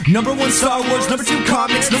Number 1, Star Wars. Number 2,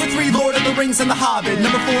 comics. Number 3, Lord of the Rings and The Hobbit.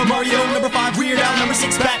 Number 4, Mario. Number 5, Weird Al. Number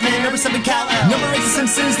 6, Batman. Number 7, Kal-El. Number 8, The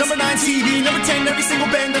Simpsons. Number 9, TV. Number 10, every single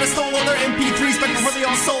band that I stole all their MP3s back before they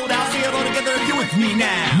all sold out. See it all together if you with me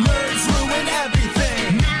now. Nerds ruin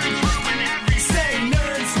everything. Say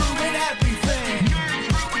nerds ruin everything.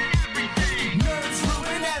 Nerds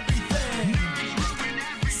ruin everything.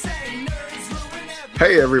 Say nerds ruin everything.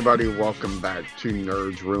 Hey everybody, welcome back to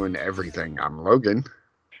Nerds Ruin Everything. I'm Logan.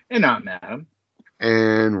 And I'm Adam.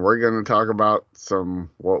 And we're going to talk about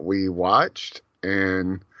what we watched.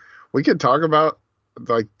 And we could talk about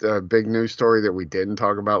like the big news story that we didn't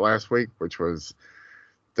talk about last week, which was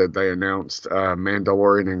that they announced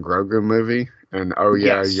Mandalorian and Grogu movie. And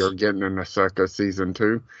yes, you're getting an Ahsoka season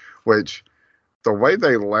 2, which the way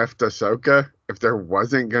they left Ahsoka, if there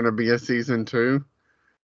wasn't going to be a season 2,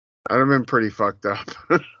 I'd have been pretty fucked up.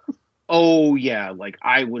 Oh yeah, like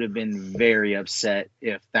I would have been very upset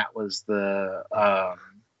if that was the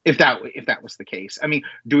if that was the case. I mean,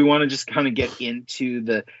 do we want to just kind of get into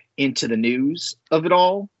the news of it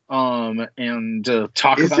all and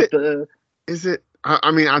talk Is it?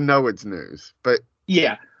 I mean, I know it's news, but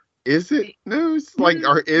yeah, is it news? Like,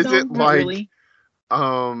 or is it like really?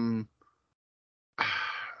 Like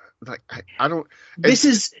I don't.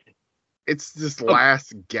 It's this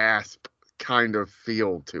last gasp kind of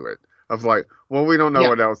feel to it. Of like, well, we don't know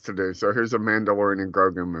what else to do, so here's a Mandalorian and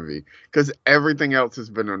Grogu movie. Because everything else has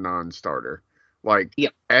been a non-starter. Like,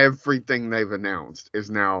 everything they've announced is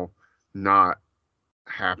now not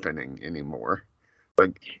happening anymore.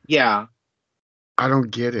 Like, yeah, I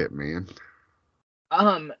don't get it, man.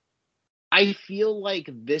 I feel like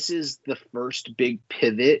this is the first big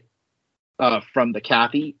pivot from the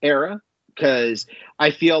Kathy era. Because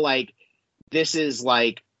I feel like this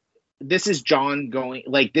is John going,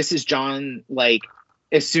 like, this is John, like,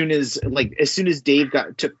 as soon as Dave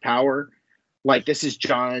took power, like, this is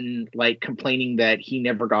John, like, complaining that he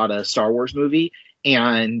never got a Star Wars movie,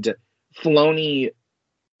 and Filoni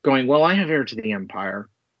going, well, I have heir to the Empire.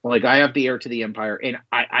 Like, I have the heir to the Empire, and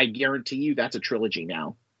I guarantee you that's a trilogy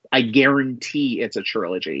now. I guarantee it's a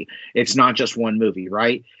trilogy. It's not just one movie,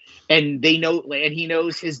 right? And they know, and he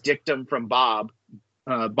knows his dictum from Bob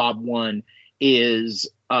 1 is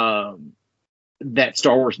that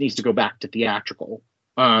Star Wars needs to go back to theatrical,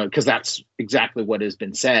 because that's exactly what has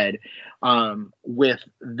been said. With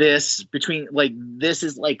this, this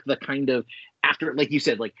is like the kind of, after, like you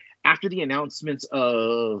said, like after the announcements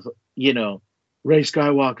of, Rey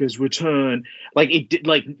Skywalker's return,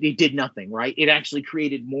 it did nothing, right? It actually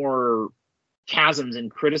created more chasms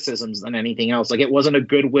and criticisms than anything else. Like, it wasn't a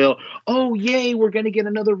goodwill, oh yay, we're gonna get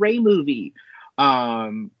another Rey movie.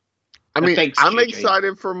 I mean, thanks, I'm JJ.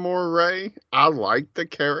 excited for more Rey. I like the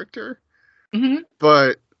character. Mm-hmm.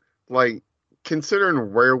 But, like,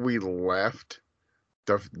 considering where we left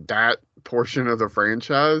that portion of the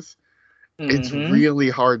franchise, it's really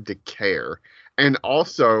hard to care. And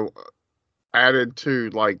also, added to,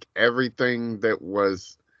 like, everything that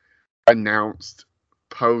was announced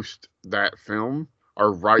post that film,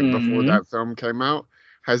 or right before that film came out,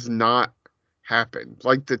 has not happened.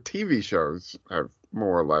 Like, the TV shows have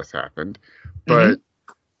more or less happened, but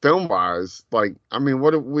film wise, like, I mean,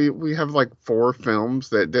 what we have like 4 films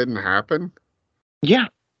that didn't happen. Yeah,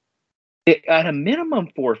 at a minimum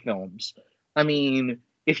 4 films. I mean,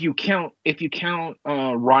 if you count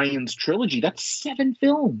Ryan's trilogy, that's 7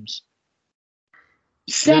 films.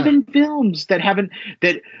 7 films that haven't,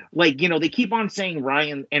 that, like, they keep on saying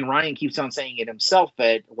Ryan keeps on saying it himself,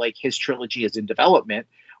 that like his trilogy is in development,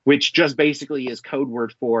 which just basically is code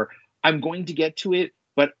word for, I'm going to get to it,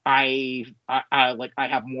 but I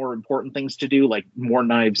have more important things to do, like more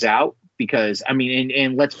Knives Out, because I mean,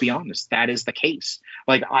 and let's be honest, that is the case.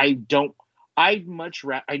 Like, I know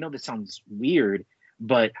this sounds weird,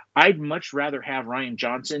 but I'd much rather have Rian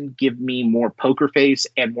Johnson give me more Poker Face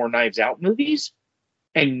and more Knives Out movies,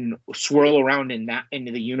 and swirl around in that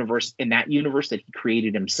universe that he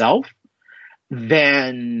created himself,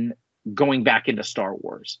 than going back into Star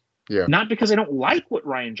Wars. Yeah. Not because I don't like what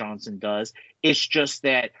Rian Johnson does. It's just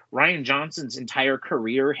that Rian Johnson's entire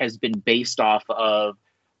career has been based off of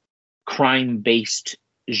crime-based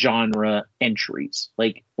genre entries.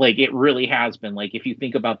 Like it really has been. Like, if you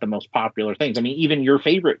think about the most popular things, I mean, even your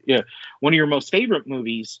favorite, one of your most favorite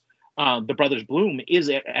movies, The Brothers Bloom, is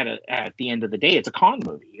at the end of the day, it's a con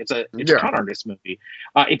movie. It's a con artist movie.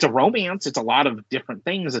 It's a romance. It's a lot of different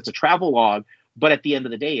things. It's a travelogue. But at the end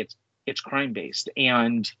of the day, it's crime-based.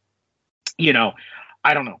 And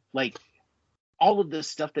I don't know, like, all of this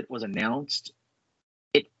stuff that was announced,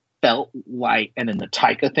 it felt like, and then the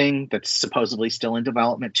Taika thing that's supposedly still in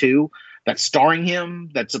development too, that's starring him,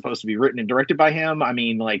 that's supposed to be written and directed by him. I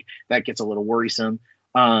mean, like, that gets a little worrisome.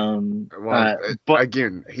 But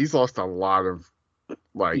again, he's lost a lot of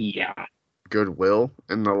like goodwill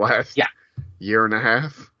in the last year and a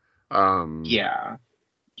half. You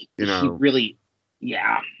know, he really,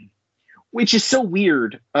 which is so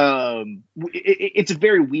weird. It's a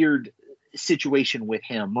very weird situation with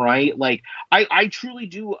him, right? Like, I truly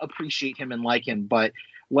do appreciate him and like him, but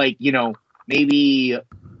like, you know, maybe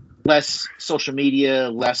less social media,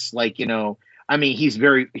 less like, you know, I mean, he's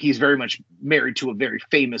very much married to a very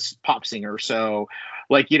famous pop singer. So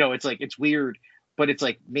like, you know, it's like, it's weird, but it's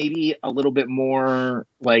like maybe a little bit more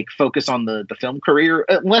like focus on the film career,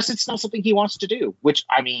 unless it's not something he wants to do, which,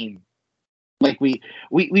 I mean, like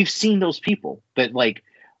we've seen those people that like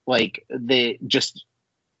they just,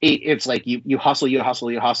 it's like you hustle,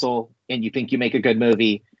 and you think you make a good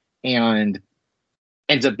movie and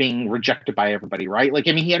ends up being rejected by everybody, right? Like,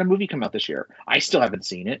 I mean, he had a movie come out this year. I still haven't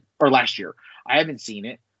seen it, or last year. I haven't seen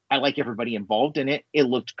it. I like everybody involved in it. It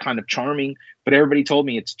looked kind of charming, but everybody told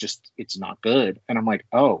me it's not good. And I'm like,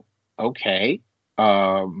 oh, okay.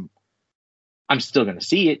 I'm still going to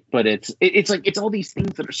see it, but it's like, it's all these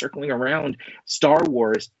things that are circling around Star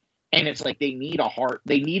Wars. And it's like, they needed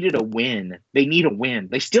a win.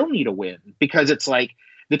 They still need a win, because it's like,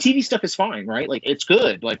 the TV stuff is fine, right? Like, it's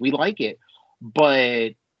good. Like, we like it.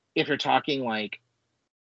 But if you're talking like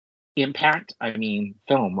impact, I mean,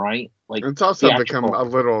 film, right? Like, it's also become a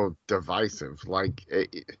little divisive. Like,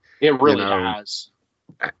 it really has.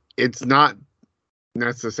 It's not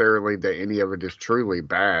necessarily that any of it is truly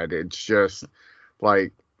bad. It's just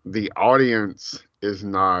like the audience is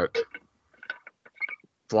not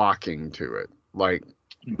flocking to it. Like,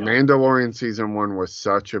 Mandalorian season 1 was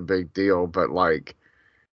such a big deal, but like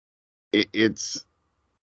it's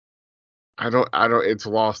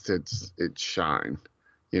lost its shine,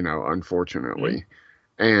 you know, unfortunately.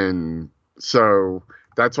 And so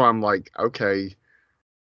that's why I'm like, okay,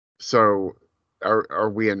 so are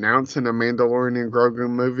we announcing a Mandalorian and Grogu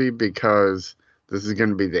movie because this is going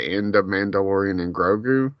to be the end of Mandalorian and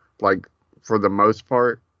Grogu, like, for the most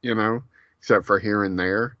part, you know, except for here and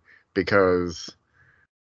there, because,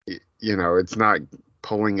 you know, it's not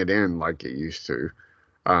pulling it in like it used to.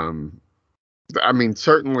 I mean,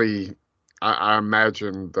 certainly, I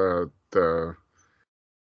imagine the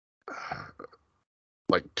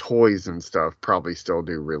like toys and stuff probably still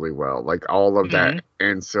do really well, like all of that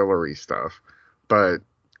ancillary stuff. But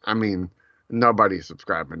I mean, nobody's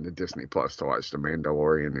subscribing to Disney Plus to watch The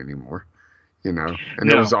Mandalorian anymore, you know.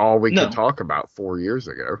 And it was all we could talk about 4 years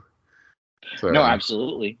ago. So, no,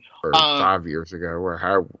 absolutely. Or 5 years ago, or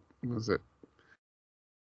how was it?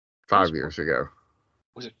 5 years ago.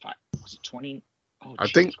 Was it 5? Was it 20? Oh, I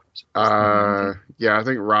think. I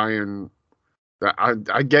think Ryan.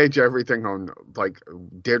 I gauge everything on, like,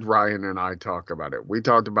 did Ryan and I talk about it? We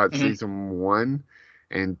talked about season 1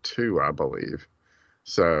 and 2, I believe.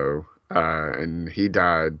 So, and he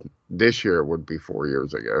died this year. It would be 4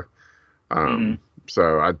 years ago.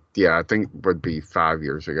 So I think it would be 5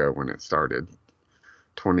 years ago when it started.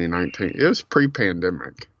 2019. It was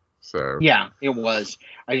pre-pandemic. So yeah, it was.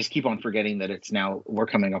 I just keep on forgetting that we're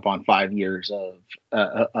coming up on 5 years of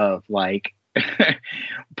like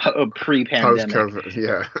pre-pandemic.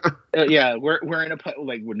 Post-COVID, we're in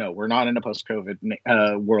we're not in a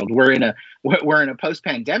post-COVID world. We're in a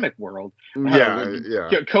post-pandemic world.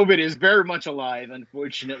 COVID is very much alive,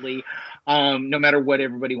 unfortunately. No matter what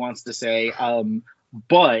everybody wants to say. I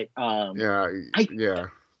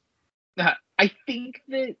think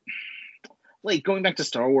that, like, going back to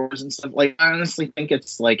Star Wars and stuff, like, I honestly think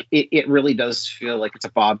it's like it really does feel like it's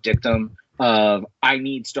a Bob dictum of, I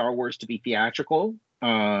need Star Wars to be theatrical.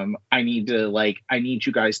 I need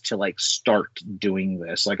you guys to, like, start doing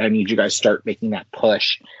this. Like, I need you guys to start making that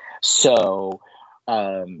push. So,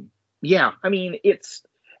 I mean,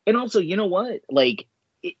 and also, you know what? Like,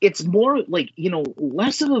 it's more like, you know,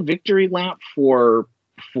 less of a victory lap for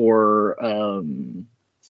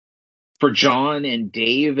John and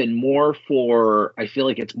Dave, and more for, I feel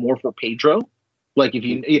like it's more for Pedro. Like, if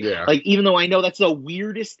you like, even though I know that's the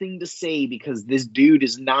weirdest thing to say, because this dude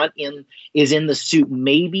is in the suit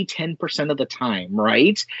maybe 10% of the time,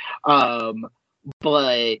 right?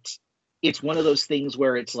 But it's one of those things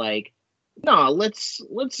where it's like, no, let's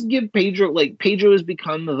give Pedro, like, Pedro has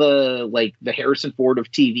become the Harrison Ford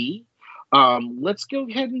of TV. Let's go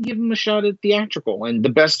ahead and give him a shot at theatrical, and the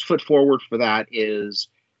best foot forward for that is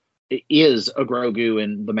a Grogu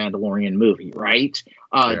and the Mandalorian movie, right?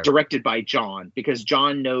 Directed by John, because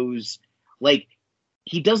John knows, like,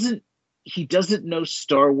 he doesn't know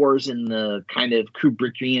Star Wars in the kind of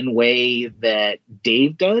Kubrickian way that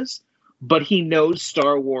Dave does, but he knows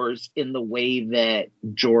Star Wars in the way that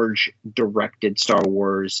George directed Star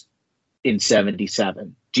Wars in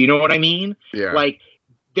 77. Do you know what I mean? Yeah. Like,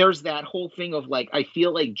 there's that whole thing of like, I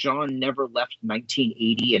feel like John never left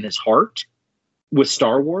 1980 in his heart with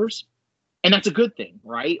Star Wars. And that's a good thing,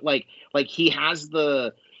 right? Like he has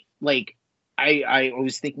the, like, I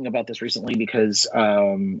was thinking about this recently because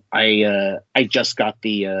I just got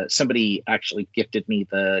somebody actually gifted me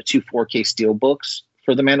the 2 4K steel books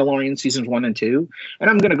for The Mandalorian seasons 1 and 2, and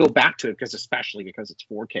I'm gonna go back to it especially because it's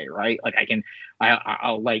 4K, right? Like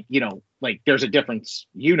I'll like, you know, like there's a difference.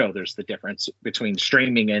 You know, there's the difference between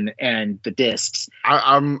streaming and the discs.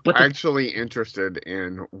 I'm actually interested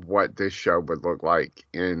in what this show would look like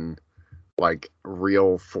in like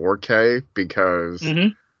real 4K because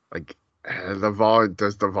like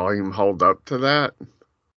does the volume hold up to that?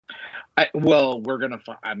 Well,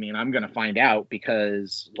 I'm gonna find out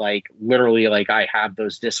because like literally like I have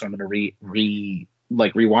those discs. So I'm gonna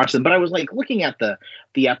rewatch them. But I was like looking at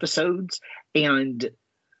the episodes, and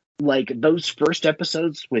like those first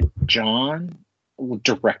episodes with John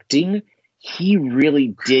directing, he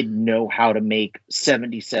really did know how to make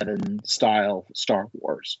 77 style Star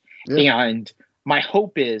Wars. Yeah. And my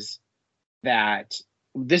hope is that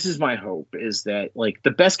is that like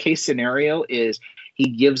the best case scenario is he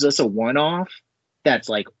gives us a one-off that's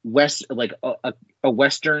like a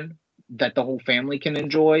Western that the whole family can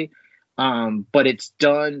enjoy. But it's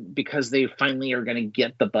done because they finally are going to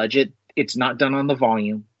get the budget. It's not done on the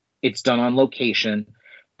volume. It's done on location.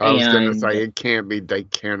 I was going to say they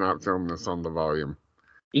cannot film this on the volume.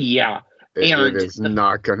 Yeah. It is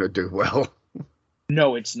not going to do well.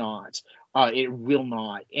 No, it's not. It will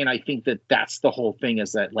not. And I think that's the whole thing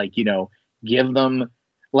is that, like, you know, give them,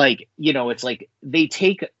 like, you know, it's like they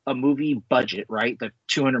take a movie budget, right? The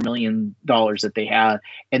 $200 million that they have,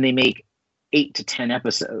 and they make 8 to 10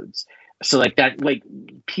 episodes. So like that, like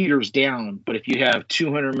peters down. But if you have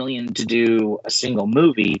 $200 million to do a single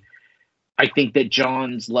movie, I think that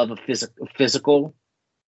John's love of physical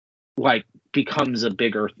like becomes a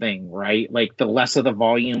bigger thing, right? Like the less of the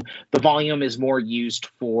volume is more used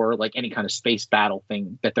for like any kind of space battle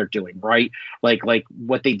thing that they're doing, right? Like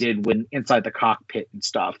what they did when inside the cockpit and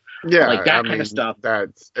stuff. Yeah, like that kind of stuff.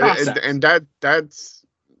 That's I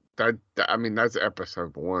mean that's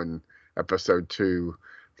episode 1, episode 2,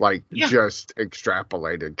 like just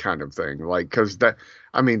extrapolated kind of thing. Like because that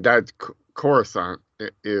Coruscant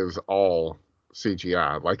is all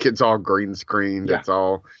CGI, like it's all green screened, it's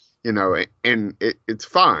all, you know, and it's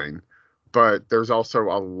fine, but there's also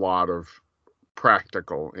a lot more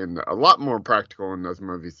practical in those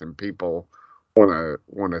movies than people want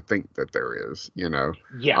to think that there is, you know.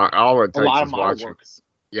 Yeah, all it takes is watching.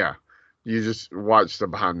 Yeah, you just watch the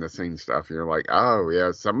behind the scenes stuff, and you're like, oh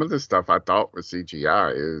yeah, some of the stuff I thought was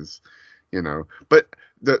CGI is, you know. But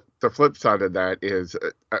the flip side of that is,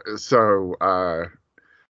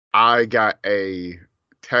 I got a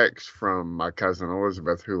text from my cousin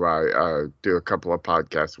Elizabeth, who I do a couple of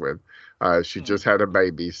podcasts with. She just had a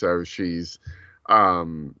baby, so she's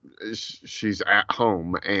at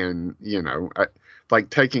home, and you know,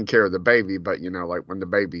 like taking care of the baby. But you know, like when the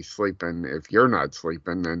baby's sleeping, if you're not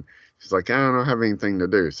sleeping, then she's like, I don't have anything to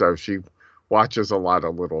do. So she watches a lot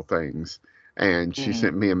of little things, and she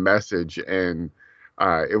sent me a message, and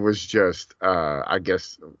it was just I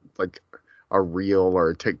guess like a reel or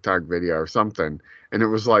a TikTok video or something. And it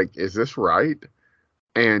was like, is this right?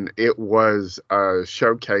 And it was a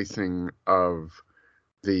showcasing of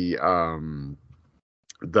the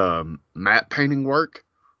matte painting work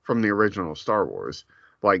from the original Star Wars.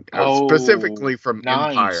 Like specifically from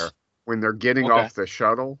Empire, when they're getting off the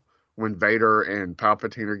shuttle, when Vader and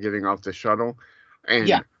Palpatine are getting off the shuttle.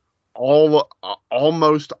 And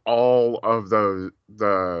almost all of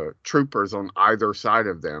the troopers on either side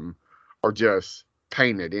of them are just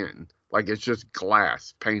painted in. Like it's just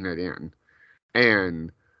glass painted in.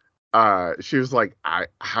 And she was like,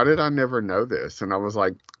 how did I never know this? And I was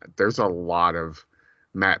like, there's a lot of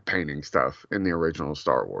matte painting stuff in the original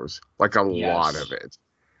Star Wars. Like a lot of it.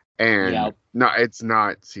 And no, it's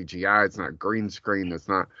not CGI, it's not green screen, it's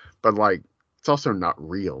not, but like it's also not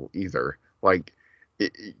real either. Like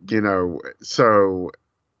you know, so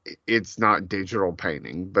it's not digital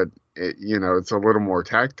painting, but you know, it's a little more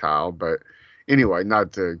tactile. But anyway,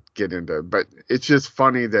 not to get into, but it's just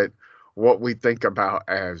funny that what we think about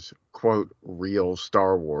as quote real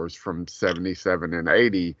Star Wars from 77 and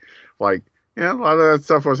 80, like, yeah, a lot of that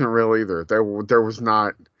stuff wasn't real either. There was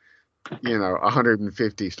not, you know,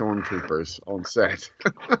 150 stormtroopers on set.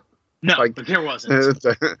 No, like, but there wasn't.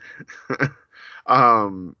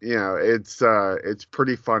 You know, it's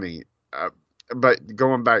pretty funny. but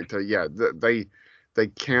going back to they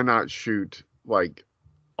cannot shoot like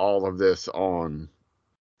all of this on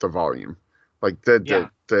the volume, like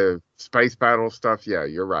the space battle stuff. Yeah,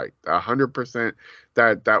 you're right, 100%.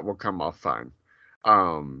 That will come off fine.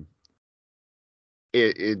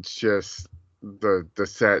 It's just the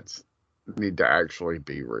sets need to actually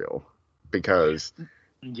be real, because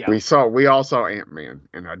we all saw Ant-Man,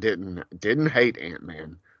 and I didn't hate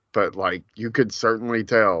Ant-Man, but like you could certainly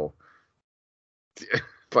tell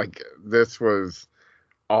like this was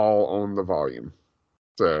all on the volume.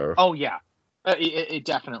 So it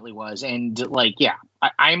definitely was. And like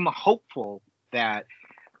I'm hopeful that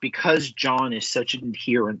because John is such an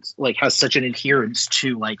adherence, like has such an adherence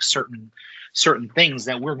to like certain things,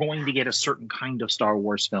 that we're going to get a certain kind of Star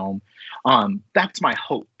Wars film. That's my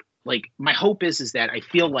hope. Like my hope is that I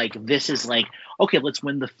feel like this is like, okay, let's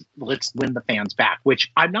win the fans back,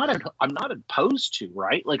 which I'm not opposed to,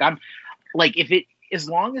 right? Like I'm like, as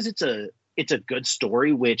long as it's a good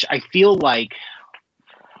story, which I feel like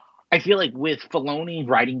with Filoni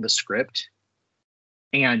writing the script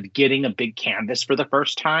and getting a big canvas for the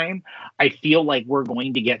first time, I feel like we're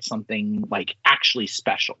going to get something like actually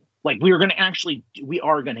special. Like we are going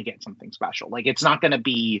to get something special. Like it's not going to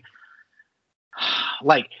be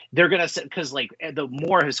like they're going to, because like the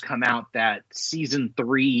more has come out that it's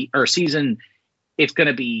going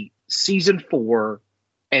to be season 4,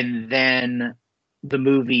 and then the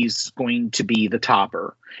movie's going to be the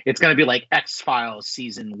topper. It's going to be like X-Files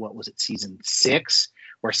season 6,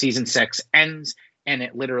 where season 6 ends and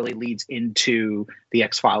it literally leads into the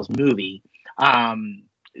X-Files movie.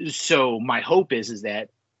 So my hope is that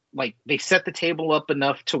like they set the table up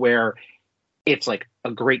enough to where it's like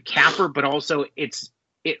a great capper, but also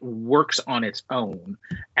it works on its own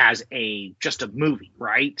as just a movie,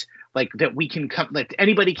 right? Like that we can come, like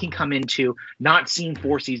anybody can come into not seeing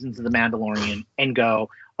 4 seasons of The Mandalorian and go,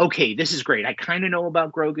 okay, this is great. I kind of know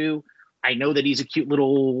about Grogu. I know that he's a cute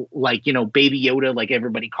little, like, baby Yoda, like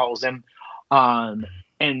everybody calls him.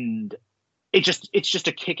 And it's just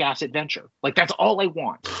a kick-ass adventure. Like that's all I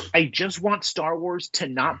want. I just want Star Wars to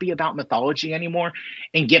not be about mythology anymore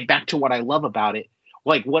and get back to what I love about it.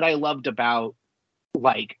 Like what I loved about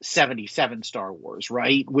like 77 Star Wars,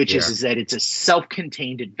 right? Which is that it's a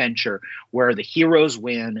self-contained adventure where the heroes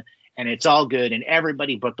win and it's all good, and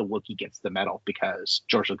everybody but the Wookiee gets the medal because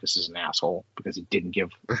George Lucas is an asshole because he didn't give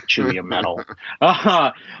Chewie a medal.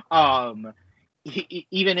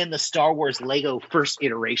 Even in the Star Wars Lego first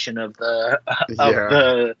iteration of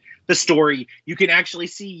the story, you can actually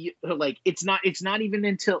see like it's not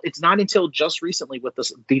until just recently with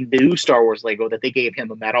the new Star Wars Lego that they gave him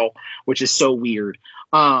a medal, which is so weird.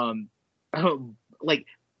 Like,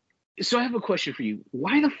 so I have a question for you.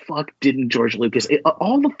 Why the fuck didn't George Lucas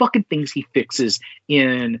all the fucking things he fixes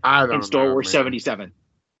in Star Wars 77?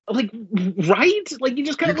 Like, right? Like you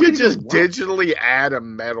just kind of could just digitally add a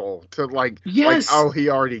medal to like he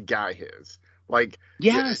already got his. Like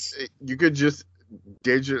you could just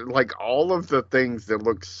like all of the things that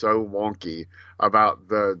look so wonky about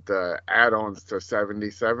the add-ons to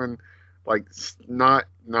 77, like not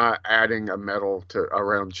adding a medal to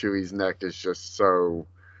around Chewie's neck is just so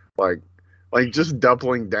like just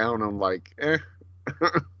doubling down on like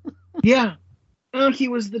yeah. He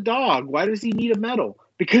was the dog. Why does he need a medal?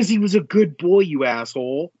 Because he was a good boy, you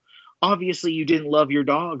asshole. Obviously, you didn't love your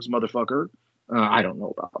dogs, motherfucker. I don't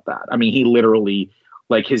know about that. I mean, he literally,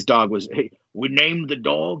 like, his dog was, hey, we named the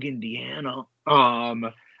dog Indiana.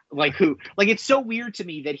 It's so weird to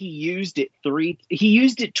me that he used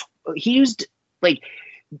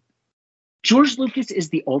George Lucas is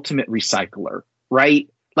the ultimate recycler, right?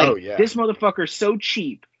 Like, this motherfucker's so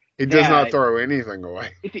cheap. He does not throw anything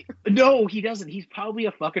away. No, he doesn't. He's probably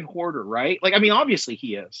a fucking hoarder, right? Like, I mean, obviously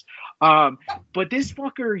he is. But this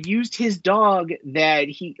fucker used his dog that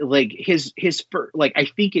he, like, his like, I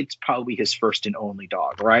think it's probably his first and only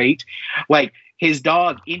dog, right? Like, his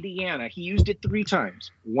dog, Indiana, he used it 3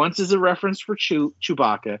 times. Once as a reference for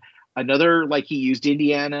Chewbacca. Another, like, he used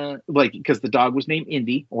Indiana, like, because the dog was named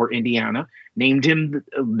Indy, or Indiana. Named him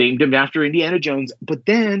after Indiana Jones. But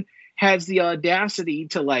then has the audacity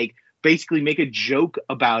to like basically make a joke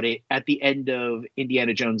about it at the end of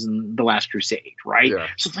Indiana Jones and the Last Crusade, right? Yeah.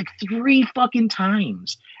 So it's like 3 fucking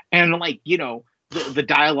times. And like, the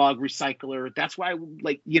dialogue recycler, that's why,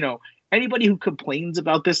 like, anybody who complains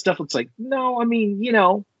about this stuff, it's like, no, I mean,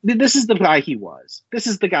 this is the guy he was. This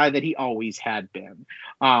is the guy that he always had been.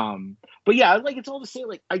 But yeah, like, it's all to say,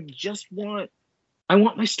 like, I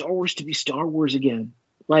want my Star Wars to be Star Wars again.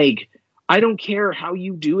 Like, I don't care how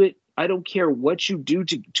you do it. I don't care what you do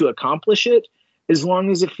to accomplish it, as long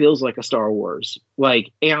as it feels like a Star Wars.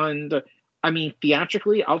 Like, and I mean,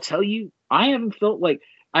 theatrically, I'll tell you, I haven't felt like,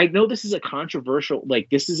 I know this is a controversial,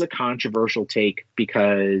 take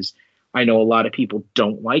because I know a lot of people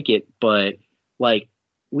don't like it, but like,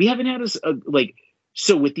 we haven't had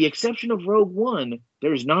so with the exception of Rogue One,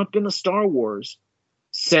 there's not been a Star Wars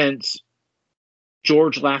since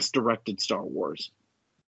George last directed Star Wars.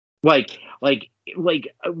 Like,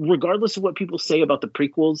 regardless of what people say about the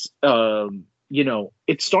prequels,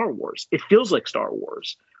 it's Star Wars. It feels like Star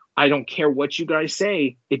Wars. I don't care what you guys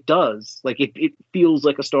say. It does. Like, it feels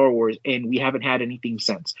like a Star Wars, and we haven't had anything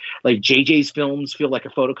since. Like, JJ's films feel like a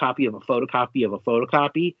photocopy of a photocopy of a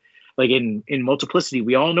photocopy. Like, in Multiplicity,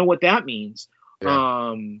 we all know what that means.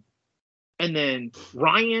 Yeah. And then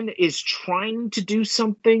Ryan is trying to do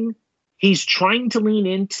something. He's trying to lean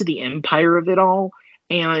into the empire of it all.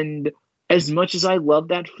 And as much as I love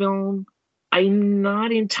that film, I'm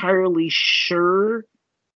not entirely sure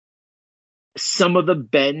some of the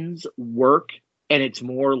bends work, and it's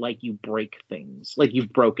more like you break things, like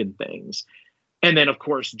you've broken things. And then, of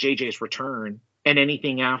course, JJ's return and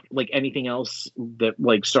anything after, like anything else that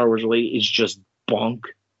like Star Wars related is just bunk.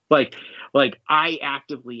 Like I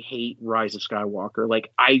actively hate Rise of Skywalker.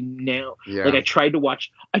 Like I tried to watch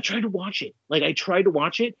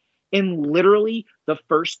it. And literally the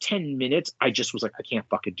first 10 minutes, I just was like, I can't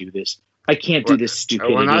fucking do this. I can't do this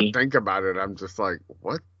stupidity. When I think about it, I'm just like,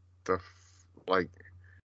 what the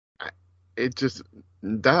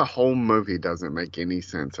that whole movie doesn't make any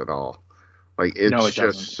sense at all. Like it's just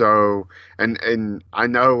doesn't. So, and I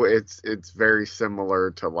know it's very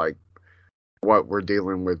similar to like what we're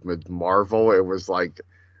dealing with Marvel. It was like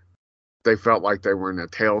they felt like they were in a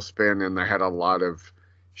tailspin, and they had a lot of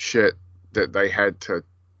shit that they had to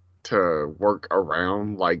work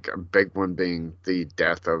around, like a big one being the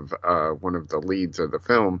death of one of the leads of the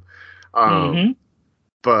film.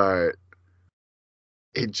 But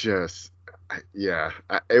it just,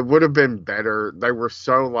 it would have been better. They were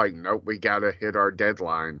so like, nope, we got to hit our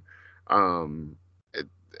deadline.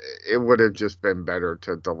 It would have just been better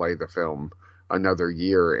to delay the film another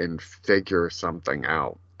year and figure something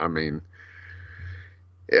out. I mean,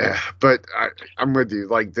 yeah, but I'm with you.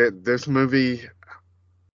 Like this movie,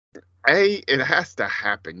 it has to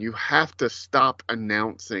happen. You have to stop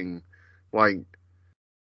announcing, like,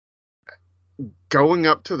 going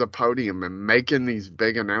up to the podium and making these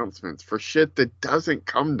big announcements for shit that doesn't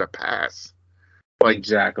come to pass. Like,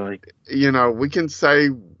 exactly. We can say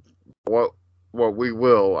what we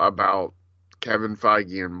will about Kevin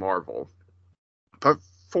Feige and Marvel, but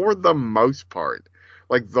for the most part,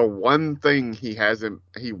 like the one thing he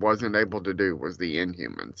wasn't able to do was the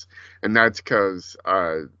Inhumans, and that's because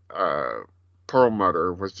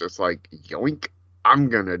Perlmutter was just like, yoink, I'm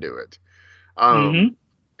gonna do it.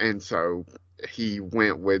 And so he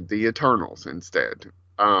went with the Eternals instead.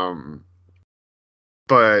 But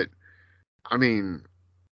I mean,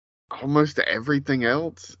 almost everything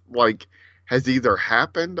else like has either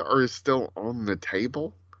happened or is still on the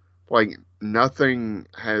table. Like nothing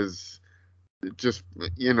has just,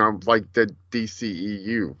 like the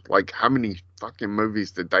DCEU. Like how many fucking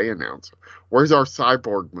movies did they announce? Where's our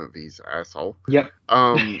Cyborg movies, asshole? Yep.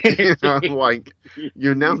 Like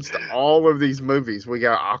you announced all of these movies. We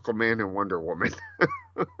got Aquaman and Wonder Woman.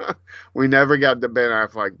 We never got the Ben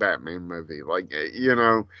Affleck Batman movie. Like,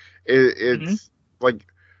 it's like,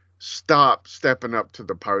 stop stepping up to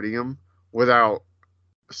the podium without,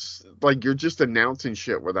 like, you're just announcing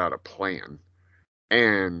shit without a plan.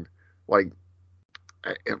 And like,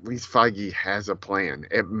 at least Feige has a plan.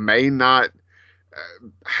 It may not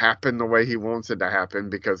happen the way he wants it to happen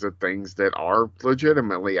because of things that are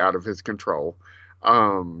legitimately out of his control.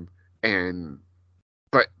 But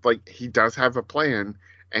like he does have a plan,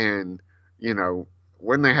 and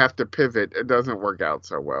when they have to pivot, it doesn't work out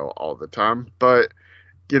so well all the time. But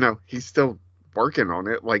he's still working on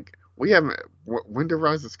it. Like we haven't. When did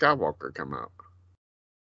Rise of Skywalker come out?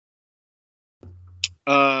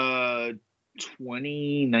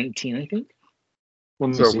 2019, I think.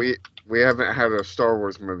 So we haven't had a Star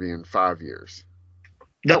Wars movie in 5 years.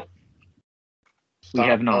 Nope. We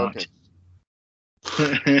have not.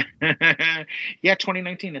 Okay. Yeah,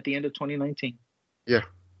 2019, at the end of 2019. Yeah.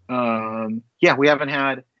 We haven't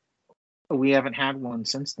had one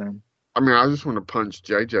since then. I mean, I just want to punch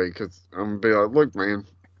JJ because I'm gonna be like, look, man,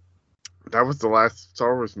 that was the last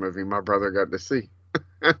Star Wars movie my brother got to see.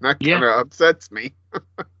 And that kind of upsets me.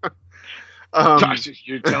 Gosh,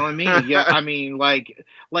 you're telling me? Yeah, I mean, but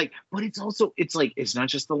it's also, it's not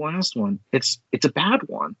just the last one. It's a bad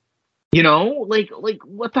one. Like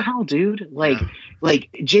what the hell, dude? Like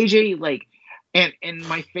JJ, and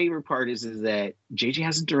my favorite part is that JJ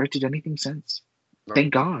hasn't directed anything since. No.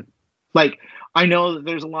 Thank God. Like, I know that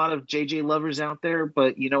there's a lot of JJ lovers out there,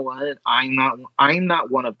 but you know what? I'm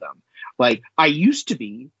not one of them. Like, I used to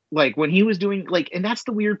be, like, when he was doing, like, and that's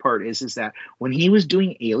the weird part is that when he was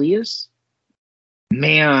doing Alias,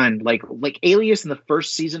 man, like Alias in the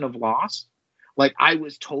first season of Lost, like, I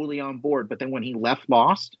was totally on board. But then when he left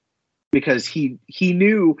Lost, because he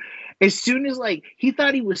knew, as soon as, like, he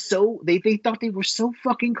thought he was so, they thought they were so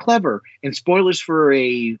fucking clever, and spoilers for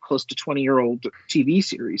a close to 20-year-old TV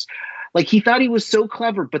series, like, he thought he was so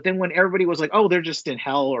clever, but then when everybody was like, oh, they're just in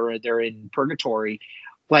hell or they're in purgatory,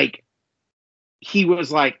 like, he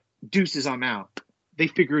was like, deuces, I'm out. They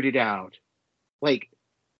figured it out. Like,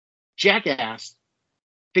 Jackass,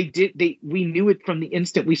 we knew it from the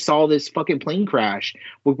instant we saw this fucking plane crash.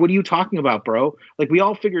 What are you talking about, bro? Like, we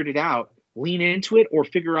all figured it out. Lean into it or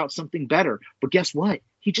figure out something better. But guess what?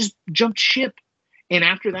 He just jumped ship. And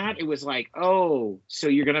after that, it was like, oh, so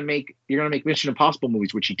you're gonna make Mission Impossible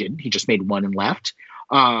movies, which he didn't. He just made one and left.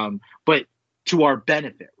 But to our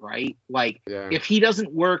benefit, right? Like, if he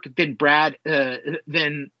doesn't work, then Brad Bird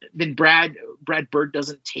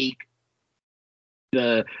doesn't take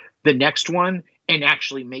the next one and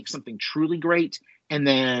actually make something truly great. And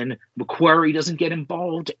then McQuarrie doesn't get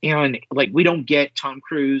involved, and, like, we don't get Tom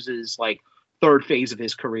Cruise's, like, third phase of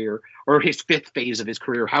his career or his fifth phase of his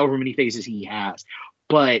career, however many phases he has.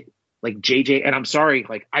 But, like, JJ, and I'm sorry,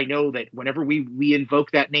 like, I know that whenever we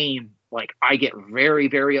invoke that name, like, I get very,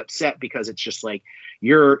 very upset, because it's just like,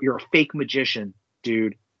 you're a fake magician,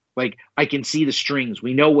 dude. Like, I can see the strings.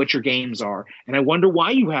 We know what your games are. And I wonder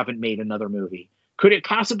why you haven't made another movie. Could it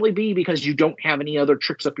possibly be because you don't have any other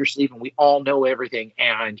tricks up your sleeve and we all know everything,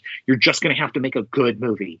 and you're just going to have to make a good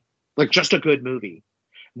movie? Like, just a good movie,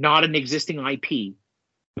 not an existing IP,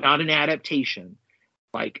 not an adaptation.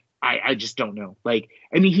 Like, I just don't know. Like,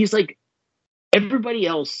 I mean, he's like, everybody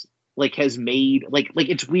else, like, has made, like,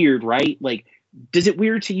 it's weird, right? Like, does it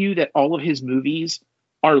weird to you that all of his movies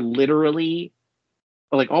are literally,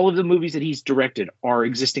 like, all of the movies that he's directed are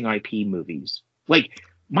existing IP movies? Like,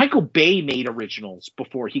 Michael Bay made originals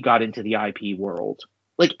before he got into the IP world.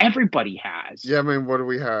 Like, everybody has. Yeah, I mean, what do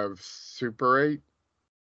we have? Super 8?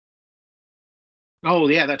 Oh,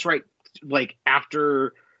 yeah, that's right. Like,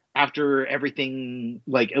 after everything,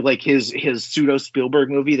 like his pseudo Spielberg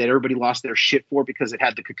movie that everybody lost their shit for because it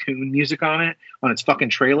had the Cocoon music on it, on its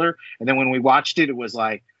fucking trailer. And then when we watched it, it was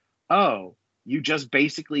like, oh, you just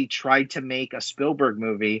basically tried to make a Spielberg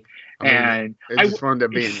movie. It just wanted to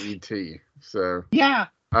be an E.T. So yeah.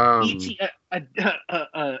 E.T.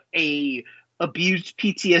 A abused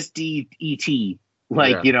PTSD E.T.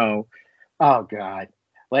 Like, you know, oh God.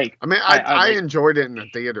 Like, I mean, I enjoyed it in the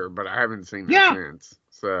theater, but I haven't seen it since.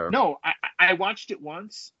 So no, I watched it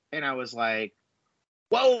once and I was like,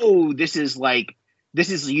 whoa, this is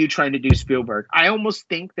you trying to do Spielberg. I almost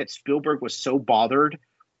think that Spielberg was so bothered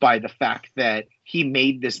by the fact that he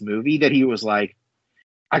made this movie that he was like,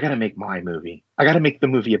 I gotta make my movie. I gotta make the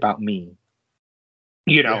movie about me.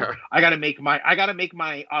 You know, I gotta make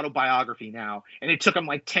my autobiography now. And it took him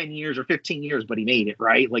like 10 years or 15 years, but he made it,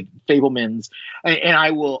 right? Like, Fabelmans. And I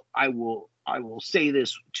will say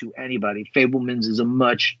this to anybody. Fabelmans is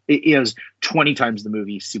 20 times the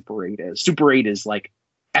movie Super 8 is. Super 8 is like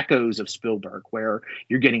echoes of Spielberg, where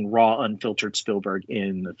you're getting raw, unfiltered Spielberg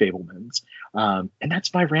in the Fabelmans. And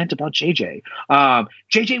that's my rant about JJ.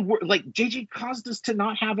 JJ caused us to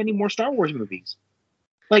not have any more Star Wars movies.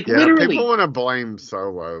 Like, literally. People want to blame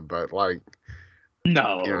Solo, but, like,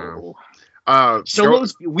 no. You know,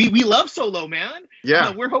 Solo's we love Solo, man.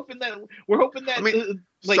 Yeah, we're hoping that. I mean,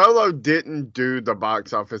 Solo didn't do the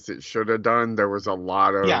box office it should have done. There was a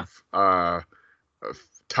lot of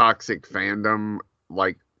toxic fandom,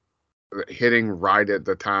 like, hitting right at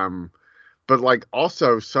the time. But, like,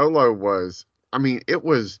 also Solo was, I mean, it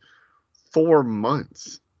was 4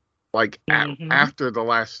 months, like, after the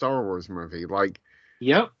last Star Wars movie, like.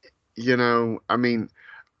 Yep. You know, I mean,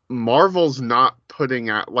 Marvel's not putting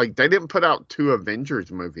out, like, they didn't put out 2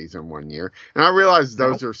 Avengers movies in 1 year. And I realize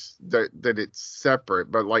those are, that it's separate,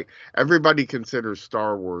 but, like, everybody considers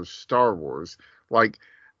Star Wars. Like,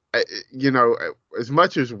 you know, as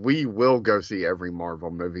much as we will go see every Marvel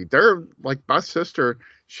movie, like, my sister,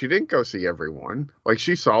 she didn't go see every one. Like,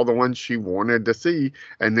 she saw the ones she wanted to see,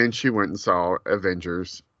 and then she went and saw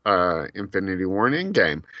Avengers Infinity War and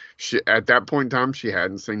Endgame. At that point in time, she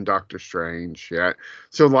hadn't seen Doctor Strange yet.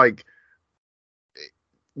 So, like,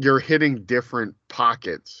 you're hitting different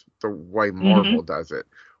pockets the way Marvel does it.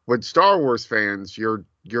 With Star Wars fans, you're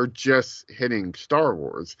just hitting Star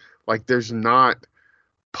Wars. Like, there's not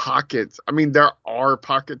pockets. I mean, there are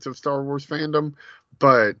pockets of Star Wars fandom,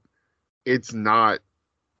 but it's not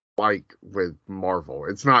like with Marvel.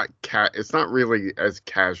 It's not really as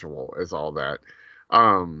casual as all that.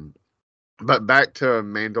 But back to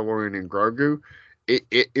Mandalorian and Grogu,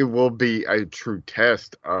 it will be a true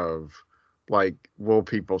test of, like, will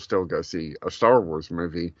people still go see a Star Wars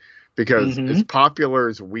movie? Because as popular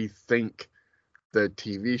as we think the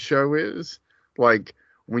TV show is, like,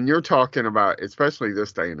 when you're talking about, especially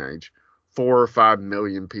this day and age, 4 or 5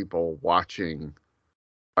 million people watching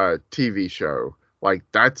a TV show, like,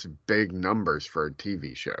 that's big numbers for a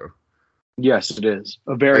TV show. Yes, it is.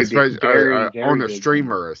 A very big, very on a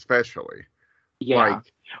streamer, especially. Yeah.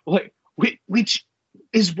 Like, which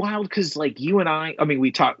is wild because, like, you and I mean,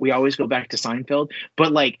 we always go back to Seinfeld,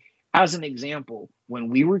 but, like, as an example, when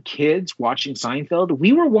we were kids watching Seinfeld,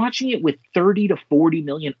 we were watching it with 30 to 40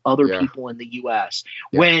 million other people in the U.S.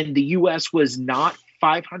 When the U.S. was not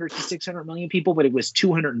 500 to 600 million people, but it was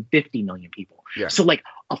 250 million people. Yeah. So, like,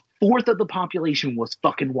 a fourth of the population was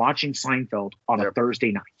fucking watching Seinfeld on a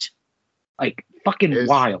Thursday night. Like, fucking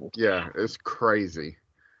wild. Yeah, it's crazy.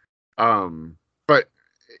 But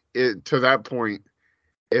to that point,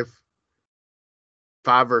 if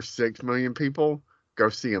 5 or 6 million people go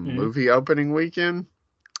see a movie opening weekend,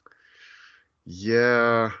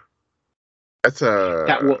 that's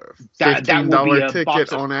a $15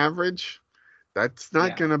 ticket on average. That's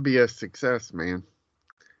not going to be a success, man.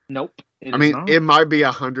 Nope. I mean, it might be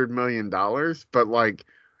 $100 million, but, like,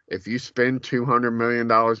 if you spend $200 million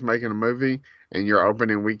making a movie and your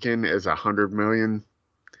opening weekend is $100 million,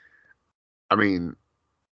 I mean,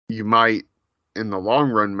 you might in the long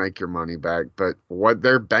run make your money back, but what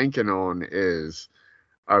they're banking on is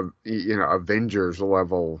Avengers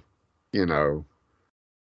level,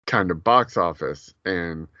 kind of box office,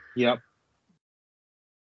 and 5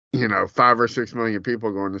 or 6 million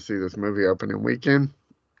people going to see this movie opening weekend.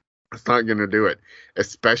 It's not going to do it,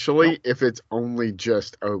 especially if it's only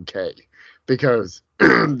just okay, because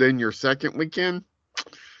then your second weekend,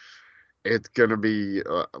 it's going to be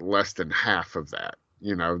less than half of that.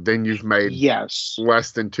 Then you've made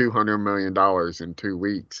less than $200 million in 2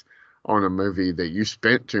 weeks on a movie that you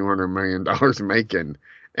spent $200 million making.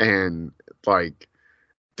 And, like,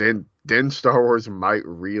 then Star Wars might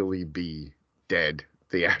really be dead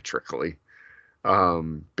theatrically.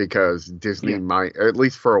 Because Disney might, at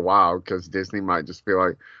least for a while, because Disney might just be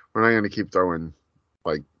like, we're not going to keep throwing,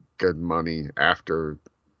 like, good money after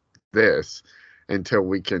this until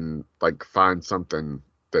we can, like, find something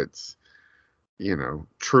that's,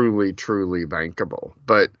 truly, truly bankable.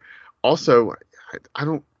 But also, I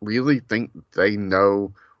don't really think they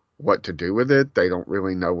know what to do with it. They don't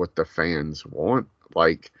really know what the fans want.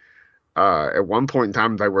 Like, at one point in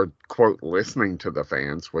time, they were, quote, listening to the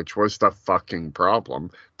fans, which was the fucking problem.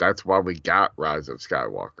 That's why we got Rise of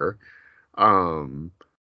Skywalker.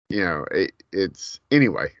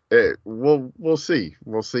 Anyway, we'll see.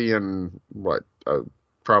 We'll see in what,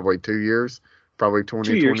 probably 2 years, probably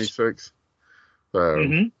 2026. So,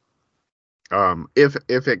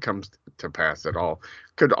 if it comes to pass at all,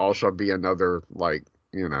 could also be another, like,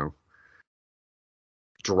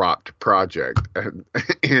 dropped project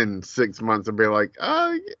in 6 months and be like,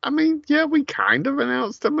 we kind of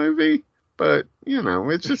announced a movie, but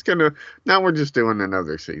it's just now we're just doing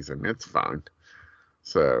another season. It's fine.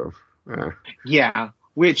 So it's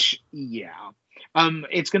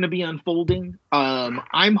going to be unfolding.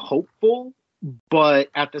 I'm hopeful, but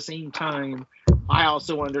at the same time, I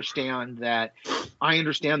also understand the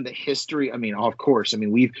history. I mean, of course,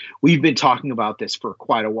 we've been talking about this for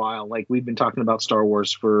quite a while. Like, we've been talking about Star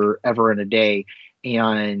Wars forever and a day.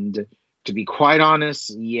 And to be quite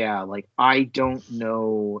honest, like, I don't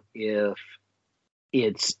know if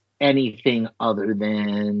it's anything other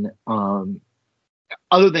than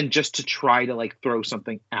just to try to, like, throw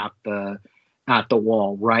something at the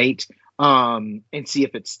wall, right? And see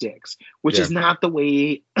if it sticks, which is not the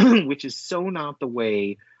way, which is so not the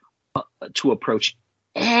way to approach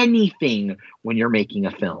anything when you're making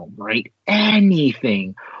a film, right?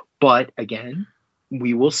 Anything. Like again,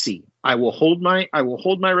 we will see. I will hold my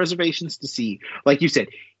reservations to see, like you said,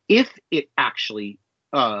 if it actually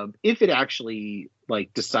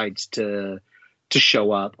like decides to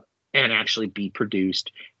show up and actually be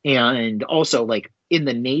produced, and also, like, in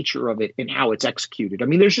the nature of it and how it's executed. I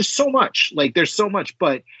mean, there's just so much,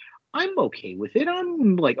 but I'm okay with it.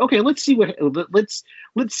 I'm like, okay, let's see what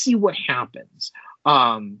happens.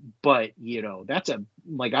 But that's I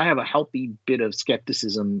have a healthy bit of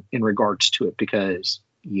skepticism in regards to it, because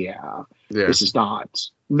this is not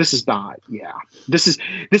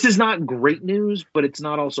great news, but it's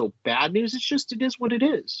not also bad news. It's just, it is what it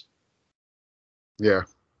is. Yeah.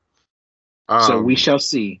 So we shall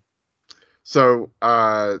see. So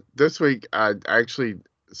this week I actually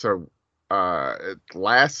so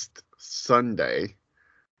last Sunday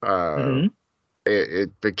uh Hmm.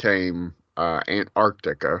 it became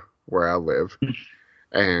Antarctica where I live,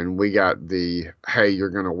 and we got the hey, you're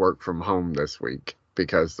gonna work from home this week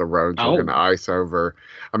because the roads were gonna Oh. ice over.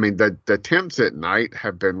 I mean the temps at night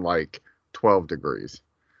have been like 12 degrees.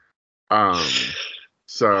 Um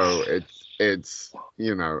so it's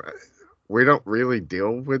we don't really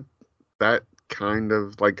deal with that kind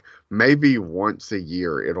of like maybe once a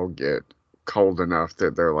year it'll get cold enough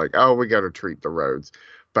that they're like, oh, we got to treat the roads,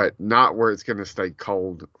 but not where it's going to stay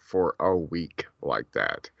cold for a week like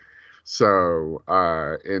that. So,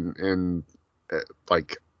 in uh,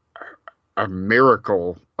 like a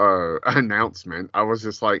miracle announcement, I was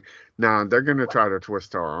just like, nah, they're going to try to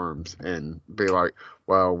twist our arms and be like,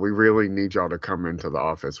 well, we really need y'all to come into the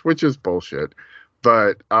office, which is bullshit.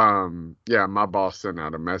 But yeah, my boss sent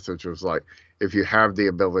out a message. It was like, if you have the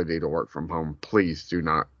ability to work from home, please do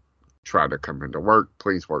not try to come into work.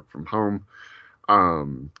 Please work from home,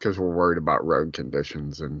 because we're worried about road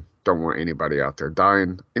conditions and don't want anybody out there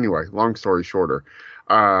dying. Anyway, long story shorter,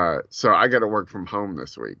 so I got to work from home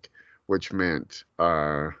this week, which meant,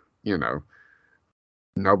 you know,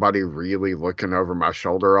 nobody really looking over my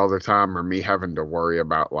shoulder all the time or me having to worry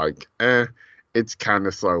about like, it's kind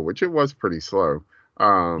of slow, which it was pretty slow. Hmm.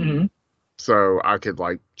 Um, so I could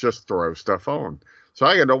like just throw stuff on. So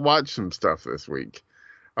I got to watch some stuff this week,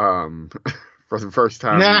 um, for the first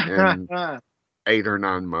time in 8 or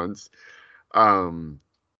 9 months. Um,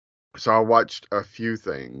 so I watched a few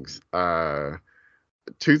things.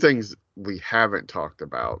 Two things we haven't talked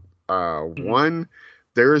about. One,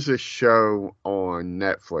 there's a show on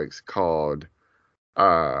Netflix called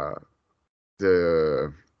uh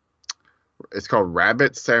the it's called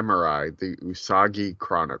Rabbit Samurai: The Usagi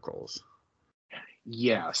Chronicles.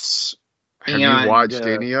 Yes. Have you And watched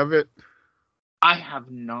any of it? I have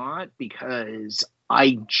not because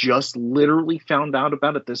I just literally found out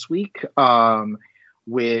about it this week.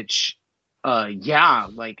 Which, yeah,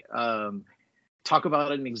 like, talk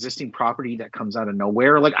about an existing property that comes out of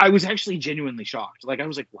nowhere. Like, I was actually genuinely shocked. Like, I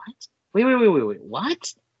was like, what? Wait,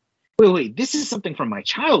 what? Wait, this is something from my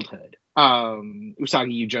childhood.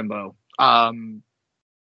 Usagi Yojimbo.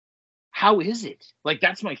 How is it? Like,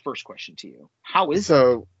 that's my first question to you. How is it?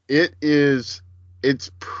 So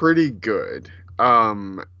it's pretty good.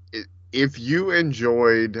 If you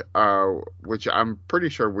enjoyed, which I'm pretty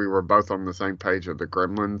sure we were both on the same page of the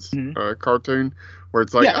Gremlins Mhm. cartoon, where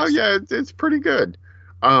it's like, oh Yes. yeah, it's pretty good.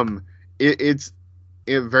 Um, it's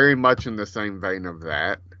very much in the same vein of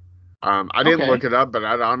that. I didn't look Okay. it up, but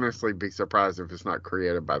I'd honestly be surprised if it's not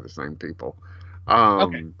created by the same people.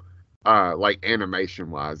 Okay. Um, like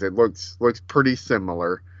animation wise, it looks pretty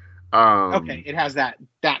similar. Okay. Um, It has that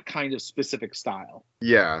kind of specific style.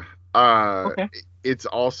 yeah. Uh, Okay. it's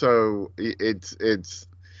also it's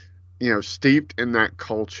steeped in that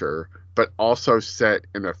culture, but also set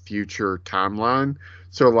in a future timeline.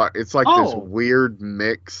 So like it's like this Oh. weird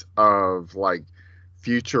mix of like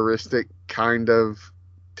futuristic kind of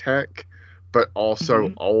tech, but also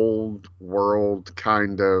Hmm. old world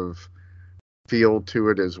kind of feel to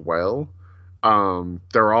it as well.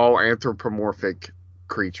 They're all anthropomorphic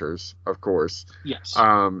creatures, of course. Yes.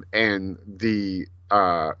 And the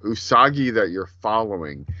Usagi that you're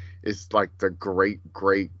following is like the great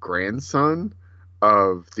great grandson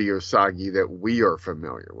of the Usagi that we are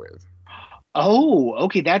familiar with. Oh,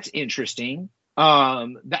 okay, that's interesting.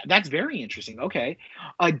 That's very interesting. Okay.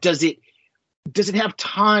 Does it have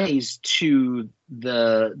ties to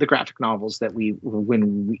the graphic novels that we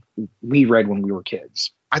read when we were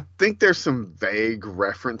kids? I think there's some vague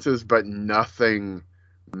references, but nothing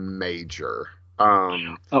major.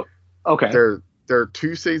 Um, Oh, okay. there are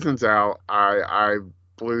 2 seasons out. I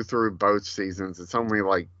blew through both seasons. It's only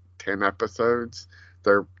like 10 episodes.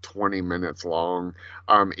 They're 20 minutes long.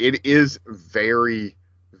 It is very,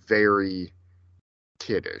 very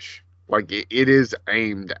kiddish. Like it is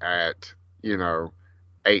aimed at,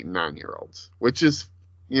 8 and 9 year olds, which is,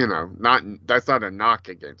 not that's not a knock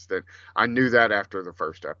against it. I knew that after the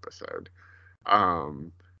first episode.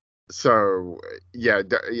 Um, so yeah,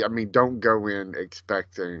 I mean, don't go in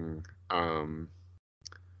expecting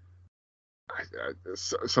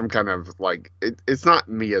some kind of like it's not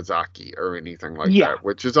Miyazaki or anything like Yeah. that,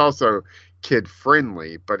 which is also kid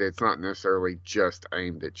friendly, but it's not necessarily just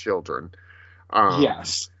aimed at children. Um,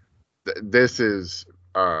 Yes. this is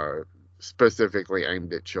specifically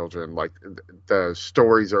aimed at children. Like the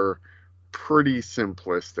stories are pretty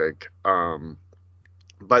simplistic,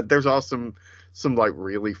 but there's also some like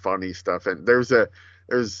really funny stuff, and there's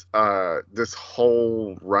there's this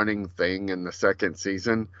whole running thing in the second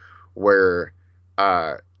season where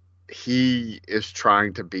he is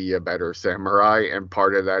trying to be a better samurai, and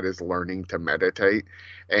part of that is learning to meditate.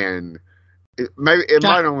 And it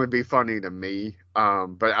might only be funny to me,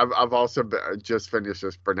 but I've also just finished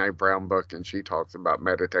this Brene Brown book, and she talks about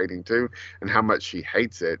meditating too, and how much she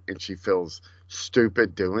hates it, and she feels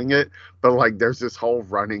stupid doing it. But like, there's this whole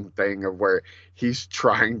running thing of where he's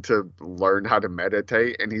trying to learn how to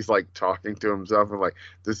meditate, and he's like talking to himself and like,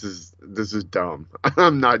 this is dumb.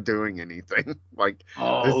 I'm not doing anything. Like,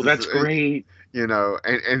 that's great. You know,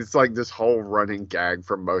 and it's like this whole running gag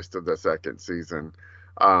for most of the second season.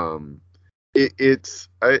 It's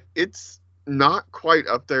not quite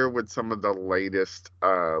up there with some of the latest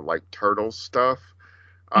like Turtles stuff,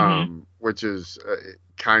 which is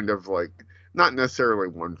kind of like not necessarily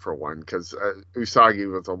one for one, because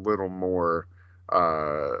Usagi was a little more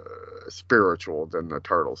spiritual than the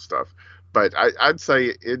Turtle stuff. But I'd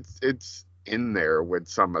say it's in there with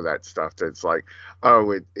some of that stuff that's like,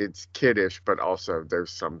 oh, it's kiddish, but also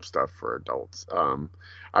there's some stuff for adults.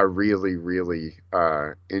 I really, really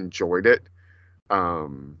enjoyed it. I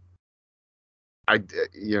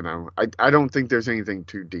don't think there's anything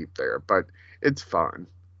too deep there, but it's fun.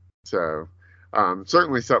 So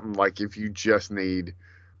certainly something like if you just need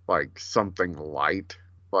like something light,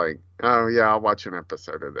 like, oh yeah, I'll watch an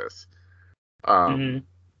episode of this.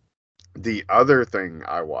 The other thing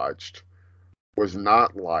I watched was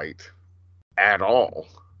not light at all.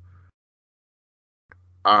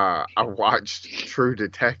 I watched True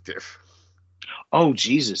Detective. Oh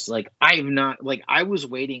Jesus! Like, I've not, like, I was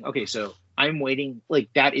waiting. Okay, so I'm waiting. Like,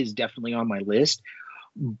 that is definitely on my list,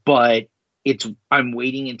 but I'm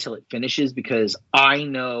waiting until it finishes, because I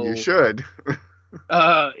know you should.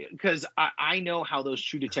 Because I know how those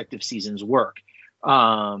True Detective seasons work.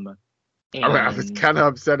 And I was kind of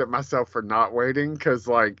upset at myself for not waiting, because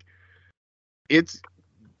like, it's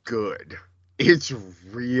good. It's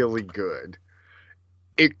really good.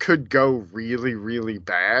 It could go really, really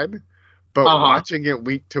bad, but watching it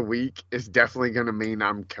week to week is definitely going to mean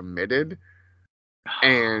I'm committed.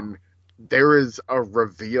 And there is a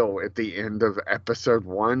reveal at the end of episode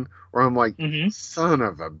 1 where I'm like, son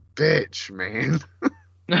of a bitch, man.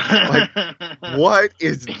 Like, what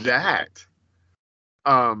is that?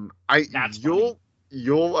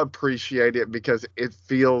 You'll appreciate it, because it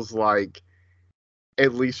feels like,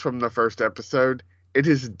 at least from the first episode, it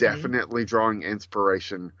is definitely drawing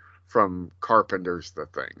inspiration from Carpenter's The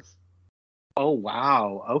Thing. Oh,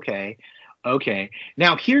 wow. Okay.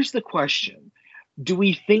 Now, here's the question. Do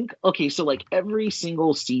we think, okay, so like every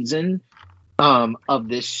single season of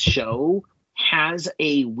this show has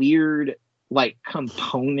a weird like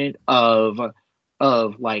component of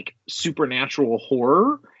like supernatural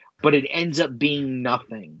horror, but it ends up being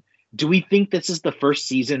nothing. Do we think this is the first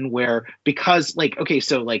season where, because like, okay,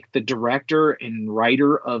 so like the director and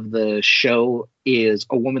writer of the show is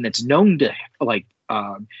a woman that's known to like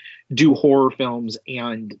do horror films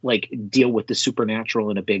and like deal with the supernatural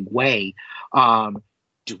in a big way.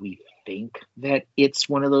 Do we think that it's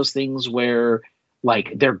one of those things where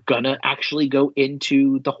like they're gonna actually go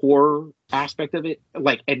into the horror aspect of it,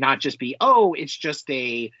 like, and not just be, oh, it's just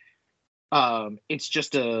a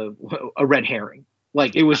red herring.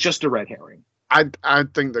 Like, it was just a red herring. I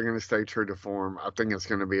think they're going to stay true to form. I think it's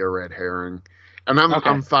going to be a red herring, and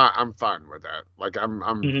I'm fine. I'm fine with that. Like, I'm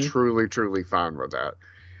truly fine with that.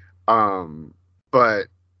 But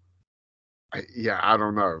yeah, I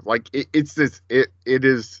don't know. Like, it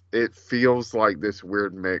feels like this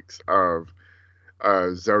weird mix of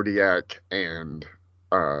Zodiac and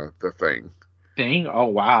The Thing. Oh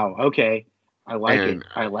wow. Okay, I like it.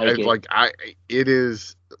 Like, it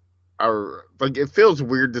is. Like, it feels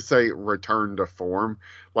weird to say return to form,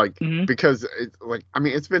 like, because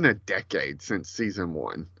it's been a decade since season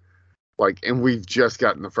 1, like, and we've just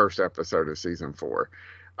gotten the first episode of season 4,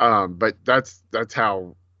 but that's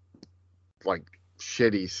how like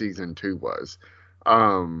shitty season 2 was,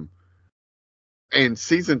 and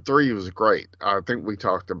season 3 was great. I think we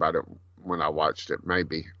talked about it when I watched it,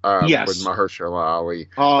 maybe yes, with Mahershala Ali.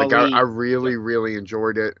 Like, I really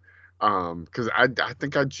enjoyed it. Because I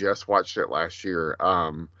think I just watched it last year.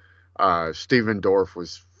 Stephen Dorff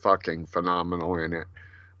was fucking phenomenal in it.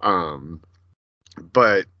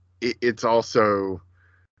 But it's also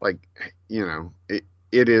like, you know, it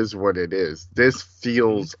is what it is. This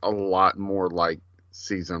feels a lot more like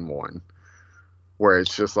season 1, where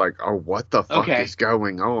it's just like, oh, what the fuck is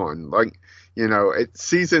going on? Like, you know,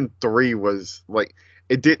 season 3 was like,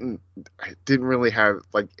 it didn't really have,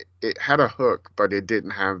 like, it had a hook, but it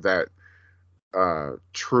didn't have that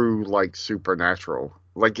true like supernatural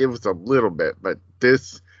like it was a little bit, but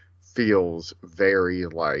this feels very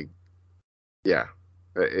like, yeah,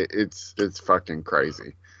 it's fucking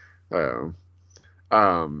crazy.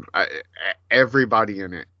 Um, everybody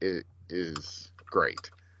in it is great.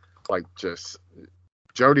 Like just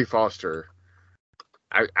Jodie Foster.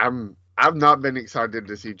 I've not been excited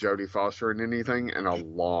to see Jodie Foster in anything in a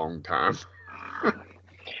long time.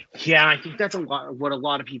 Yeah, I think that's a lot what a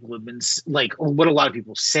lot of people have been like, or what a lot of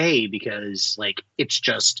people say, because like it's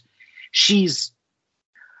just she's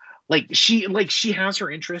she has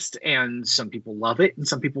her interest, and some people love it and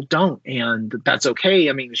some people don't, and that's okay.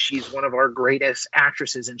 I mean, she's one of our greatest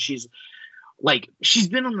actresses, and she's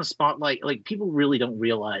been on the spotlight. Like people really don't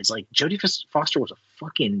realize like Jodie Foster was a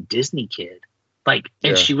fucking Disney kid. Like,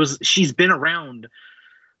 and Yeah. she's been around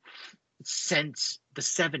since the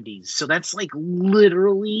 70s. So that's like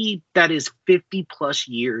literally, that is 50 plus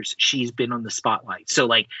years she's been on the spotlight. So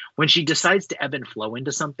like when she decides to ebb and flow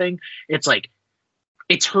into something, it's like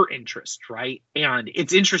it's her interest, right? And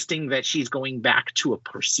it's interesting that she's going back to a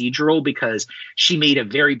procedural, because she made a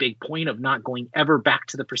very big point of not going ever back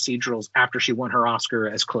to the procedurals after she won her Oscar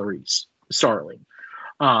as Clarice Starling.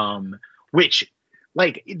 Which,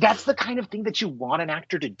 like, that's the kind of thing that you want an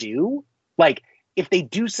actor to do. Like, if they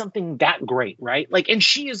do something that great, right? Like, and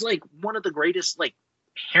she is like one of the greatest like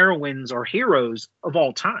heroines or heroes of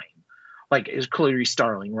all time, like is Clarice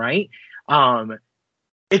Starling, right?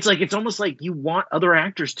 It's like, it's almost like you want other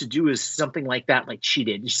actors to do is something like that, like she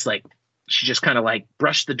did. Just like she just kind of like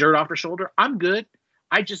brushed the dirt off her shoulder. I'm good.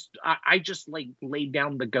 I just like laid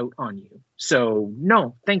down the goat on you. So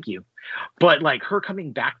no, thank you. But like her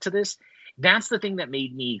coming back to this, that's the thing that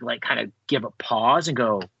made me like kind of give a pause and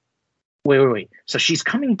go, wait. So she's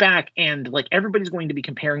coming back, and like everybody's going to be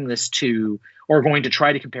comparing this to, or going to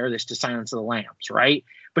try to compare this to Silence of the Lambs, right?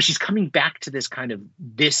 But she's coming back to this kind of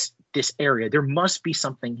this area. There must be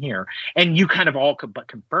something here, and you kind of all but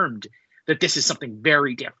confirmed that this is something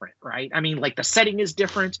very different, right? I mean, like the setting is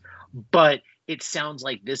different, but it sounds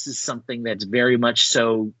like this is something that's very much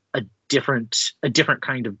so a different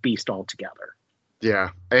kind of beast altogether.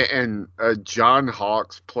 Yeah, and John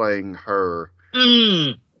Hawkes playing her.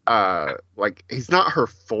 Like he's not her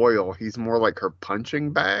foil, he's more like her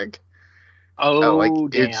punching bag. Like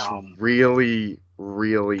Damn. it's really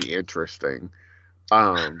interesting.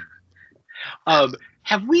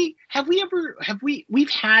 We've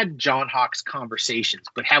had John Hawkes conversations,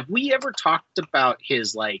 but have we ever talked about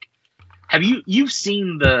his, like, you've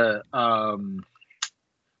seen the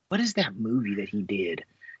what is that movie that he did?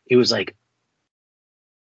 It was like,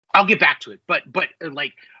 I'll get back to it, but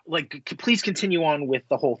please continue on with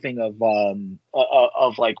the whole thing of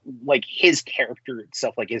like his character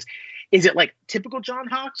itself. Like, is it like typical John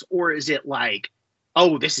Hawkes, or is it like,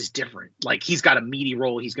 oh, this is different? Like he's got a meaty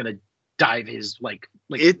role. He's gonna dive his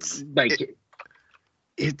it's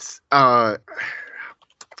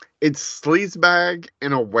sleazebag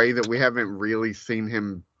in a way that we haven't really seen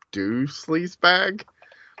him do sleazebag.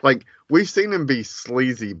 Like we've seen him be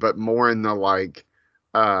sleazy, but more in the like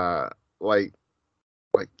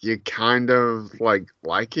you kind of like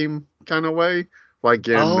him kind of way, like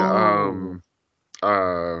in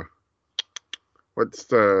what's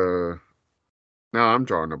the, no, I'm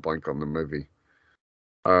drawing a blank on the movie,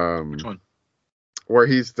 which one? Where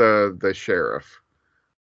he's the sheriff,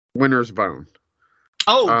 Winter's Bone.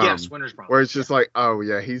 Yes, Winter's Bone. Where it's just like, oh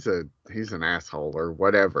yeah, he's an asshole or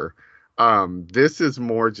whatever. This is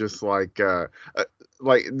more just like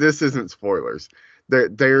this isn't spoilers.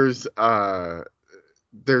 There's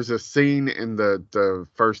a scene in the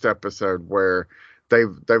first episode where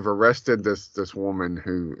they've arrested this woman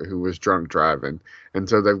who was drunk driving, and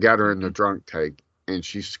so they've got her in the drunk tank, and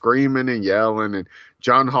she's screaming and yelling, and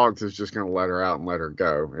John Hawkes is just gonna let her out and let her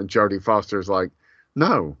go, and Jodie Foster's like,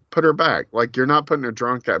 no, put her back. Like, you're not putting a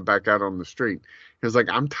drunk back out on the street. He's like,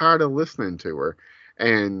 I'm tired of listening to her,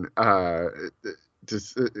 and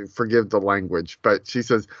just forgive the language, but she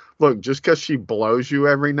says, look, just because she blows you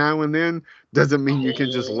every now and then doesn't mean you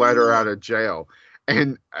can just let her out of jail.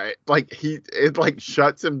 And it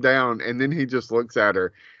shuts him down, and then he just looks at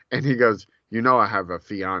her and he goes, you know, I have a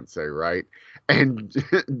fiance, right? And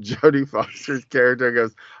Jodie Foster's character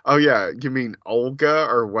goes, oh yeah, you mean Olga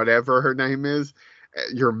or whatever her name is,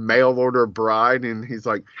 your mail order bride? And he's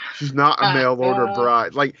like, she's not a mail order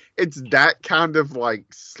bride. Like, it's that kind of like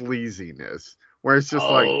sleaziness where it's just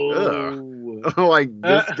like, ugh. Like,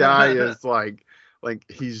 this guy is like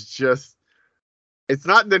he's just, it's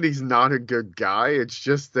not that he's not a good guy, it's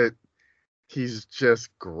just that he's just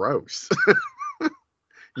gross.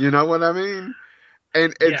 You know what I mean?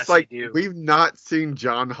 And it's like, we've not seen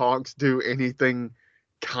John Hawkes do anything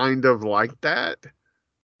kind of like that.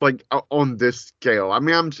 like on this scale. I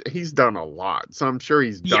mean, he's done a lot, so I'm sure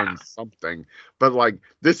he's done something. But like,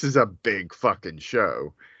 this is a big fucking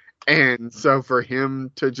show, and so for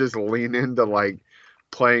him to just lean into like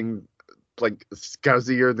playing like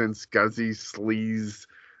scuzzier than scuzzy sleaze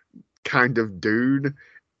kind of dude,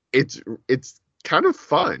 it's kind of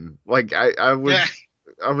fun. Like I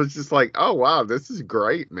was just like, oh wow, this is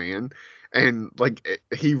great, man. And like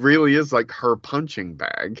he really is like her punching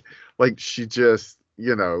bag. Like she just,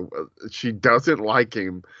 she doesn't like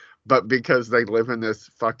him, but because they live in this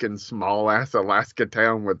fucking small ass Alaska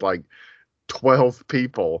town with like 12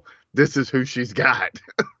 people, this is who she's got.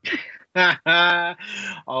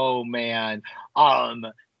 Oh man.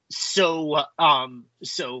 So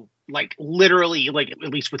like literally, like at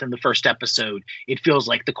least within the first episode, it feels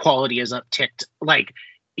like the quality is upticked, like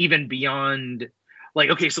even beyond, like,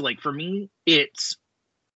 okay, so like for me, it's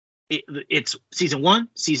season 1,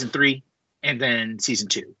 season 3, and then season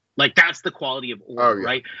 2. Like that's the quality of order,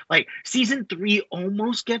 right? Like season 3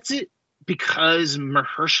 almost gets it because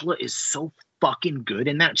Mahershala is so fucking good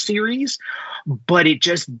in that series, but it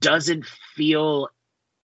just doesn't feel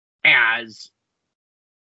as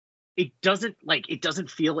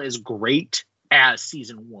feel as great as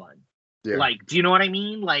season 1. Yeah. Like, do you know what I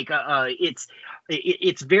mean? Like,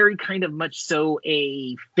 it's very kind of much so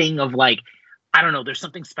a thing of like, I don't know. There's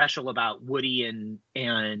something special about Woody and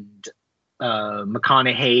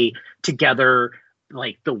McConaughey together.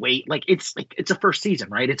 Like the way, like it's a first season,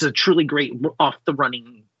 right? It's a truly great off the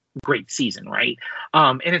running great season, right?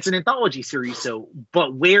 And it's an anthology series. So,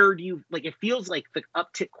 but where do you like? It feels like the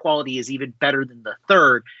uptick quality is even better than the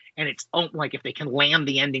third. And it's like if they can land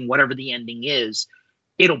the ending, whatever the ending is,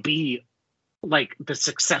 it'll be like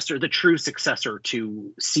the true successor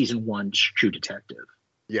to season 1's True Detective.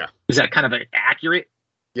 Yeah. Is that kind of accurate?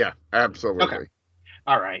 Yeah, absolutely. Okay.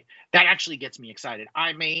 All right. That actually gets me excited.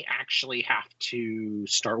 I may actually have to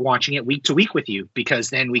start watching it week to week with you, because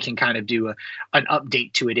then we can kind of do an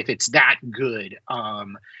update to it if it's that good.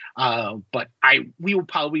 But we will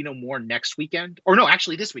probably know more next weekend, or no,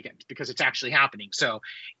 actually this weekend, because it's actually happening. So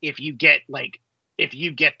if you get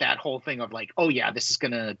that whole thing of like, oh yeah, this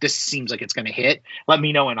seems like it's gonna hit, let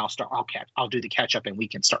me know and I'll do the catch up and we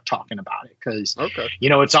can start talking about it. Cause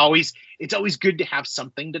it's always good to have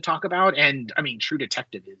something to talk about. And I mean, True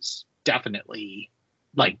Detective is definitely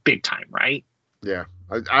like big time, right? Yeah.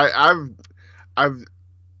 I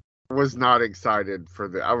was not excited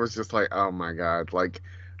for I was just like, oh my God, like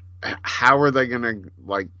how are they gonna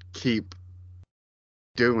like keep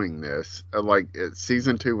doing this?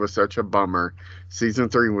 Season 2 was such a bummer. Season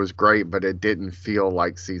 3 was great, but it didn't feel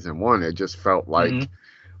like season 1. It just felt like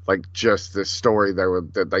just the story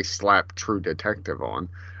that they slapped True Detective on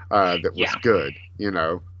that was good,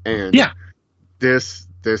 and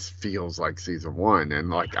this feels like season 1, and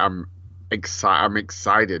like I'm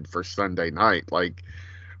excited for Sunday night. Like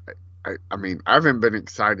I mean, I haven't been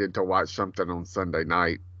excited to watch something on Sunday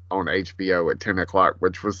night on HBO at 10 o'clock,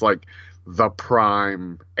 which was like the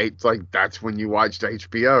prime that's when you watched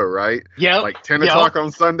HBO, right? Yeah. Like 10 o'clock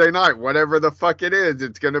on Sunday night, whatever the fuck it is,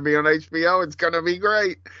 it's going to be on HBO. It's going to be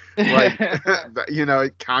great. Like,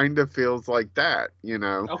 it kind of feels like that,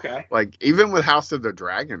 Okay. Like even with House of the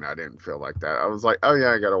Dragon, I didn't feel like that. I was like, oh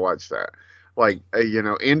yeah, I got to watch that. Like,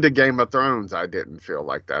 into Game of Thrones, I didn't feel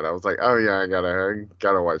like that. I was like, oh yeah, I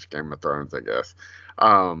gotta watch Game of Thrones, I guess.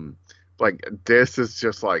 Like this is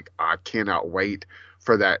just like, I cannot wait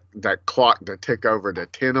for that clock to tick over to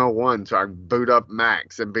 10:01 so I can boot up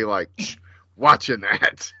Max and be like, watching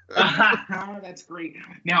that. That's great.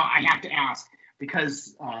 Now I have to ask,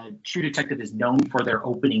 because True Detective is known for their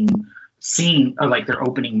opening scene, or like their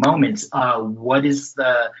opening moments. What is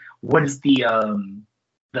the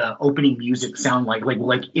opening music sound like?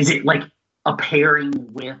 Like is it like a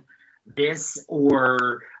pairing with this,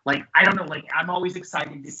 or like, I don't know, like I'm always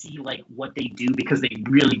excited to see like what they do, because they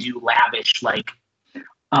really do lavish like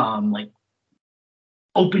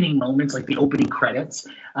opening moments, like the opening credits.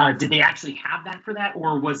 Did they actually have that for that,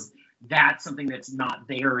 or was that something that's not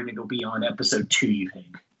there and it'll be on episode 2, you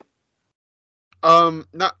think?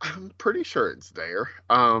 No, I'm pretty sure it's there.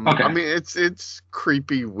 Okay. I mean, it's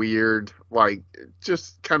creepy, weird, like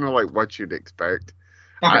just kind of like what you'd expect.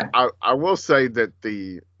 Okay. I will say that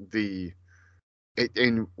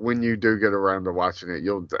and when you do get around to watching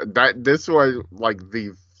it, this was like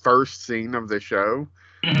the first scene of the show.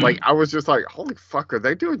 Mm-hmm. Like I was just like, holy fuck, are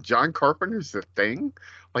they doing John Carpenter's The Thing?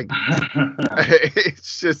 Like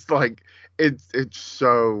it's just like it's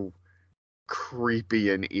so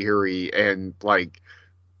creepy and eerie, and like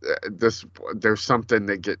there's something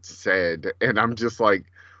that gets said and I'm just like,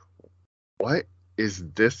 what is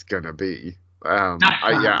this gonna be?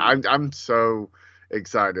 I'm so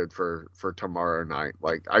excited for tomorrow night.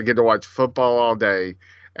 Like, I get to watch football all day,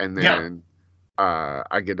 and then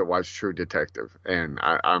I get to watch True Detective, and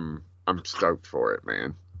I'm stoked for it,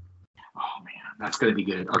 man. Oh man, that's gonna be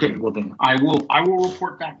good. Okay, well then I will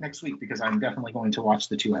report back next week, because I'm definitely going to watch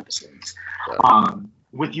the 2 episodes. Yeah.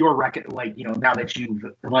 With your record, like, now that you've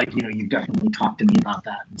you've definitely talked to me about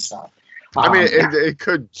that and stuff. I mean, it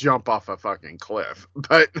could jump off a fucking cliff,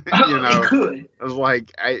 but it could.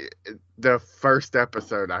 Like, the first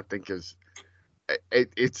episode, I think it's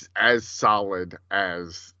as solid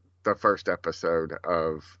as the first episode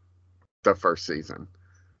of the first season.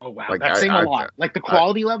 Oh wow, like, that's saying a lot. Like, the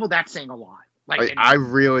quality level, that's saying a lot. Like, I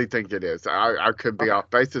really think it is. I could be off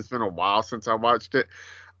base. It's been a while since I watched it.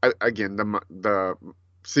 Again, the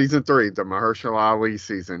season 3, the Mahershala Ali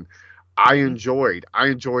season, I enjoyed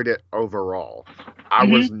it overall. I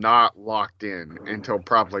was not locked in until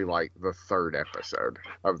probably like the 3rd episode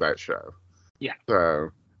of that show. Yeah. So,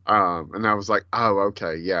 and I was like, oh,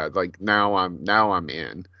 okay, yeah, like now I'm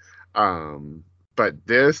in. But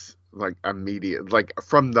this, like, immediate, like,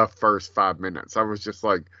 from the first 5 minutes, I was just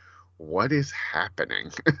like, what is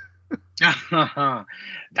happening?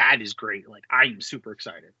 That is great. Like, I'm super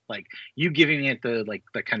excited. Like, you giving it the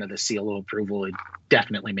kind of the seal of approval, it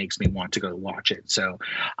definitely makes me want to go watch it. So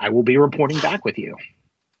I will be reporting back with you.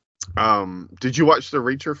 Did you watch the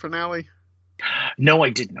Reacher finale? No, I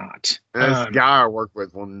did not. This guy I work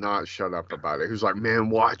with will not shut up about it. He's like, man,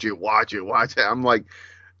 watch it. I'm like,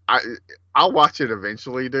 I'll watch it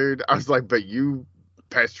eventually, dude. I was like, but you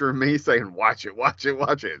pestering me saying watch it.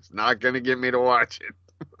 It's not gonna get me to watch it.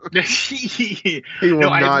 He will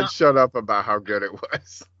not shut up about how good it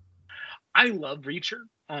was. I love Reacher,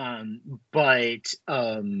 but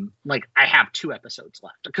like, I have 2 episodes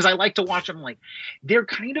left, because I like to watch them. Like, they're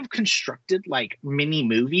kind of constructed like mini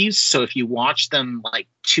movies, so if you watch them like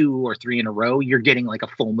 2 or 3 in a row, you're getting like a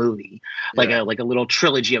full movie, like a little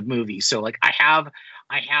trilogy of movies. So like, I have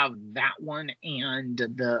that one and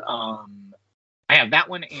the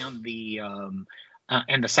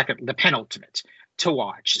the penultimate to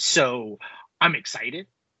watch. So I'm excited.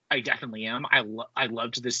 I definitely am. I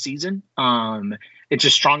loved this season. It's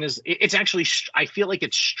as strong as it's actually. I feel like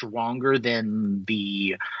it's stronger than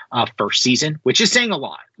the first season, which is saying a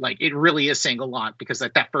lot. Like, it really is saying a lot, because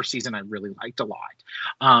like, that first season I really liked a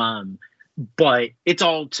lot. But it's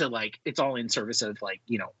all in service of, like,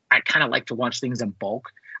 I kind of like to watch things in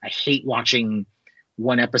bulk. I hate watching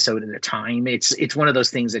one episode at a time. It's one of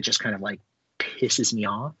those things that just kind of like pisses me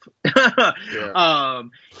off. Yeah.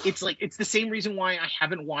 It's like, it's the same reason why I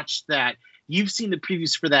haven't watched that. You've seen the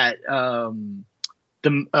previews for that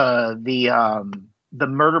the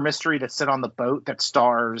murder mystery that sit on the boat that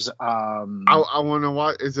stars I want to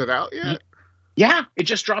watch. Is it out yet? Yeah, it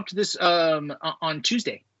just dropped this on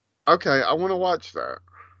Tuesday. Okay, I want to watch that.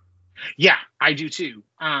 Yeah, I do too.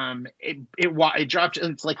 It dropped.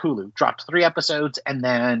 It's like Hulu. Dropped 3 episodes, and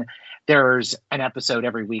then there's an episode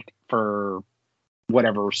every week for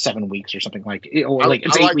whatever 7 weeks or something like. Or like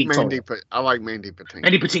it's 8 weeks. I like Mandy Patinkin.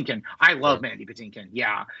 Mandy Patinkin. I love Mandy Patinkin.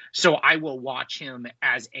 Yeah. So I will watch him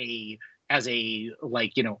as a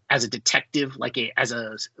like, as a detective, as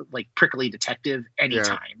a prickly detective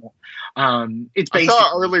anytime. Yeah. It's basically, I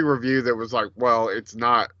saw an early review that was like, well, it's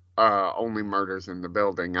not only murders in the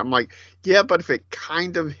building. I'm like, yeah, but if it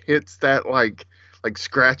kind of hits that like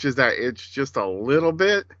scratches that itch just a little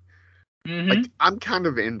bit, like, I'm kind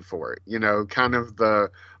of in for it, kind of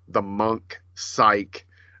the Monk, Psych,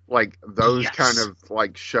 like those kind of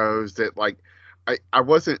like shows that like I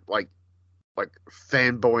wasn't like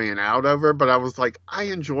fanboying out over, but I was like, I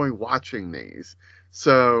enjoy watching these.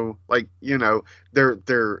 So like,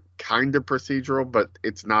 they're kind of procedural, but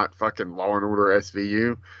it's not fucking Law and Order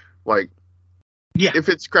SVU. Like, yeah, if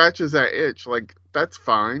it scratches that itch, like, that's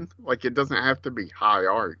fine. Like, it doesn't have to be high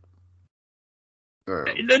art.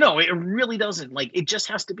 No, it really doesn't. Like, it just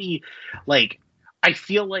has to be like, I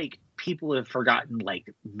feel like people have forgotten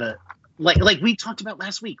like like we talked about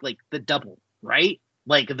last week, like the double, right?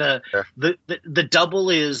 Like the double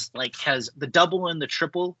is like the double and the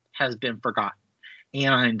triple has been forgotten.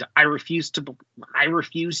 And I refuse to not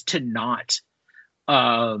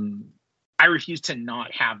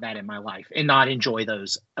have that in my life and not enjoy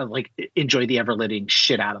those, enjoy the ever living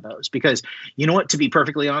shit out of those. Because you know what, to be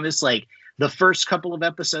perfectly honest, like the first couple of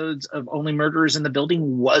episodes of Only Murderers in the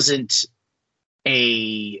Building wasn't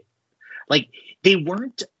they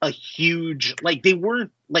weren't a huge, they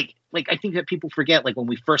weren't like I think that people forget, like when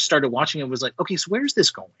we first started watching it was like, okay, so where's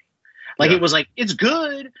this going? Like, it was like, it's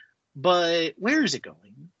good, but where is it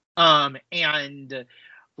going? And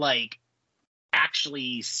like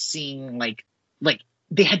actually seeing like like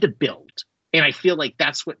they had to build. And I feel like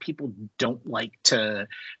that's what people don't like to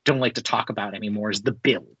talk about anymore is the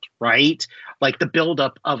build, right? Like the build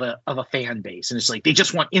up of a fan base. And it's like they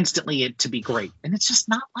just want instantly it to be great. And it's just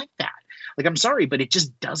not like that. Like, I'm sorry, but it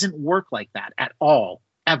just doesn't work like that at all,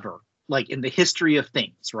 ever. Like in the history of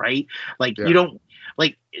things, right? Like you don't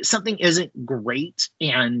like something isn't great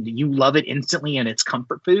and you love it instantly and it's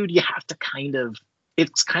comfort food. You have to kind of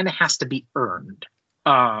has to be earned.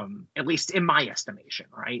 At least in my estimation,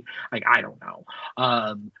 right? Like, I don't know.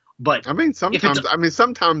 But I mean,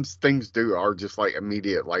 sometimes things are just like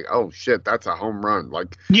immediate, like, oh shit, that's a home run.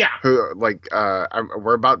 Like,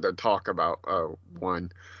 we're about to talk about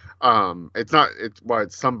one.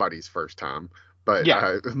 It's somebody's first time, but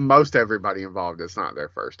most everybody involved, it's not their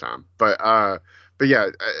first time. But yeah,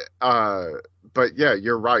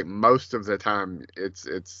 you're right. Most of the time,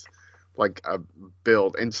 it's like a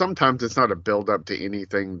build, and sometimes it's not a build up to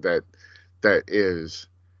anything that is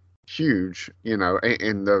huge, in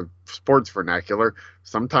the sports vernacular.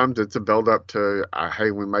 Sometimes it's a build up to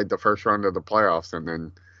hey, we made the first round of the playoffs and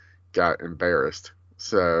then got embarrassed.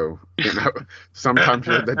 So sometimes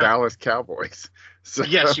you're the Dallas Cowboys. So.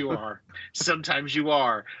 Yes, you are. Sometimes you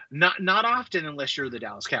are. Not often, unless you're the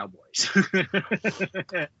Dallas Cowboys.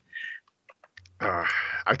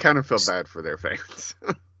 I kind of feel bad for their fans.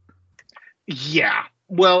 Yeah.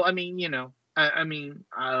 Well, I mean,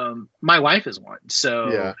 my wife is one.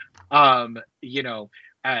 So,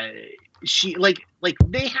 she like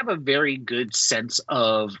they have a very good sense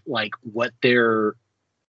of like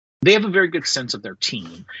they have a very good sense of their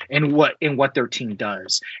team and what their team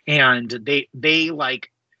does. And they like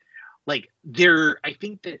I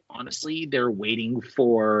think that honestly, they're waiting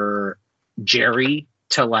for Jerry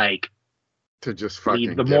to just fucking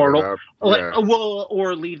leave the mortal,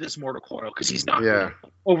 or leave this mortal coil because he's not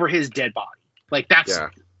over his dead body. Like that's,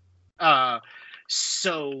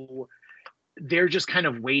 so they're just kind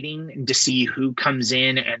of waiting to see who comes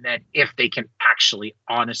in, and then if they can actually,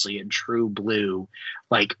 honestly, in true blue,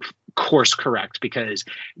 like course correct, because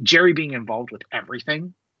Jerry being involved with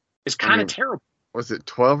everything is kind of terrible. Was it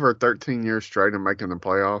 12 or 13 years straight of making the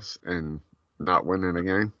playoffs and not winning a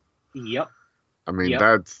game? Yep. I mean,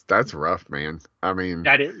 that's rough, man. I mean,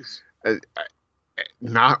 that is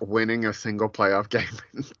not winning a single playoff game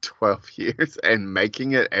in 12 years and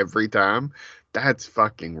making it every time. That's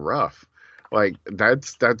fucking rough. Like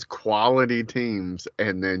that's quality teams,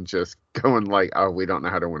 and then just going like, oh, we don't know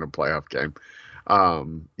how to win a playoff game.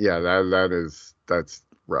 That's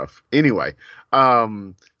rough. Anyway,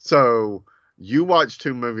 so you watched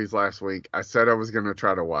 2 movies last week. I said I was going to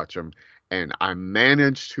try to watch them, and I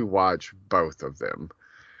managed to watch both of them.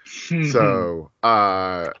 So,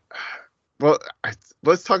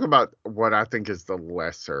 let's talk about what I think is the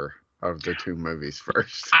lesser of the 2 movies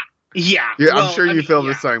first. I'm sure you feel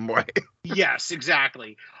the same way. Yes,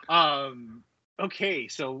 exactly. Okay,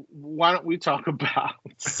 so why don't we talk about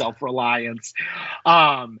self-reliance?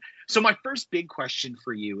 So my first big question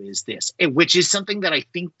for you is this, which is something that I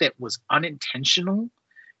think that was unintentional,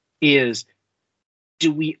 is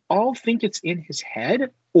do we all think it's in his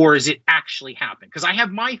head, or is it actually happened? Because I have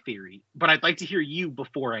my theory, but I'd like to hear you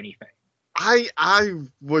before anything. I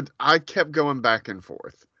kept going back and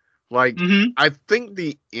forth. Like, I think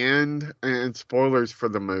the end, and spoilers for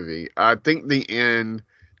the movie, I think the end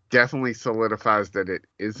definitely solidifies that it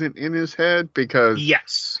isn't in his head, because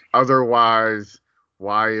otherwise,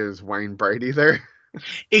 why is Wayne Brady there?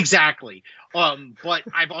 Exactly. But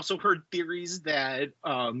I've also heard theories that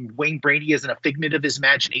Wayne Brady is a figment of his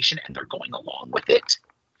imagination and they're going along with it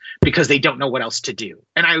because they don't know what else to do.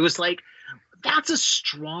 And I was like, that is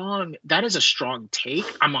a strong take.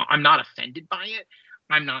 I'm not offended by it.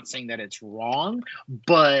 I'm not saying that it's wrong,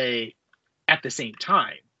 but at the same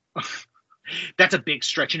time, that's a big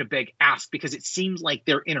stretch and a big ask, because it seems like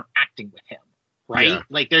they're interacting with him, right? Yeah.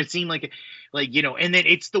 Like they seem like, and then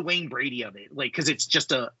it's the Wayne Brady of it, like, because it's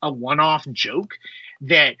just a one-off joke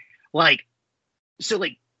that,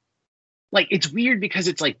 it's weird because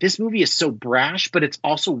it's like this movie is so brash, but it's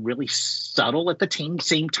also really subtle at the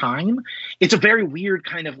same time. It's a very weird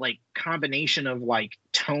kind of like combination of like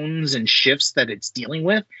tones and shifts that it's dealing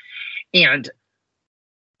with. And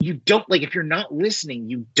you don't, like, if you're not listening,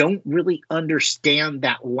 you don't really understand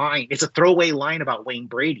that line. It's a throwaway line about Wayne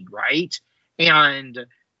Brady, right?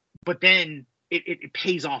 But then it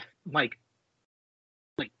pays off like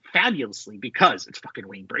fabulously because it's fucking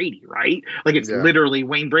Wayne Brady, right? Like it's literally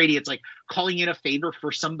Wayne Brady. It's like calling in a favor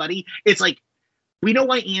for somebody. It's like, we know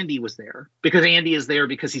why Andy was there, because Andy is there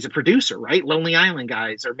because he's a producer, right? Lonely Island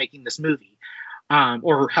guys are making this movie,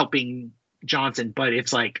 or helping Johnson. But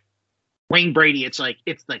it's like, Wayne Brady, it's like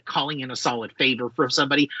calling in a solid favor for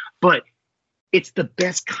somebody, but it's the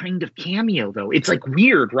best kind of cameo though. It's like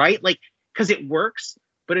weird, right? Like, because it works,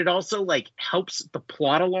 but it also like helps the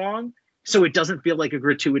plot along, so it doesn't feel like a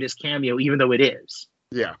gratuitous cameo, even though it is.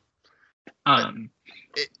 Yeah.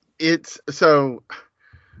 It's so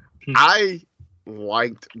I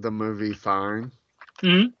liked the movie fine.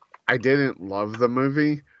 Mm-hmm. I didn't love the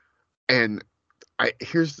movie, and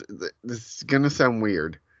this is gonna sound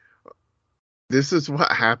weird. This is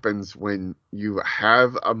what happens when you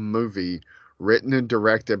have a movie written and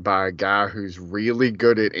directed by a guy who's really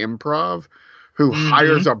good at improv, who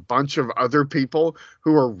hires a bunch of other people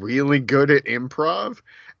who are really good at improv,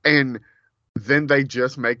 and then they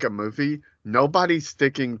just make a movie. Nobody's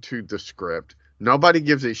sticking to the script. Nobody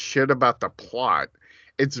gives a shit about the plot.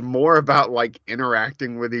 It's more about like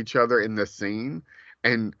interacting with each other in the scene.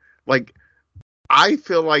 And like, I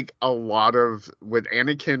feel like a lot of, with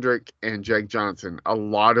Anna Kendrick and Jake Johnson, a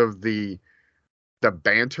lot of the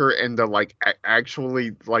banter and the like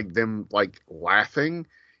actually like them like laughing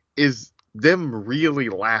is them really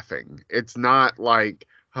laughing. It's not like,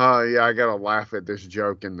 oh yeah, I gotta laugh at this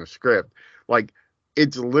joke in the script. Like,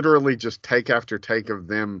 it's literally just take after take of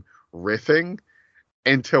them riffing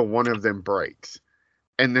until one of them breaks,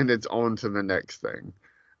 and then it's on to the next thing.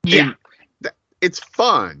 Yeah, it's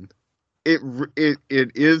fun. It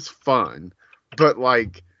is fun, but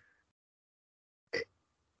like,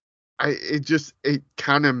 it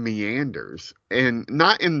kind of meanders, and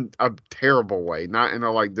not in a terrible way, not in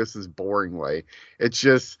a like this is boring way. It's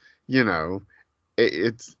just, you know,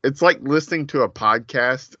 it's like listening to a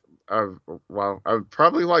podcast of, well, I would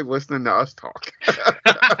probably like listening to us talk.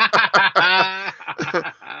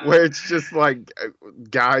 Where it's just like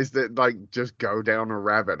guys that like just go down a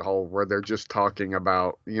rabbit hole where they're just talking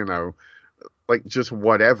about, you know, like just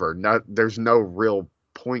whatever. There's no real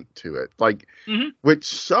point to it. Like, which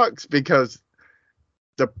sucks because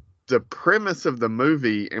the premise of the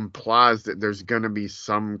movie implies that there's going to be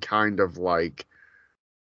some kind of like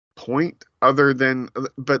point other than,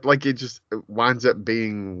 but like it just winds up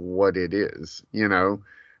being what it is, you know.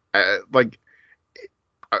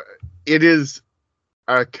 It is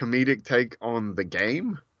a comedic take on the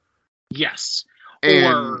game. Yes.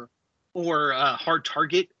 And, or Hard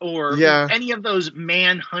Target, or yeah, any of those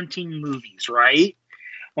man-hunting movies, right?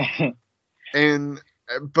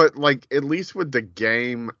 But like, at least with the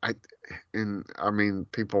game, I mean,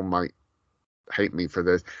 people might hate me for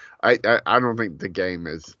this. I don't think the game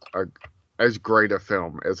is as great a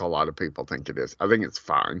film as a lot of people think it is. I think it's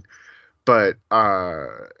fine, but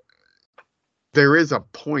there is a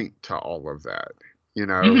point to all of that, you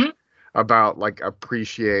know, about like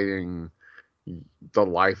appreciating the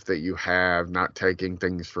life that you have, not taking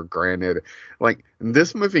things for granted. Like,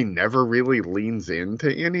 this movie never really leans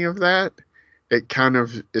into any of that. It kind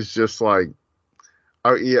of is just like,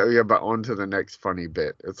 oh yeah, but on to the next funny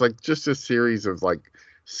bit. It's like just a series of like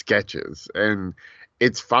sketches, and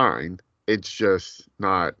it's fine. It's just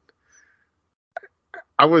not.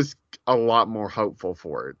 I was a lot more hopeful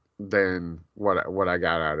for it than what I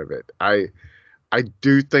got out of it. I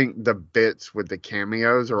do think the bits with the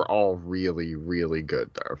cameos are all really, really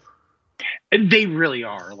good though. They really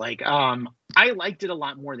are. Like, I liked it a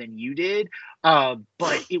lot more than you did,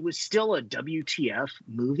 but it was still a WTF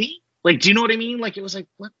movie. Like, do you know what I mean? Like, it was like,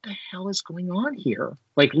 what the hell is going on here?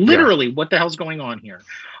 Like, literally, what the hell's going on here?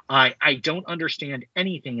 I don't understand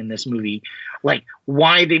anything in this movie, like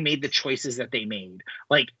why they made the choices that they made.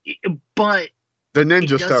 Like, but the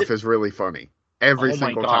ninja stuff is really funny. Every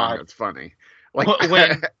single time it's funny. Like,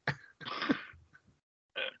 when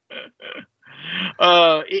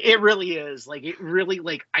it really is. Like, it really,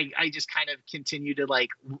 like, I just kind of continue to like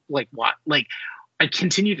what, like, I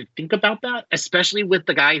continue to think about that, especially with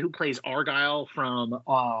the guy who plays Argyle from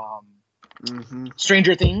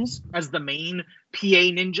Stranger Things as the main PA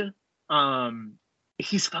ninja.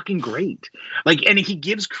 He's fucking great. Like, and he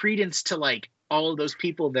gives credence to like all of those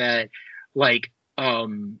people that like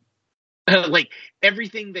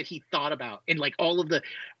everything that he thought about, and like all of the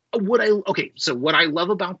what I love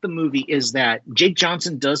about the movie is that Jake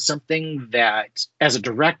Johnson does something that, as a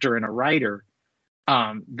director and a writer,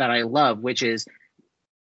 that I love, which is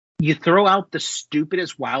you throw out the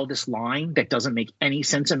stupidest, wildest line that doesn't make any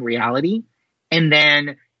sense in reality, and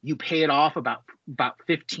then you pay it off about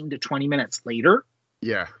 15 to 20 minutes later.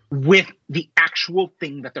 Yeah. With the actual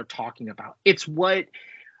thing that they're talking about.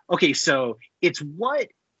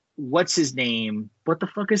 What's his name? What the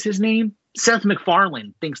fuck is his name? Seth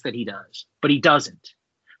MacFarlane thinks that he does, but he doesn't.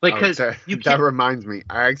 Like, because that reminds me,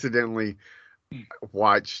 I accidentally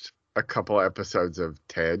watched a couple episodes of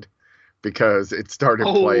Ted because it started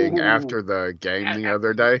playing Oh, after the game the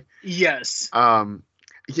other day. yes.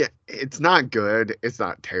 Yeah, it's not good. It's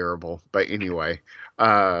not terrible, but anyway,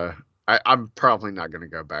 I'm probably not going to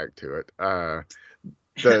go back to it.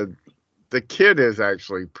 The kid is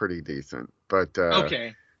actually pretty decent, but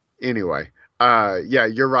Okay. anyway, yeah,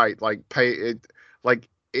 you're right. Like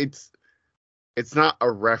it's not a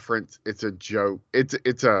reference, it's a joke.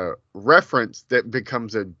 It's a reference that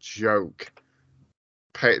becomes a joke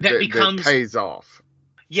that pays off.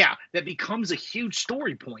 Yeah, that becomes a huge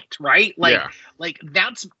story point, right? Like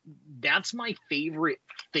that's my favorite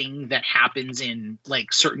thing that happens in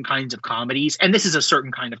like certain kinds of comedies. And this is a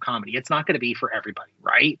certain kind of comedy. It's not going to be for everybody,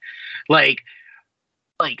 right? Like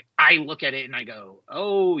I look at it and I go,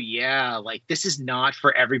 "Oh yeah, like this is not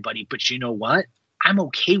for everybody, but you know what? I'm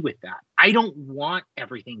okay with that. I don't want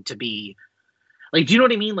everything to be like, do you know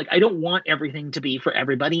what I mean? Like, I don't want everything to be for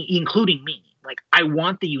everybody, including me. Like, I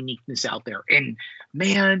want the uniqueness out there. And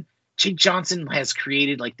man, Jake Johnson has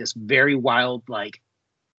created like this very wild, like,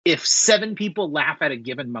 if 7 people laugh at a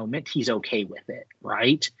given moment, he's okay with it,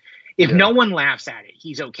 right? If no one laughs at it,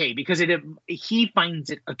 he's okay because he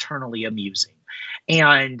finds it eternally amusing.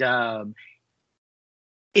 And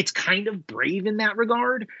it's kind of brave in that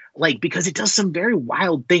regard, like because it does some very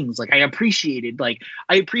wild things. Like I appreciated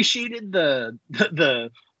the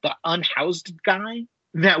unhoused guy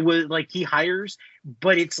that was like he hires,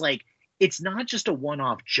 but it's like it's not just a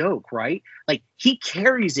one-off joke, right? Like he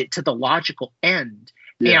carries it to the logical end,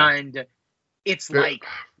 and it's Biff, like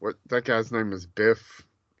what that guy's name is Biff,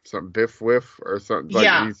 something Biff Whiff or something. Like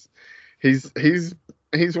yeah, he's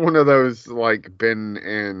one of those like been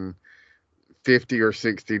in 50 or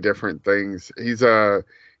 60 different things. He's a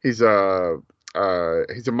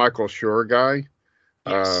Michael Schur guy.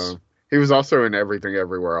 yes. He was also in Everything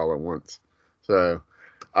Everywhere All at Once. So,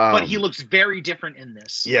 but he looks very different in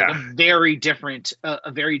this. Yeah, like a very different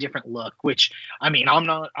look. Which I mean, I'm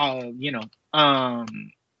not,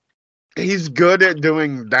 he's good at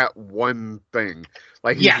doing that one thing.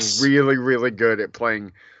 Like he's really, really good at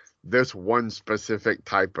playing this one specific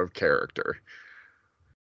type of character.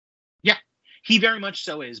 Yeah, he very much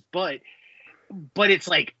so is. But it's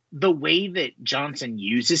like the way that Johnson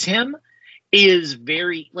uses him is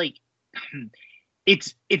very like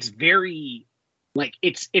it's very like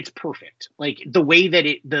it's perfect. Like the way that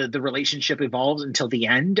the relationship evolves until the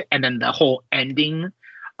end, and then the whole ending,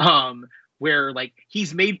 where like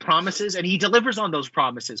he's made promises and he delivers on those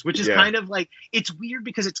promises, which is kind of like it's weird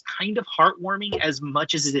because it's kind of heartwarming as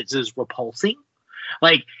much as it is repulsing.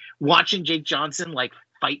 Like watching Jake Johnson like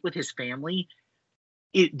fight with his family,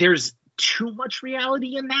 there's too much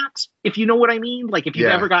reality in that, if you know what I mean. Like if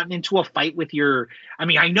you've ever gotten into a fight with your, I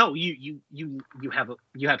mean, I know you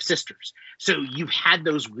have sisters, so you've had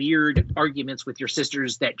those weird arguments with your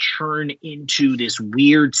sisters that churn into this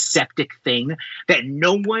weird septic thing that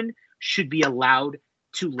no one should be allowed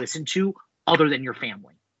to listen to other than your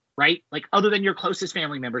family, right? Like other than your closest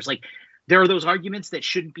family members. Like there are those arguments that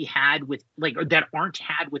shouldn't be had with like, or that aren't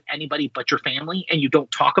had with anybody but your family, and you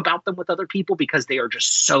don't talk about them with other people because they are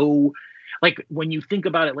just so like when you think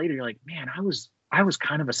about it later, you're like, man, I was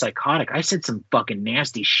kind of a psychotic. I said some fucking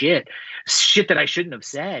nasty shit that I shouldn't have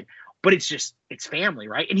said, but it's family,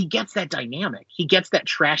 right? And he gets that dynamic. He gets that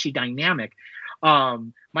trashy dynamic.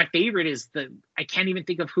 My favorite is I can't even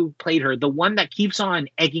think of who played her. The one that keeps on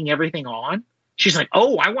egging everything on. She's like,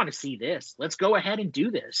 oh, I want to see this. Let's go ahead and do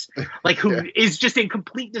this. Like who is just in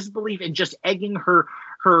complete disbelief and just egging her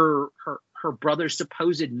brother's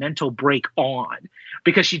supposed mental break on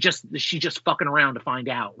because she just fucking around to find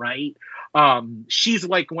out, right? She's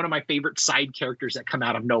like one of my favorite side characters that come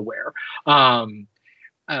out of nowhere.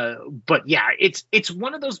 But yeah, it's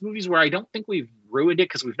one of those movies where I don't think we've ruined it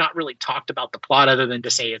because we've not really talked about the plot other than to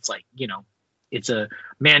say it's like, you know, it's a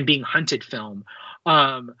man being hunted film.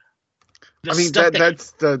 I mean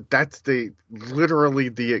that's the literally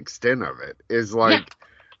the extent of it is like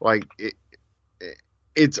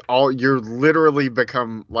it's all you're literally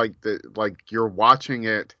become like you're watching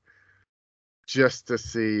it just to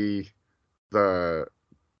see the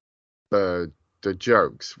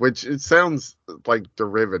jokes, which it sounds like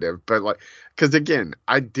derivative, but like because again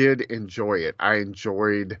I did enjoy it. I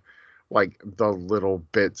enjoyed like the little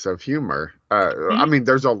bits of humor. I mean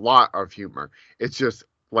there's a lot of humor. It's just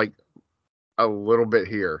like a little bit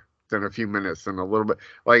here, then a few minutes, and a little bit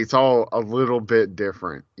like it's all a little bit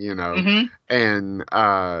different, you know. And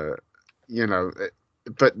you know,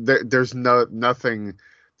 but there's no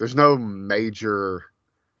major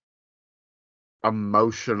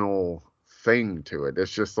emotional thing to it.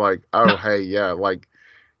 It's just like, oh hey, yeah, like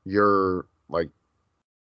you're like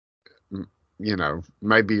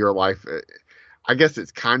maybe your life. I guess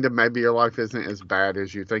it's kind of maybe your life isn't as bad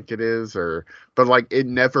as you think it is, but like it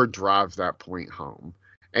never drives that point home.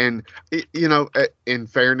 And in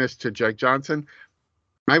fairness to Jake Johnson,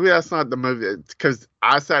 maybe that's not the movie, because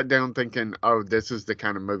I sat down thinking, oh, this is the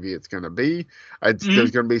kind of movie it's going to be.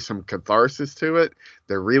 There's going to be some catharsis to it.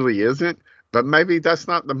 There really isn't. But maybe that's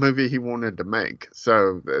not the movie he wanted to make.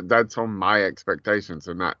 So that's on my expectations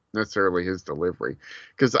and not necessarily his delivery.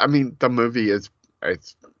 Because, I mean, the movie it's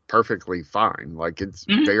perfectly fine. Like, it's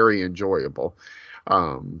very enjoyable.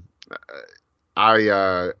 I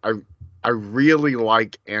really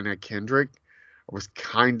like Anna Kendrick. I was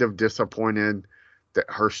kind of disappointed that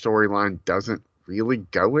her storyline doesn't really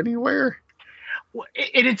go anywhere. Well,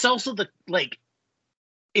 and it's also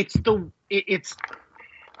it's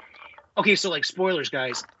okay. So, like, spoilers,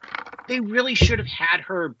 guys. They really should have had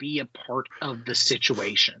her be a part of the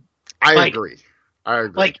situation. I agree.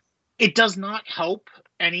 Like, it does not help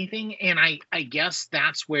anything, and I guess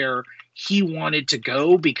that's where he wanted to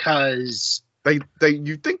go, because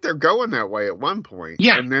you think they're going that way at one point,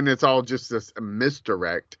 yeah, and then it's all just this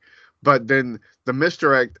misdirect. But then the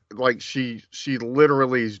misdirect, like, she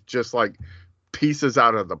literally just like pieces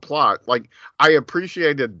out of the plot. Like, I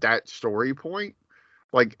appreciated that story point.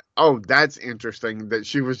 Like, oh, that's interesting that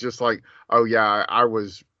she was just like, oh yeah, I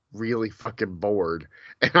was really fucking bored,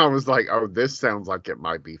 and I was like, oh, this sounds like it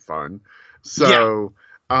might be fun. So,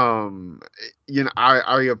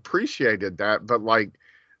 I appreciated that, but like,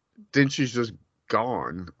 then she's just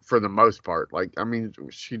gone for the most part. Like, I mean,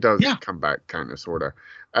 she does come back kind of, sort of.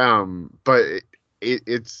 But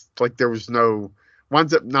it's like there was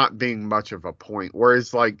winds up not being much of a point.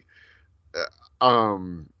 Whereas like, what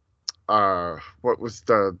was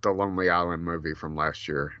the Lonely Island movie from last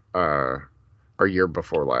year? Or year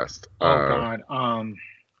before last? God.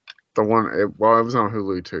 The one, it was on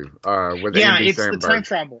Hulu too. With Andy Samberg. The time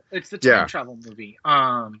travel. It's the time travel movie.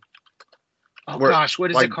 Gosh,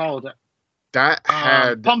 what is it called? That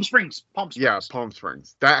had Palm Springs. Yeah, Palm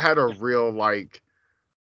Springs. That had a real, like,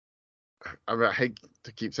 I mean, I hate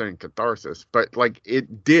to keep saying catharsis, but like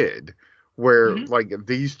it did, where like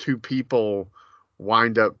these two people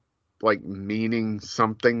wind up like meaning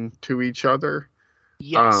something to each other.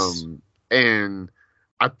 Yes. And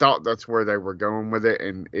I thought that's where they were going with it,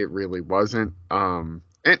 and it really wasn't. And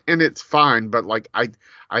it's fine, but like I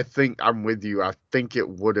think I'm with you. I think it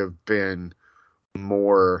would have been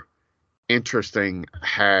more interesting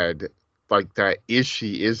had like that is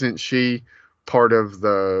she, isn't she part of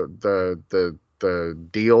the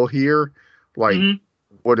deal here, like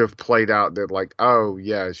would have played out that like, oh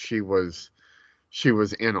yeah, she was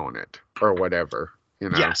in on it or whatever,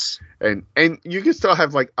 yes, and you can still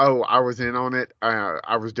have like, oh, I was in on it,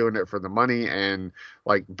 I was doing it for the money, and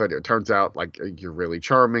like, but it turns out like you're really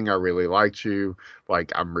charming, I really liked you,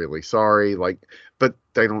 like I'm really sorry, like, but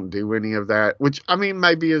they don't do any of that, which I mean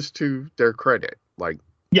maybe is to their credit, like,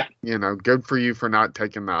 yeah, good for you for not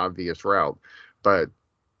taking the obvious route, but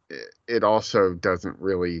it also doesn't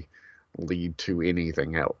really lead to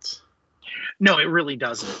anything else. No, it really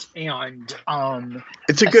doesn't. And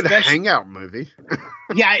it's a good hangout movie.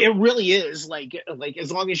 Yeah, it really is. Like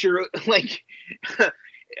as long as you're like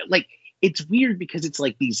like, it's weird because it's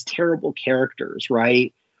like these terrible characters,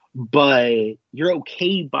 right? But you're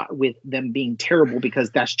okay with them being terrible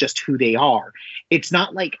because that's just who they are. It's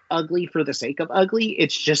not like ugly for the sake of ugly.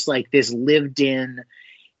 It's just like this lived in.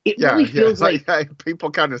 It really feels like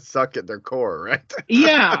people kind of suck at their core, right?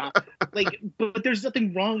 Yeah, like, but there's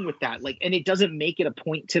nothing wrong with that. Like, and it doesn't make it a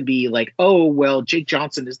point to be like, oh, well, Jake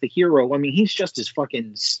Johnson is the hero. I mean, he's just as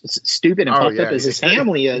fucking stupid and fucked up as his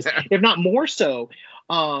family is, if not more so.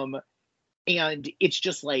 And it's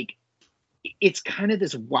just like, it's kind of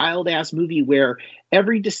this wild ass movie where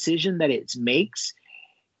every decision that it makes,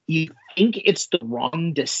 you think it's the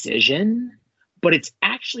wrong decision, but it's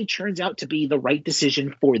actually turns out to be the right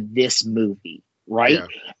decision for this movie, right?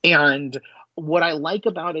 Yeah. And what I like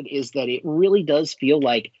about it is that it really does feel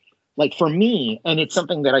like for me, and it's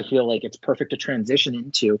something that I feel like it's perfect to transition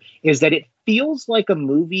into, is that it feels like a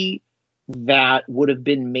movie that would have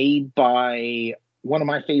been made by one of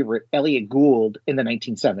my favorite, Elliot Gould, in the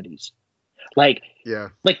 1970s. Like,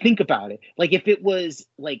 think about it. Like, if it was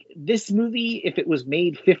like this movie, if it was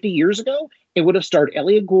made 50 years ago, it would have starred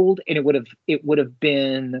Elliot Gould, and it would have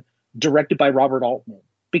been directed by Robert Altman,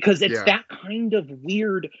 because it's that kind of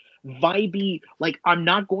weird, vibey. Like, I'm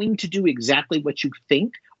not going to do exactly what you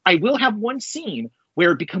think. I will have one scene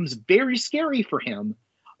where it becomes very scary for him,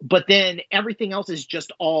 but then everything else is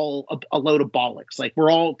just all a load of bollocks. Like,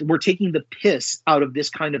 we're taking the piss out of this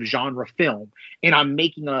kind of genre film, and I'm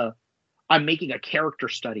making a I'm making a character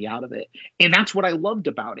study out of it. And that's what I loved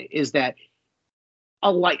about it, is that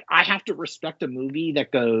like I have to respect a movie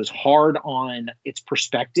that goes hard on its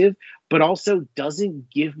perspective, but also doesn't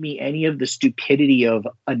give me any of the stupidity of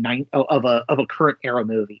a current era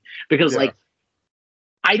movie. Because like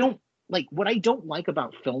I don't like, what I don't like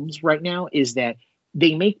about films right now is that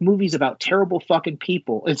they make movies about terrible fucking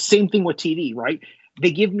people. It's the same thing with TV, right?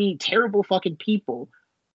 They give me terrible fucking people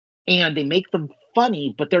and they make them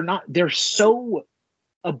funny, but they're so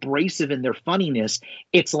abrasive in their funniness.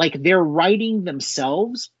 It's like they're writing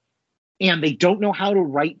themselves and they don't know how to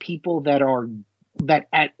write people that are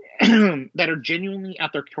genuinely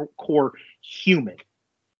at their core human.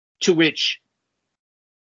 To which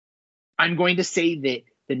I'm going to say that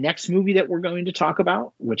the next movie that we're going to talk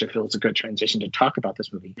about, which I feel is a good transition to talk about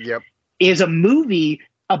this movie, is a movie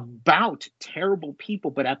about terrible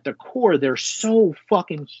people, but at the core, they're so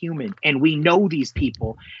fucking human. And we know these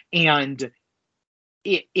people. And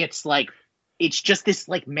it's like, it's just this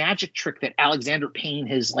like magic trick that Alexander Payne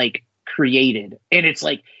has like created. And it's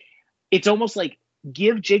like, it's almost like,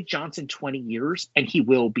 give Jake Johnson 20 years and he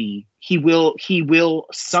will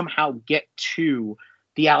somehow get to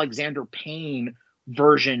the Alexander Payne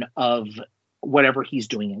version of whatever he's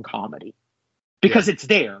doing in comedy, because it's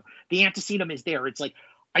there. The antecedent is there. It's like,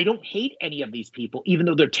 I don't hate any of these people, even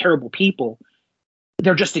though they're terrible people.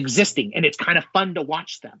 They're just existing and it's kind of fun to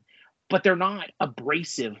watch them, but they're not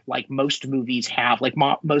abrasive like most movies have, like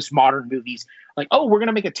most modern movies. Like, oh, we're going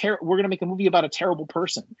to make a movie about a terrible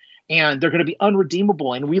person and they're going to be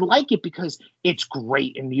unredeemable. And we like it because it's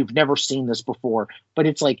great. And you've never seen this before, but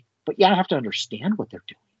it's like, but yeah, I have to understand what they're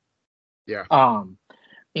doing. Yeah.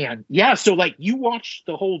 And yeah, so like you watched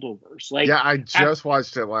The Holdovers, like I just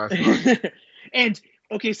watched it last night. And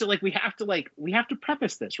okay, so like we have to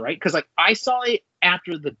preface this, right? Because like I saw it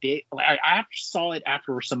after I saw it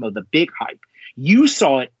after some of the big hype. You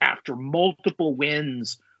saw it after multiple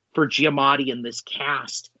wins for Giamatti and this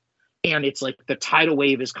cast, and it's like the tidal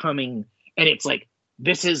wave is coming, and it's like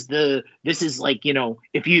this is like, you know,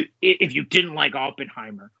 if you didn't like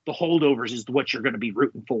Oppenheimer, The Holdovers is what you're going to be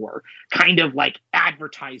rooting for, kind of like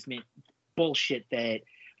advertisement bullshit that,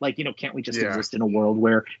 like, you know, can't we just exist in a world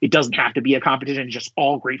where it doesn't have to be a competition, just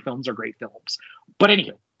all great films are great films. But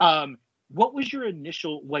anyway, what is your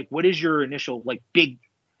initial like big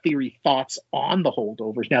theory thoughts on The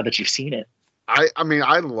Holdovers now that you've seen it? I mean,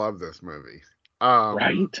 I love this movie.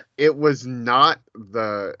 Right. It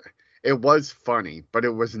was funny, but it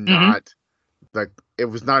was not it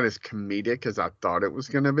was not as comedic as I thought it was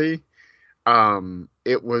going to be.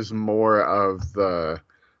 It was more of the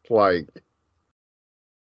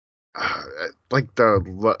like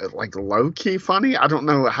low key funny. I don't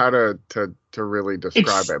know how to really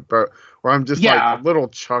describe it, but where I'm just like little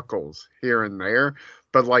chuckles here and there.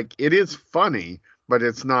 But like it is funny, but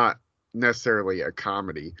it's not necessarily a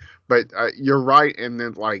comedy. But you're right, and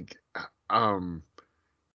then like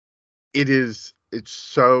it's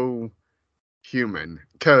so human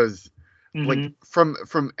because like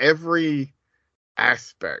from every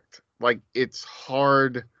aspect, like it's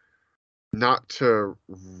hard not to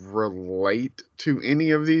relate to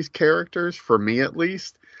any of these characters, for me at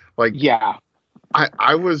least. Like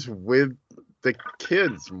I was with the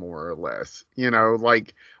kids more or less, you know,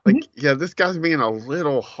 like this guy's being a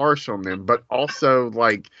little harsh on them, but also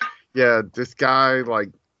like this guy, like,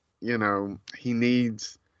 you know, he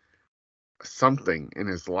needs something in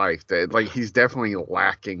his life that, like, he's definitely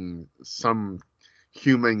lacking some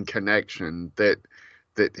human connection that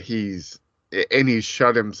he's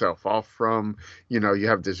shut himself off from. You know, you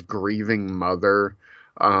have this grieving mother,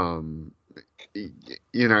 you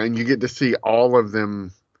know, and you get to see all of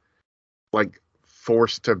them like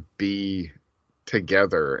forced to be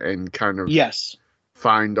together and kind of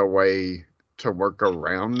find a way to work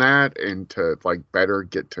around that and to like better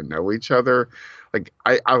get to know each other. Like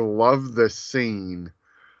I love the scene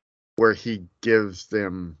where he gives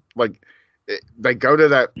them, like, they go to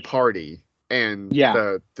that party and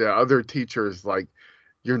the other teacher's like,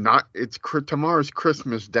 tomorrow's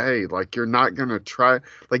Christmas Day. Like, you're not going to try,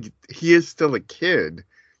 like, he is still a kid.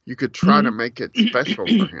 You could try to make it special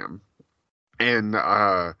for him. And,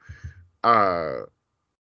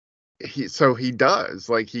 he does,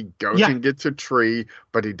 like, he goes and gets a tree,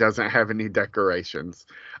 but he doesn't have any decorations.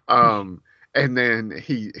 And then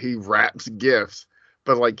he wraps gifts,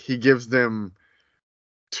 but like he gives them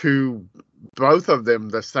both of them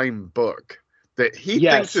the same book that he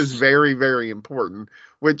thinks is very, very important,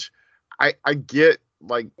 which I get,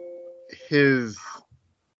 like, his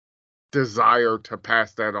desire to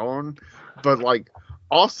pass that on, but like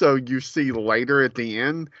also you see later at the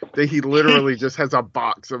end that he literally just has a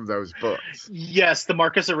box of those books. Yes, the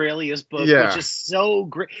Marcus Aurelius book, which is so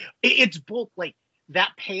great. It's both like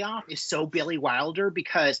that payoff is so Billy Wilder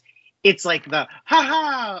because it's like the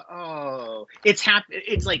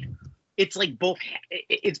it's like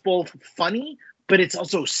both funny, but it's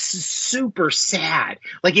also super sad.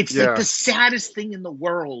 Like it's like the saddest thing in the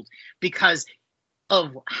world because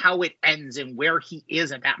of how it ends and where he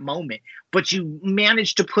is at that moment. But you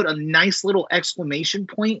manage to put a nice little exclamation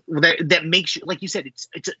point that makes you, like you said, it's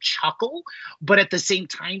a chuckle, but at the same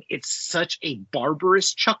time, it's such a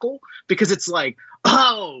barbarous chuckle because it's like,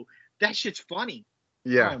 oh, that shit's funny.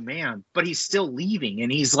 Yeah. Oh man. But he's still leaving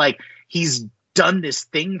and he's like, he's done this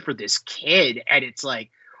thing for this kid and it's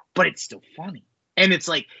like, but it's still funny. And it's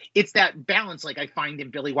like, it's that balance like I find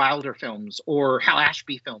in Billy Wilder films or Hal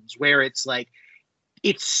Ashby films where it's like,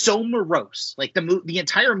 it's so morose. Like the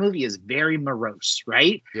entire movie is very morose,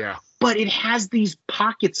 right? Yeah. But it has these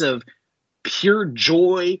pockets of pure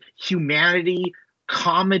joy, humanity,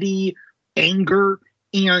 comedy, anger,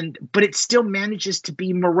 but it still manages to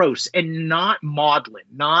be morose and not maudlin,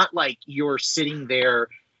 not like you're sitting there.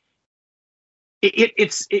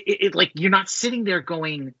 It's like you're not sitting there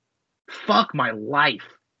going, "Fuck my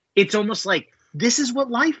life." It's almost like this is what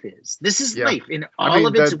life is. This is life in all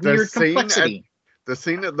of its weird complexity. The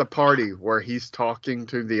scene at the party where he's talking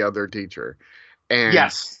to the other teacher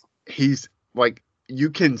and he's like,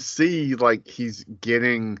 you can see like he's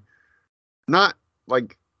getting not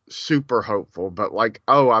like super hopeful, but like,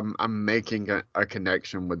 oh, I'm making a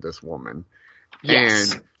connection with this woman.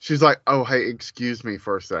 Yes. And she's like, oh, hey, excuse me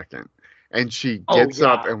for a second. And she gets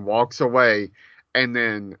up and walks away. And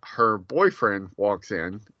then her boyfriend walks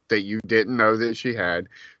in that you didn't know that she had,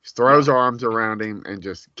 throws her arms around him and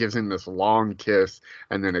just gives him this long kiss.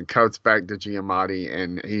 And then it cuts back to Giamatti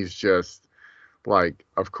and he's just like,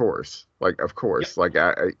 of course, and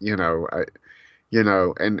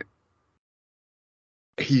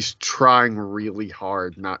he's trying really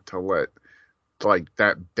hard not to let like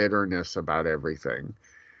that bitterness about everything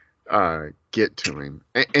get to him.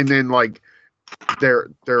 And then like they're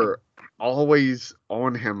always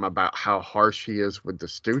on him about how harsh he is with the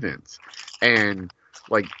students, and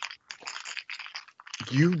like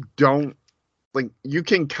you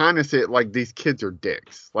can kind of say it like these kids are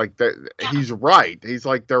dicks, like that. He's right. He's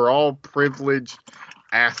like, they're all privileged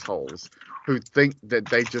assholes who think that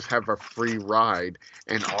they just have a free ride,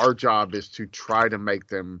 and our job is to try to make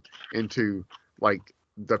them into like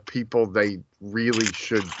the people they really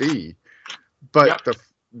should be. But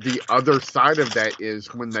the other side of that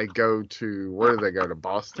is when they go to, where do they go, to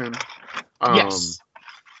Boston?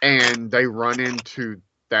 And they run into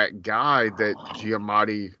that guy that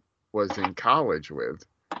Giamatti was in college with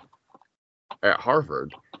at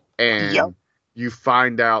Harvard. And you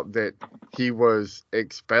find out that he was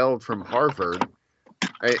expelled from Harvard,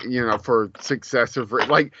 for successive,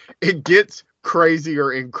 like it gets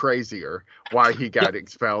crazier and crazier why he got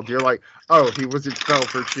expelled. You're like, oh, he was expelled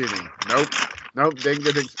for cheating. Nope, didn't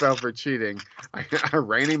get expelled for cheating. I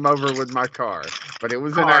ran him over with my car, but it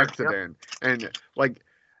was an accident. And like,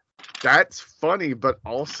 that's funny, but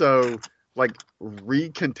also like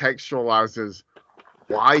recontextualizes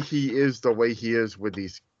why he is the way he is with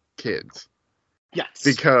these kids. Yes.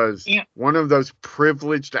 Because one of those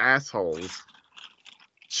privileged assholes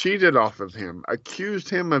cheated off of him, accused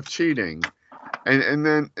him of cheating.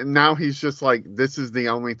 And now he's just like, this is the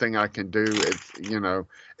only thing I can do. It's,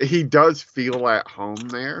 he does feel at home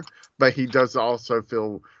there, but he does also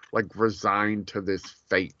feel like resigned to this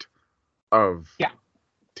fate of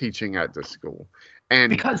teaching at the school. And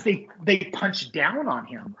because they punch down on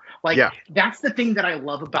him. Like, that's the thing that I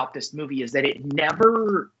love about this movie is that it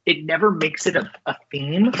never makes it a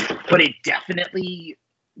theme, but it definitely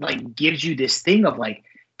like gives you this thing of like,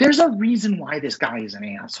 there's a reason why this guy is an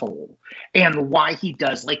asshole and why he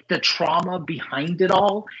does, like, the trauma behind it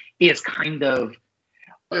all is kind of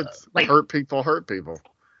it's like hurt people.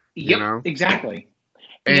 Yep, exactly.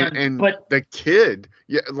 But the kid,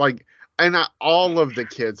 all of the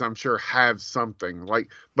kids, I'm sure, have something like,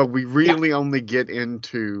 but we really only get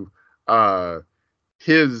into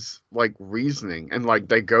his like reasoning, and like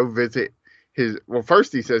they go visit his. Well,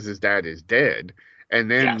 first he says his dad is dead. And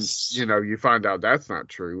then, you find out that's not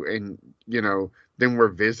true. And, then we're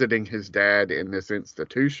visiting his dad in this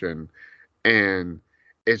institution. And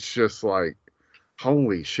it's just like,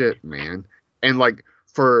 holy shit, man. And like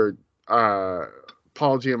for Paul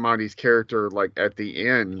Giamatti's character, like at the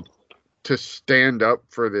end, to stand up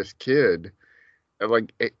for this kid,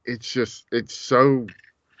 like it's so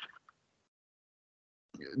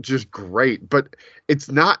just great. But it's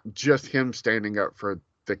not just him standing up for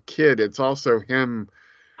the kid. It's also him,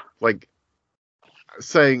 like,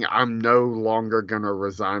 saying, I'm no longer going to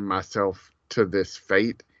resign myself to this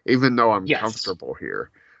fate, even though I'm comfortable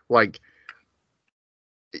here. Like,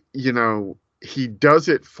 you know, he does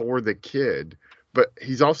it for the kid, but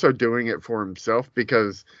he's also doing it for himself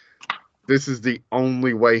because this is the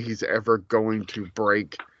only way he's ever going to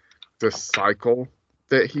break the cycle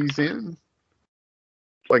that he's in.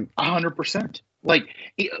 Like 100%. Like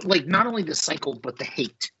not only the cycle, but the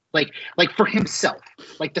hate. Like for himself,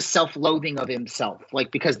 like the self-loathing of himself.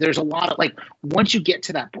 Like, because there's a lot of, like, once you get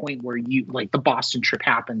to that point where you, like, the Boston trip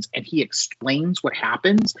happens and he explains what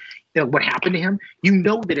happens, what happened to him, you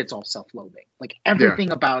know that it's all self-loathing. Like,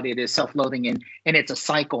 everything about it is self-loathing, and it's a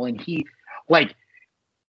cycle. And he, like,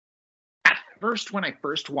 at first, when I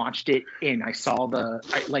first watched it and I saw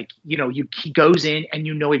he goes in and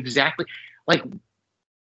you know exactly, like,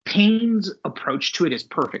 Payne's approach to it is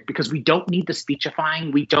perfect because we don't need the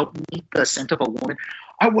speechifying. We don't need the scent of a woman.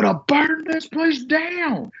 I would have burned this place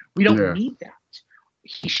down. We don't need that.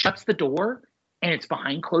 He shuts the door and it's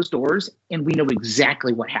behind closed doors and we know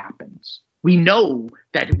exactly what happens. We know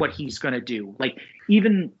that what he's going to do. Like,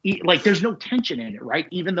 even like there's no tension in it, right?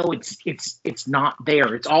 Even though it's not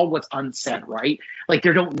there. It's all what's unsaid, right? Like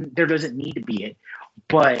there doesn't need to be it.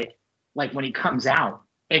 But like when he comes out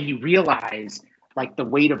and you realize like the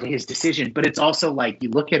weight of his decision, but it's also like you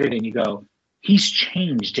look at it and you go, he's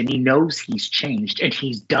changed and he knows he's changed and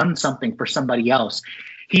he's done something for somebody else.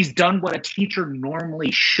 He's done what a teacher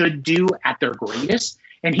normally should do at their greatest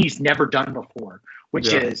and he's never done before,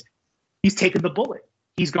 which is he's taken the bullet.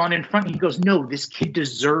 He's gone in front and he goes, no, this kid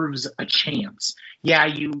deserves a chance. Yeah,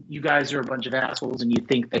 you guys are a bunch of assholes and you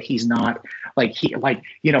think that he's not like he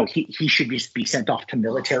should be sent off to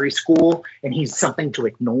military school and he's something to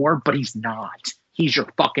ignore, but he's not. He's your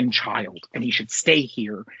fucking child and he should stay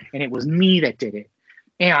here. And it was me that did it.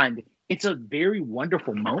 And it's a very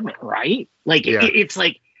wonderful moment, right? Like it's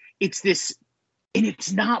like, it's this, and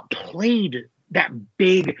it's not played that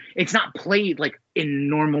big. It's not played like in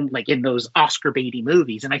normal, like in those Oscar baity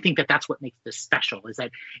movies. And I think that that's what makes this special is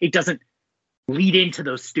that it doesn't lead into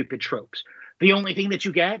those stupid tropes. The only thing that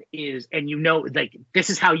you get is, and you know, like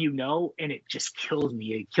this is how you know, and it just kills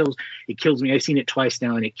me. It kills me. I've seen it twice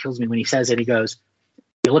now, and it kills me when he says it. He goes,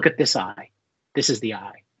 "You look at this eye. This is the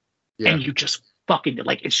eye," and you just fucking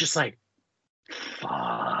like. It's just like,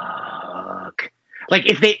 fuck. Like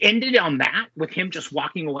if they ended on that with him just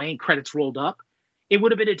walking away and credits rolled up, it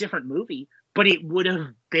would have been a different movie. But it would have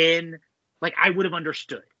been like I would have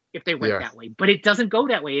understood if they went that way. But it doesn't go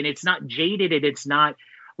that way, and it's not jaded, and it's not.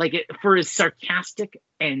 Like for as sarcastic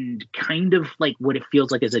and kind of like what it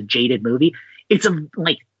feels like as a jaded movie, it's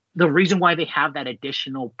like the reason why they have that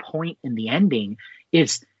additional point in the ending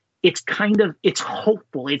is it's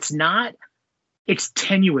hopeful. It's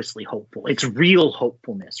tenuously hopeful. It's real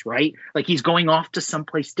hopefulness, right? Like he's going off to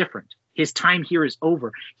someplace different. His time here is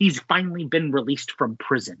over. He's finally been released from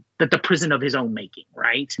prison, the prison of his own making,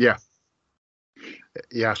 right? Yeah.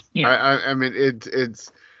 I mean,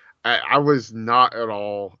 it's. I was not at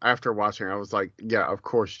all after watching. I was like, yeah, of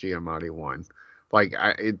course Giamatti won. Like,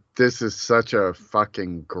 this is such a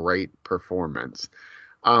fucking great performance.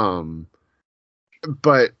 But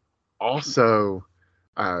also,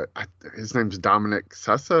 his name's Dominic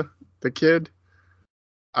Sessa, the kid.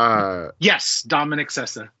 Yes, Dominic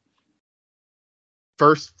Sessa.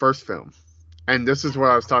 First film, and this is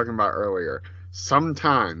what I was talking about earlier.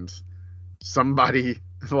 Sometimes somebody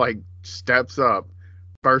like steps up.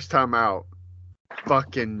 First time out,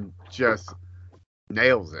 fucking just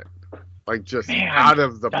nails it. Like, just out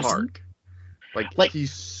of the park. Like,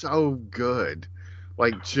 he's so good.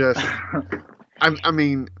 Like, just... I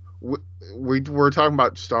mean, we were talking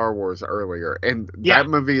about Star Wars earlier, and that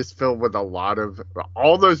movie is filled with a lot of...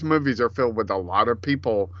 All those movies are filled with a lot of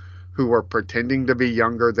people who are pretending to be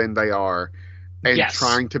younger than they are and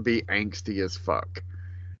trying to be angsty as fuck.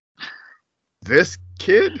 This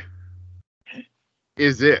kid...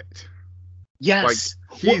 is it? Yes,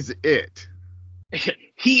 like he's it.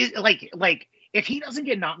 He like if he doesn't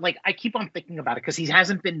get like I keep on thinking about it because he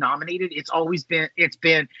hasn't been nominated. It's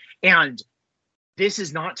and this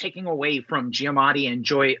is not taking away from Giamatti and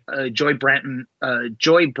Joy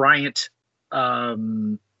Bryant. I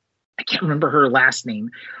can't remember her last name,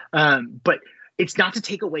 but it's not to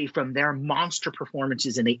take away from their monster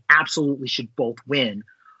performances, and they absolutely should both win.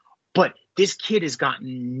 But this kid has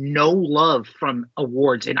gotten no love from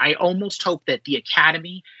awards. And I almost hope that the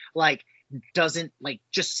Academy doesn't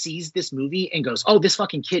just sees this movie and goes, oh, this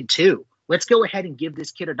fucking kid too. Let's go ahead and give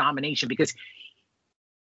this kid a nomination because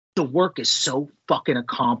the work is so fucking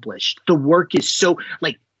accomplished. The work is so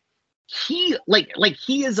like he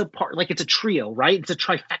is a part, like it's a trio, right? It's a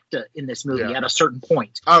trifecta in this movie at a certain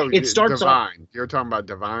point. Oh, it starts Divine. You're talking about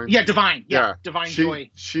Divine? Yeah, Divine. Yeah. Divine Joy.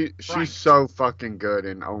 She's so fucking good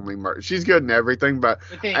in Only Murders. She's good in everything, but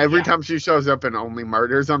every time she shows up in Only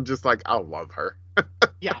Murders, I'm just like, I love her.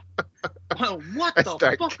 Yeah. Well, what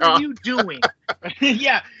the fuck are you doing?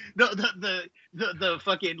 Yeah. The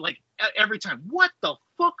fucking, like, every time, what the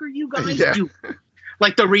fuck are you guys doing?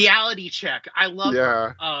 Like the reality check. I love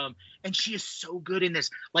her. And she is so good in this.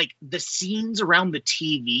 Like the scenes around the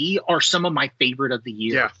TV are some of my favorite of the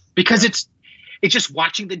year. Yeah. Because it's just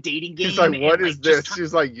watching the dating game. She's like, what is this?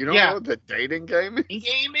 She's like, you don't know what the dating game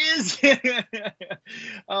is?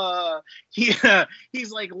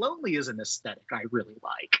 He's like, lonely is an aesthetic I really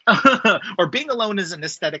like. Or being alone is an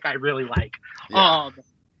aesthetic I really like. Yeah.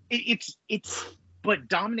 But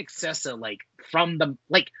Dominic Sessa, like from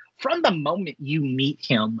the moment you meet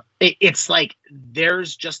him, it's like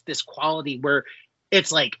there's just this quality where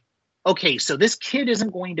it's like, okay, so this kid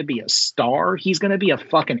isn't going to be a star. He's going to be a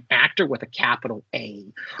fucking actor with a capital A.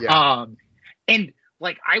 Yeah. And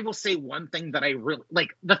like, I will say one thing that I really like,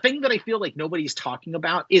 the thing that I feel like nobody's talking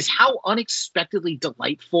about is how unexpectedly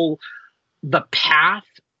delightful the path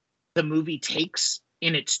the movie takes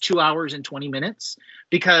in its 2 hours and 20 minutes,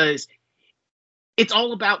 because it's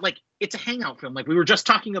all about like, it's a hangout film. Like we were just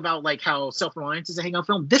talking about like how Self-Reliance is a hangout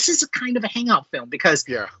film. This is a kind of a hangout film because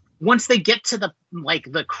once they get to the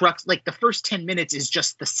crux, like the first 10 minutes is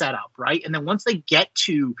just the setup, right? And then once they get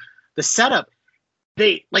to the setup,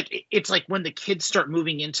 they like, it's like when the kids start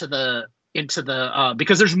moving into the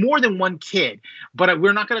because there's more than one kid, but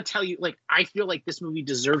we're not going to tell you, like, I feel like this movie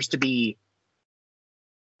deserves to be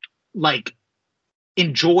like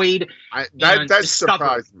enjoyed. That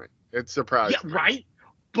surprised me. It surprised me. Right.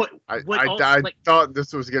 But I thought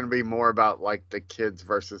this was going to be more about like the kids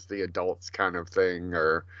versus the adults kind of thing,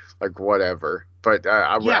 or like whatever. But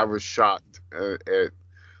I was shocked at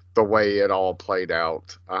the way it all played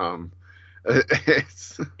out.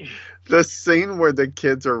 It's the scene where the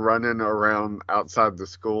kids are running around outside the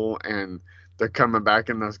school and they're coming back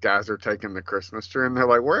and those guys are taking the Christmas tree and they're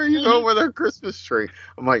like, where are you going with our Christmas tree?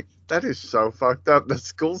 I'm like, that is so fucked up. The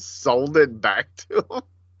school sold it back to them.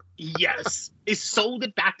 Yes, it sold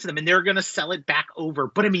it back to them and they're going to sell it back over.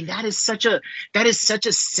 But I mean, that is such a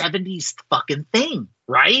 70s fucking thing,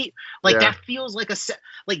 right? Like that feels like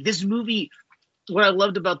like this movie. What I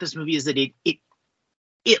loved about this movie is that it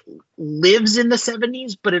lives in the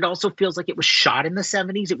 70s, but it also feels like it was shot in the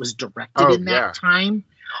 70s. It was directed in that time.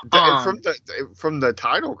 From the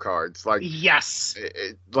title cards, like yes,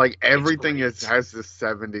 like everything has this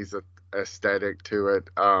 70s aesthetic to it.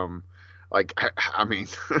 Like, I mean,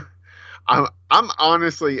 I'm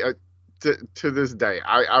honestly, to this day,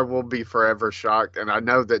 I will be forever shocked. And I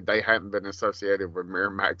know that they haven't been associated with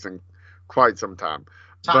Miramax in quite some time.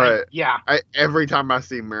 But every time I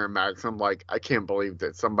see Miramax, I'm like, I can't believe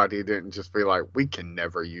that somebody didn't just be like, we can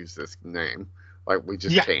never use this name. Like, we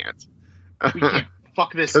just can't. We can't.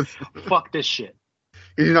 Fuck this. Fuck this shit.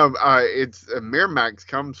 You know, it's Miramax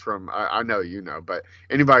comes from, I know you know, but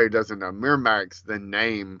anybody who doesn't know, Miramax, the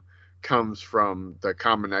name comes from the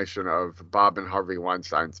combination of Bob and Harvey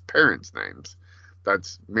Weinstein's parents' names.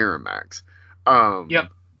 That's Miramax.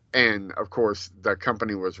 And of course, the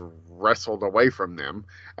company was wrestled away from them,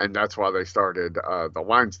 and that's why they started the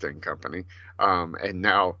Weinstein Company. And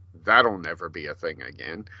now that'll never be a thing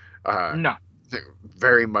again. No,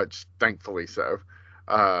 very much, thankfully so.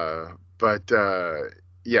 I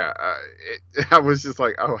was just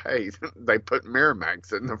like, oh hey, they put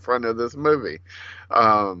Miramax in the front of this movie.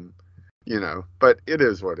 You know, but it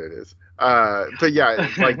is what it is. But yeah,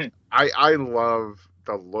 like I love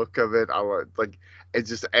the look of it. I love, like, it's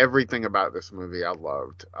just everything about this movie I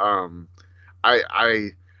loved.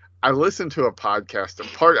 I listened to a podcast.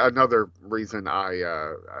 Another reason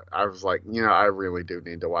I was like, you know, I really do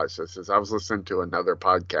need to watch this is I was listening to another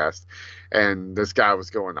podcast, and this guy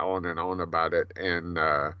was going on and on about it, and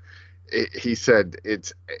he said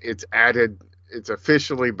it's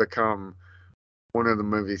officially become one of the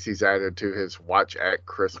movies he's added to his watch at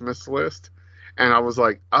Christmas list. And I was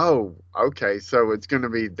like, oh, okay, so it's going to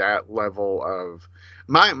be that level of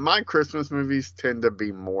my Christmas movies tend to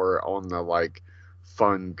be more on the like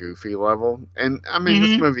fun, goofy level. And I mean,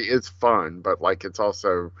 this movie is fun, but like it's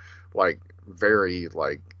also like very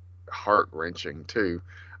like heart-wrenching too.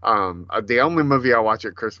 The only movie I watch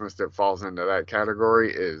at Christmas that falls into that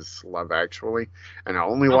category is Love Actually, and I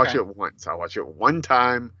only watch it once. I watch it one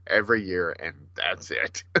time every year, and that's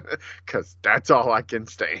it, because that's all I can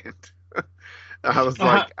stand. I was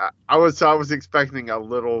like, I was expecting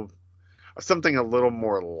something a little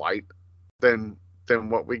more light than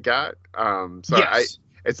what we got. So Yes.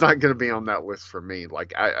 it's not going to be on that list for me.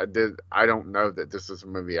 Like I don't know that this is a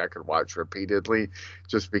movie I could watch repeatedly,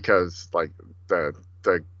 just because like the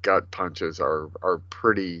gut punches are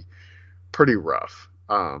pretty rough.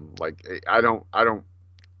 Like I don't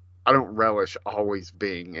relish always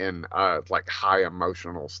being in like high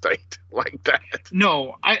emotional state like that.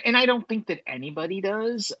 No, I don't think that anybody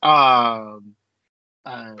does. But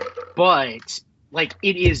like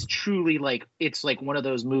it is truly like it's like one of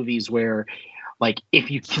those movies where like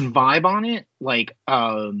if you can vibe on it, like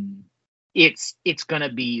it's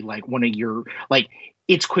gonna be like one of your like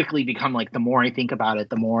it's quickly become like the more I think about it,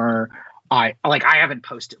 the more I haven't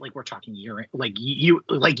posted like we're talking year like you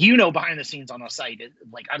behind the scenes on a site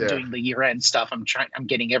like I'm doing the year end stuff. I'm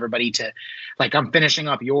getting everybody to like I'm finishing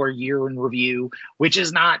up your year in review, which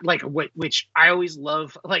is not like which I always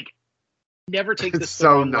love like never take this the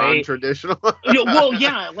so wrong non-traditional. Well,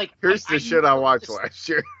 yeah, like here's the shit I watched last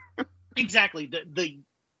year. Exactly. The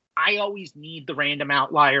I always need the random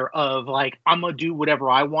outlier of like I'm gonna do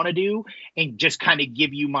whatever I want to do and just kind of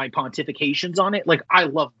give you my pontifications on it. Like I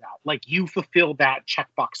love that. Like you fulfill that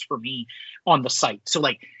checkbox for me on the site. So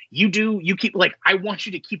like you keep like I want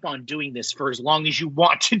you to keep on doing this for as long as you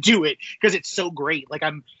want to do it because it's so great. Like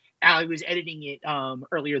I was editing it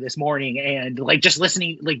earlier this morning and like just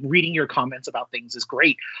listening, like reading your comments about things is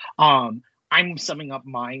great. I'm summing up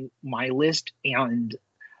my list and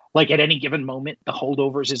like at any given moment, The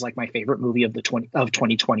Holdovers is like my favorite movie of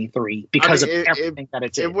 2023 because of everything that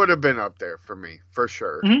it's in. It would have been up there for me for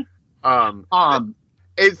sure. Mm-hmm.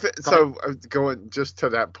 So going just to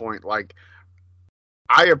that point, like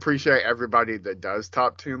I appreciate everybody that does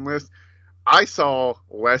top 10 lists. I saw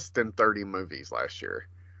less than 30 movies last year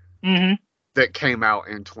that came out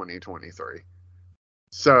in 2023.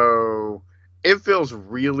 So it feels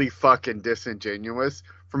really fucking disingenuous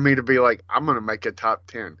for me to be like, I'm going to make a top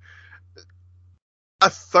 10. A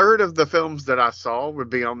third of the films that I saw would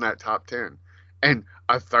be on that top 10. And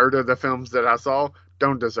a third of the films that I saw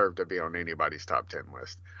don't deserve to be on anybody's top 10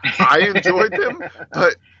 list. I enjoyed them,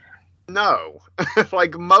 but no.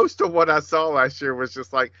 Like most of what I saw last year was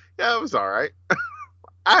just like, yeah, it was all right.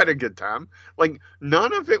 I had a good time. Like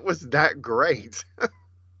none of it was that great.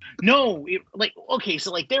 No, okay,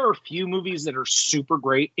 so like there are a few movies that are super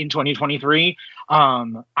great in 2023.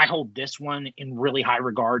 I hold this one in really high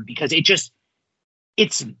regard because it's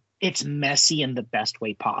messy in the best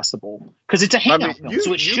way possible because it's a hangout film.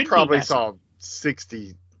 So it should you probably be messy. saw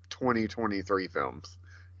 60 2023 films.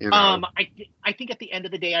 You know? I think at the end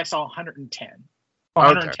of the day I saw 110. Okay.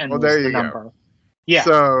 110 well, was there the you number. Go. Yeah.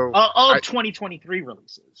 So of 2023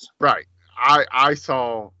 releases. Right. I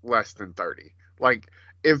saw less than 30. Like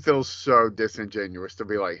it feels so disingenuous to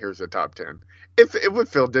be like, here's a top 10. If it would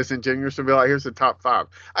feel disingenuous to be like, here's the top 5.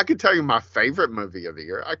 I could tell you my favorite movie of the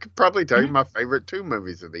year. I could probably tell you my favorite 2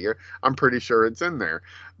 movies of the year. I'm pretty sure it's in there.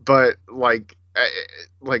 But like,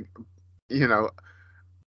 you know,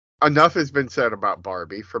 enough has been said about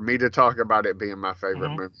Barbie for me to talk about it being my favorite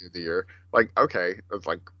movie of the year. Like, okay, it's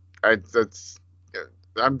like, I'm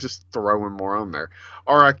just throwing more on there.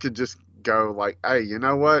 Or I could just go like, hey, you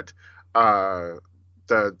know what?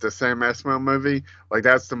 The Sam Esmail movie, like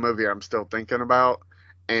that's the movie I'm still thinking about,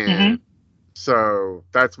 and so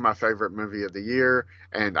that's my favorite movie of the year,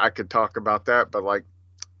 and I could talk about that, but like,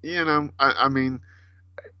 you know, I mean,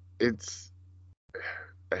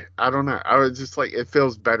 I don't know. I was just like, it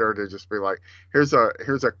feels better to just be like, here's a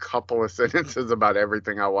couple of sentences about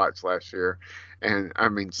everything I watched last year, and I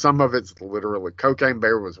mean, some of it's literally Cocaine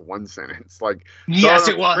Bear was one sentence. Like, yes,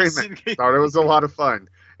 it was. Thought it was a lot of fun.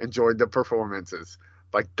 Enjoyed the performances.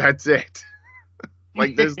 Like that's it.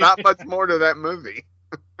 Like there's not much more to that movie.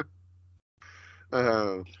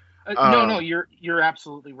 No, you're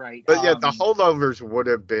absolutely right. But yeah, The Holdovers would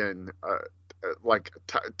have been like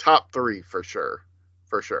top 3 for sure.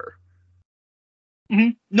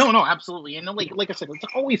 No, absolutely. And like I said,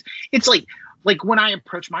 it's like when I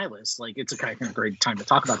approach my list, like it's a kind of great time to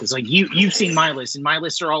talk about this. Like you've seen my list, and my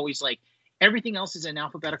lists are always like everything else is in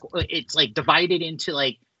alphabetical. It's like divided into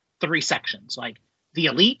like 3 sections, like the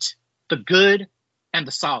elite, the good, and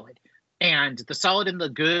the solid. And the solid and the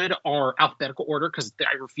good are alphabetical order because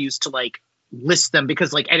I refuse to like list them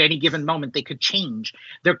because like at any given moment they could change.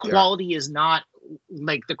 Their quality is not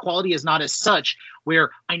like the quality is not as such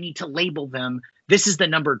where I need to label them. This is the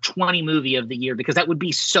number 20 movie of the year because that would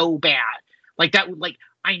be so bad. Like that would like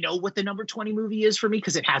I know what the number 20 movie is for me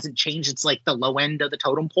because it hasn't changed. It's like the low end of the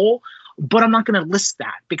totem pole, but I'm not going to list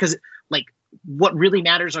that because like what really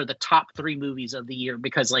matters are the top 3 movies of the year,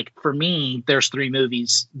 because like for me, there's 3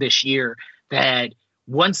 movies this year that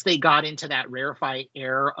once they got into that rarefied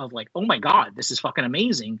air of like, oh my God, this is fucking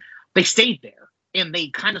amazing, they stayed there. And they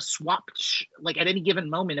kind of swapped, like at any given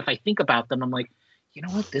moment, if I think about them, I'm like, you know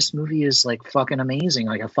what, this movie is like fucking amazing.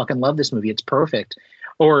 Like I fucking love this movie. It's perfect.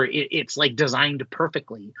 Or it's like designed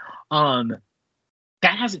perfectly. That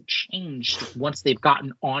hasn't changed once they've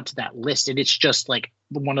gotten onto that list. And it's just like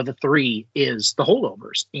one of the 3 is The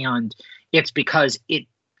Holdovers. And it's because it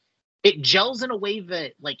gels in a way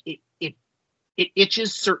that like it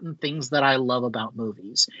itches certain things that I love about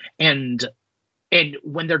movies. And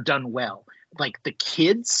when they're done well, like the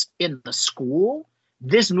kids in the school,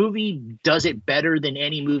 this movie does it better than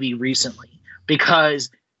any movie recently, because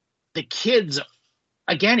the kids,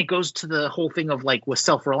 again, it goes to the whole thing of like with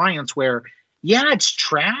self-reliance where, yeah, it's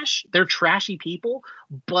trash. They're trashy people,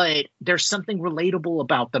 but there's something relatable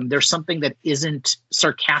about them. There's something that isn't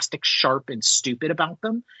sarcastic, sharp, and stupid about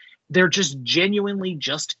them. They're just genuinely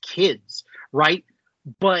just kids, right?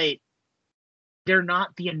 But they're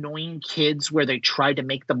not the annoying kids where they try to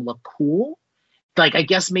make them look cool. Like, I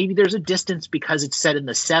guess maybe there's a distance because it's set in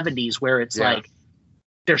the 70s where it's like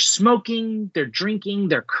they're smoking, they're drinking,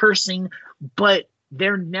 they're cursing, but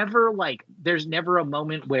they're never like, there's never a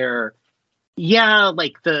moment where,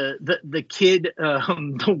 like the kid,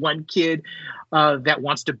 the one kid that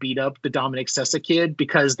wants to beat up the Dominic Sessa kid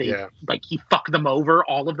because like he fucked them over,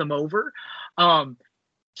 all of them over.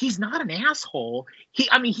 He's not an asshole. He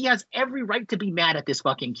has every right to be mad at this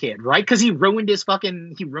fucking kid, right? Because he ruined his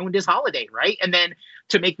holiday, right? And then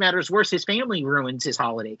to make matters worse, his family ruins his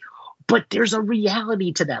holiday. But there's a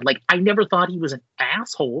reality to that. Like, I never thought he was an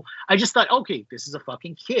asshole. I just thought, okay, this is a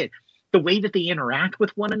fucking kid. The way that they interact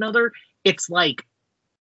with one another, it's like,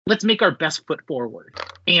 let's make our best foot forward.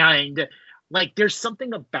 And like, there's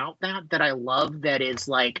something about that I love that is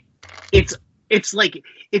like, it's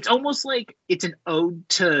almost like it's an ode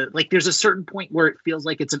to, like, there's a certain point where it feels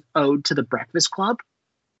like it's an ode to The Breakfast Club,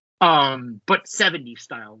 but 70s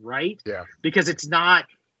style, right? Yeah. Because it's not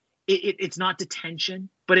detention,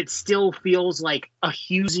 but it still feels like a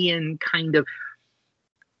Hughesian kind of.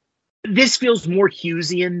 This feels more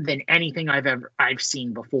Hughesian than anything I've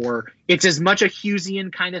seen before. It's as much a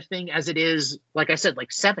Hughesian kind of thing as it is, like I said,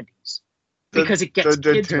 like 70s, because it gets the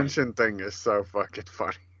detention thing is so fucking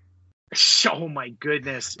funny. Oh my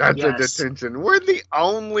goodness. That's a detention. We're the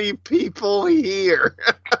only people here.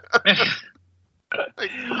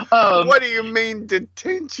 What do you mean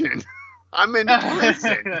detention? I'm in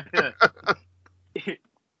prison.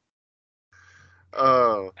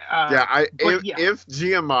 If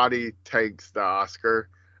Giamatti takes the Oscar,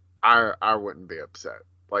 I wouldn't be upset.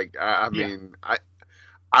 Like I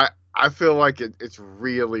feel like it's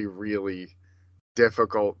really, really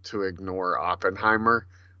difficult to ignore Oppenheimer.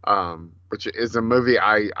 Which is a movie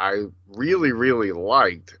I really, really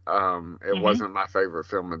liked. It wasn't my favorite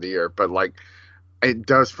film of the year, but like, it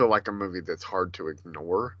does feel like a movie that's hard to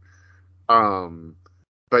ignore.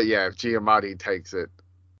 But yeah, if Giamatti takes it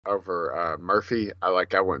over Murphy, I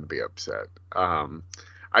wouldn't be upset. I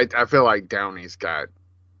feel like Downey's got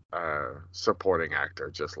supporting actor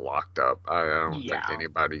just locked up. I don't think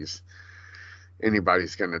anybody's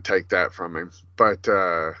going to take that from him. But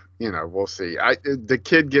we'll see. The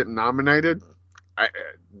kid getting nominated,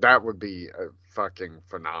 that would be fucking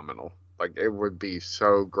phenomenal. Like, it would be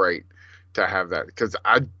so great to have that, because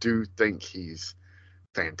I do think he's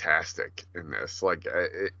fantastic in this. Like,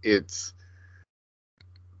 it's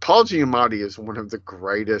Paul Giamatti is one of the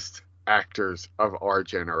greatest actors of our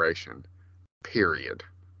generation, period.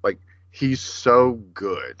 Like, he's so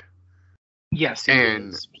good. Yes, he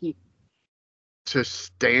is. To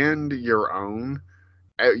stand your own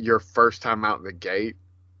at your first time out the gate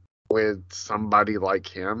with somebody like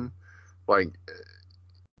him, like,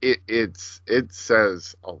 it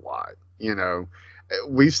says a lot.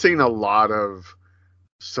 We've seen a lot of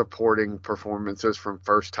supporting performances from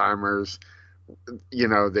first timers,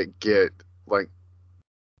 that get like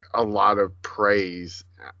a lot of praise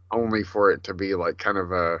only for it to be like kind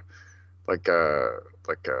of a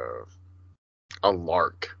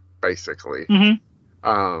lark, basically.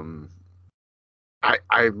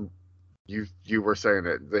 You were saying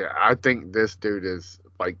that I think this dude is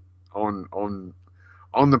like on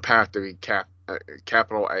the path to be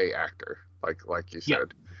capital A actor, like you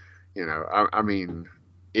said. I mean,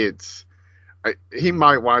 he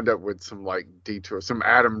might wind up with some like detours, some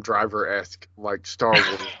Adam Driver-esque like Star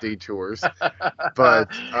Wars detours, but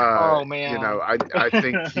oh man, I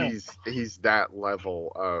think he's that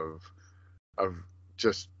level of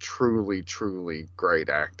just truly, truly great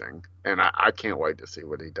acting, and I can't wait to see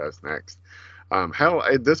what he does next. Hell,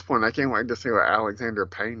 at this point, I can't wait to see what Alexander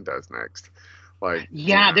Payne does next. Like,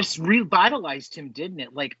 yeah, this revitalized him, didn't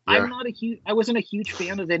it? Like, yeah. I wasn't a huge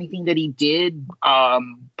fan of anything that he did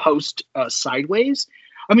post Sideways.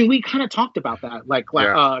 I mean, we kind of talked about that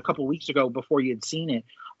a couple of weeks ago before you had seen it.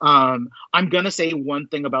 I'm gonna say one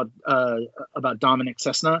thing about Dominic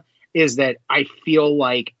Cessna is that I feel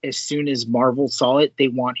like as soon as Marvel saw it, they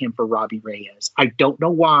want him for Robbie Reyes. I don't know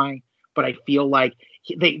why, but I feel like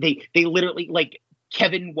they literally, like,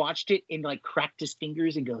 Kevin watched it and like cracked his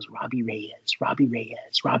fingers and goes, Robbie Reyes, Robbie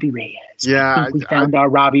Reyes, Robbie Reyes. Yeah, I think we found our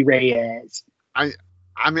Robbie Reyes. I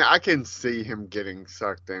mean, I can see him getting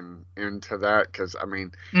sucked into that because, I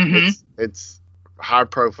mean, it's high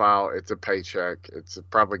profile. It's a paycheck. It's a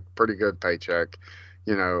probably pretty good paycheck,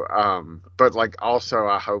 you know. But like, also,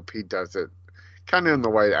 I hope he does it kind of in the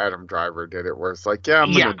way Adam Driver did it, where it's like, yeah,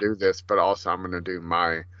 I'm gonna do this, but also I'm gonna do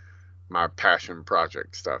my passion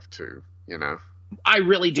project stuff too, you know. I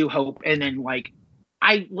really do hope. And then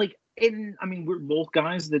I mean, we're both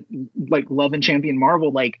guys that like love and champion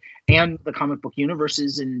Marvel, like, and the comic book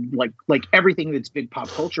universes and like everything that's big pop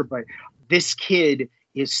culture. But this kid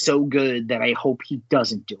is so good that I hope he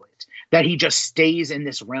doesn't do it, that he just stays in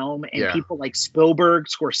this realm, and people like Spielberg,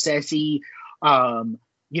 Scorsese,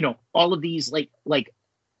 you know, all of these like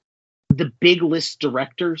the big list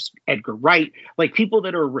directors, Edgar Wright, like people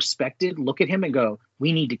that are respected, look at him and go,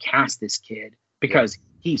 we need to cast this kid because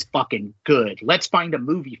he's fucking good. Let's find a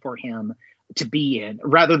movie for him to be in,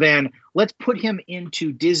 rather than let's put him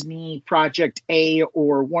into Disney Project A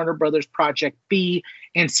or Warner Brothers Project B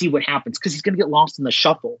and see what happens, because he's going to get lost in the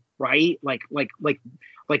shuffle, right? Like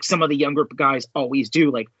some of the younger guys always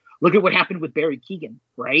do. Like, look at what happened with Barry Keoghan,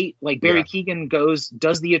 right? Like Barry Keoghan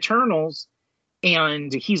does the Eternals,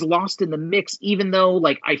 and he's lost in the mix, even though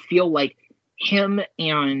like I feel like him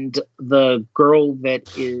and the girl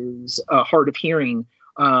that is hard of hearing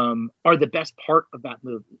are the best part of that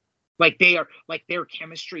movie. Like they are, like their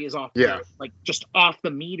chemistry is off, like just off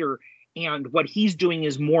the meter. And what he's doing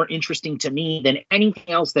is more interesting to me than anything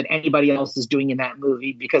else that anybody else is doing in that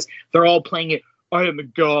movie, because they're all playing it. Oh my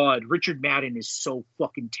God, Richard Madden is so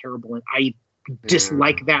fucking terrible, and I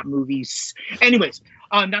dislike that movie. Anyways,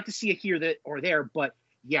 not to see it here or there, but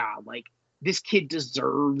yeah, like this kid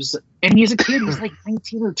deserves, and he's a kid, he's like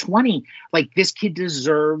 19 or 20. Like this kid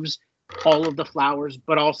deserves all of the flowers,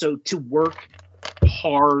 but also to work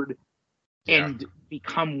hard and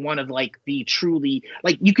become one of like the truly,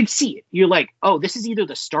 like you can see it. You're like, oh, this is either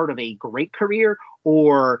the start of a great career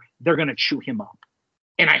or they're going to chew him up.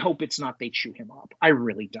 And I hope it's not they chew him up. I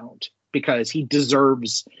really don't, because he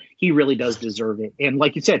really does deserve it. And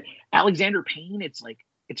like you said, Alexander Payne, it's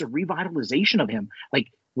a revitalization of him. Like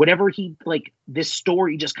whatever he, like this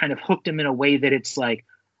story just kind of hooked him in a way that it's like,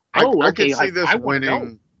 oh, I could see this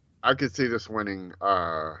winning. I could see this winning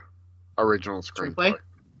original screenplay.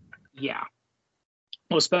 Yeah.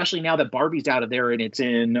 Well, especially now that Barbie's out of there and it's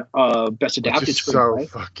in Best Adapted Screenplay.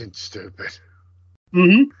 So fucking stupid.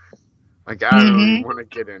 Mm-hmm. Like, I don't even want to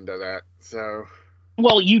get into that. So,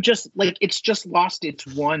 well, you just like, it's just lost its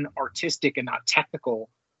one artistic and not technical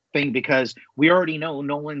thing, because we already know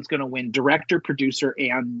Nolan's going to win director, producer,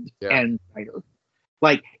 and writer.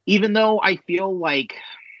 Like, even though I feel like,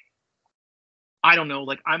 I don't know,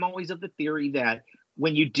 like I'm always of the theory that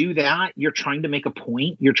when you do that, you're trying to make a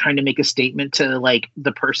point. You're trying to make a statement to like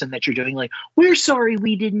the person that you're doing. Like, we're sorry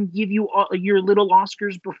we didn't give you all your little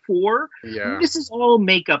Oscars before. Yeah. This is all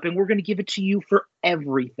makeup, and we're going to give it to you for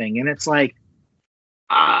everything. And it's like,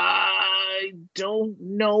 I don't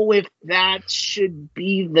know if that should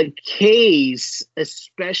be the case,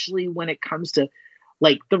 especially when it comes to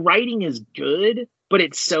like the writing is good, but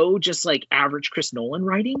it's so just like average Chris Nolan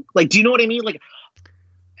writing. Like, do you know what I mean? Like,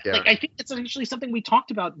 like I think it's actually something we talked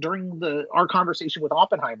about during our conversation with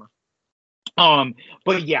Oppenheimer.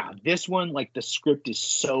 But yeah, this one, like the script is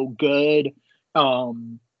so good.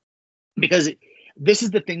 Because this is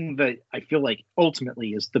the thing that I feel like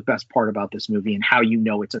ultimately is the best part about this movie, and how you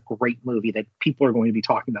know it's a great movie that people are going to be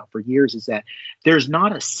talking about for years, is that there's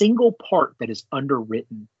not a single part that is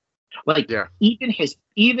underwritten. Like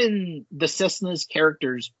even the Cessna's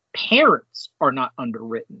characters' parents are not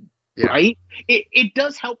underwritten. Yeah. Right? It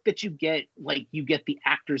does help that you get the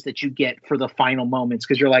actors that you get for the final moments,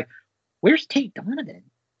 because you're like, where's Tate Donovan?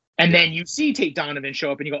 And then you see Tate Donovan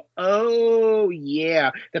show up and you go, oh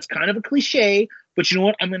yeah, that's kind of a cliche, but you know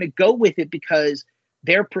what? I'm going to go with it because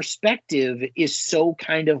their perspective is so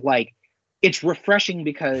kind of like, it's refreshing,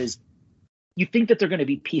 because you think that they're going to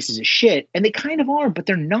be pieces of shit, and they kind of are, but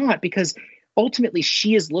they're not, because ultimately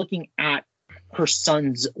she is looking at her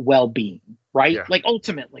son's well-being, right? Yeah. Like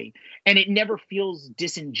ultimately, and it never feels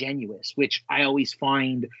disingenuous, which I always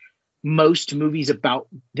find most movies about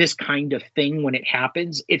this kind of thing, when it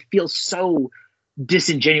happens, it feels so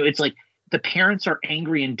disingenuous. It's like the parents are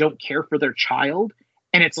angry and don't care for their child,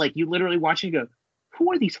 and it's like you literally watch and go,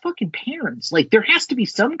 who are these fucking parents? Like, there has to be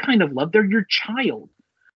some kind of love. They're your child.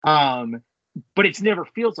 But it never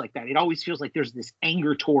feels like that. It always feels like there's this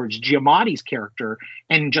anger towards Giamatti's character,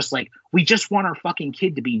 and just like, we just want our fucking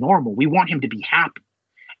kid to be normal. We want him to be happy.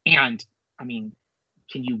 And I mean,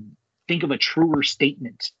 can you think of a truer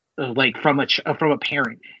statement like from a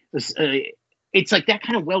parent? It's like that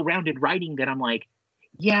kind of well-rounded writing that I'm like,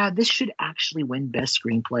 yeah, this should actually win best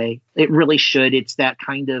screenplay. It really should. It's that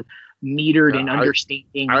kind of metered and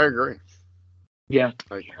understating. I agree. Yeah.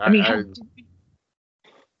 Like, I mean,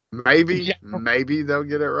 maybe they'll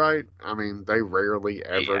get it right. I mean, they rarely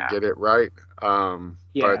ever get it right.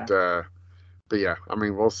 But yeah, I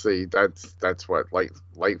mean, we'll see. That's what,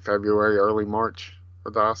 late February, early March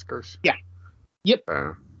for the Oscars. Yeah. Yep.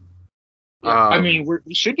 I mean,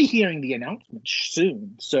 we should be hearing the announcement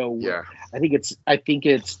soon. So yeah, I think it's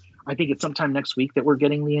sometime next week that we're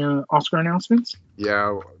getting the Oscar announcements.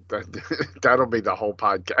 Yeah, that'll be the whole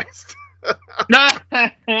podcast.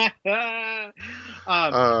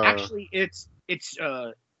 Actually, it's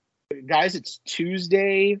guys, it's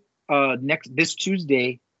Tuesday, this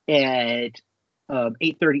Tuesday at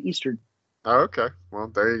 8:30 Eastern. Oh, okay. Well,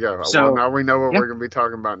 there you go. So, well, now we know what we're going to be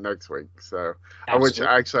talking about next week. So, absolutely. which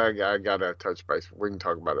actually I got to touch base. We can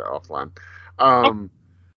talk about it offline.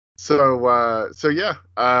 So yeah.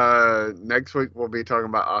 Next week we'll be talking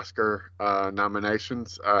about Oscar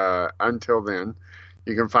nominations. Until then,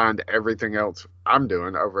 you can find everything else I'm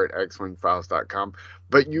doing over at xwingfiles.com.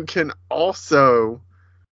 But you can also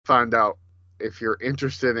find out if you're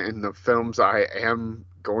interested in the films I am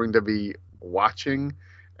going to be watching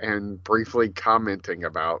and briefly commenting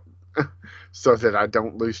about, so that I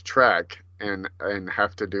don't lose track and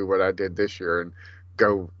have to do what I did this year and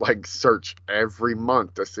go like search every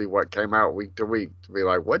month to see what came out week to week, to be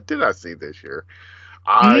like, what did I see this year?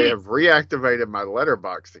 I have reactivated my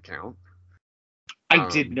Letterboxd account. I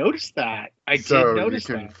did notice that. You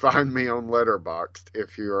can find me on Letterboxd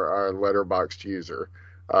if you're a Letterboxd user.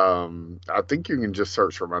 I think you can just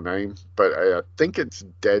search for my name, but I think it's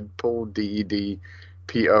Deadpool,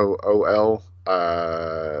 DEDPOOL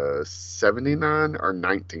 79 or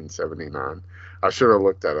 1979. I should have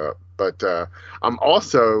looked that up. But I'm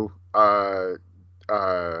also I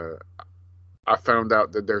found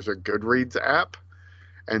out that there's a Goodreads app,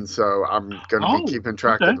 and so I'm going to be keeping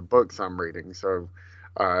track of the books I'm reading. So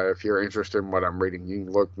if you're interested in what I'm reading, you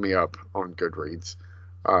can look me up on Goodreads.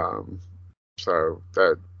 So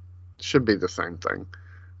that should be the same thing.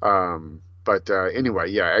 But anyway,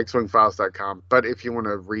 yeah, xwingfiles.com. But if you want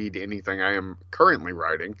to read anything I am currently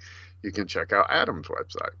writing, you can check out Adam's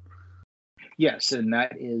website. Yes, and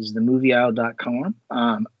that is themovieowl.com.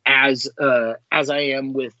 As I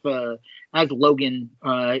am with as Logan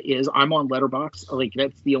is, I'm on Letterboxd. Like,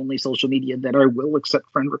 that's the only social media that I will accept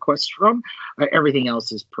friend requests from. Everything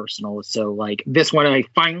else is personal. So like this one, I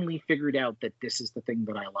finally figured out that this is the thing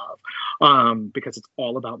that I love, because it's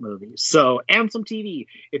all about movies. So, and some TV.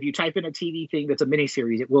 If you type in a TV thing that's a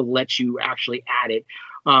miniseries, it will let you actually add it.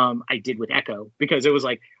 I did with Echo, because it was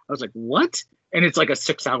like, I was like, what? And it's like a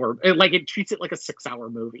 6 hour, it treats it like a 6 hour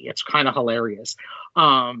movie. It's kind of hilarious.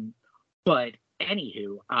 But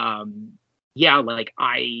anywho, yeah, like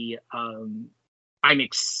I'm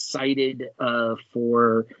excited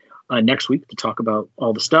for next week to talk about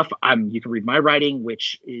all the stuff. You can read my writing,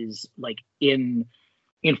 which is like in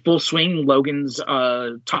full swing. Logan's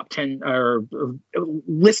top 10 or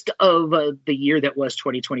list of the year that was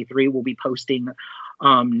 2023 will be posting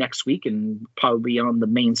next week, and probably on the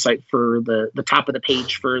main site for the top of the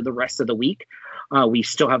page for the rest of the week. We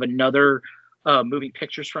still have another moving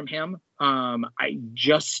pictures from him. I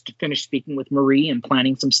just finished speaking with Marie and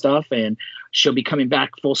planning some stuff, and she'll be coming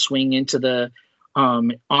back full swing into the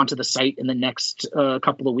onto the site in the next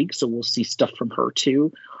couple of weeks. So we'll see stuff from her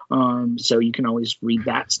too. So you can always read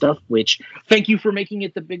that stuff, which thank you for making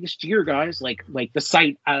it the biggest year, guys. Like the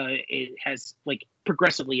site, it has like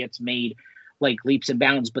progressively it's made like leaps and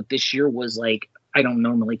bounds, but this year was like, I don't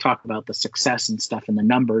normally talk about the success and stuff and the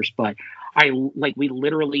numbers, but we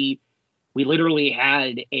literally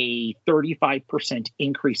had a 35%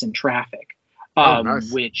 increase in traffic.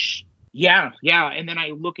 Nice. Which yeah. And then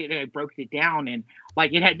I broke it down, and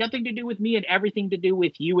like it had nothing to do with me and everything to do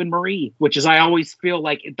with you and Marie, which is I always feel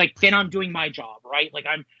like then I'm doing my job, right? Like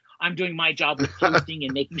I'm doing my job with posting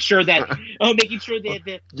and making sure that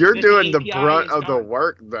you're doing the brunt of the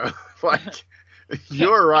work though. Like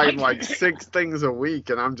You're writing like 6 things a week,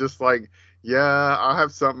 and I'm just like, yeah, I'll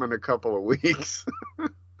have something in a couple of weeks.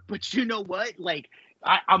 But you know what? Like,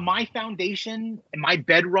 my foundation and my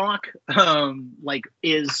bedrock, like,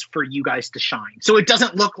 is for you guys to shine. So it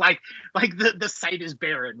doesn't look like the site is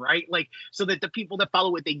barren, right? Like, so that the people that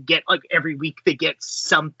follow it, they get, like, every week they get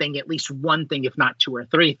something, at least one thing, if not 2 or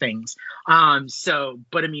 3 things. So,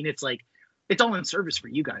 but I mean, it's like, it's all in service for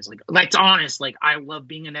you guys. Like, that's honest. Like, I love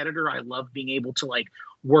being an editor. I love being able to, like,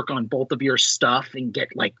 work on both of your stuff and get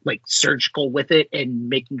like surgical with it and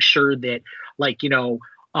making sure that, like, you know,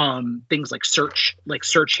 things like search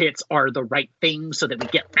hits are the right things so that we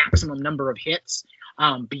get maximum number of hits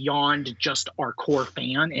beyond just our core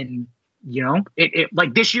fan. And, you know, it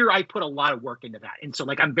like this year I put a lot of work into that. And so,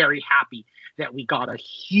 like, I'm very happy that we got a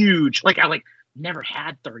huge, like, I never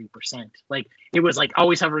had 30%. Like, it was like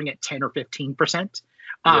always hovering at 10 or 15%.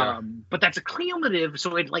 But that's a cumulative,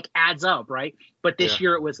 so it, like, adds up, right? But this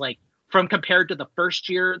year it was like, from compared to the first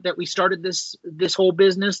year that we started this whole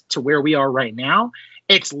business to where we are right now,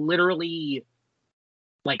 it's literally,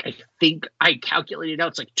 like, I think I calculated out,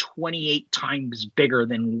 it's like 28 times bigger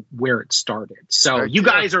than where it started. So you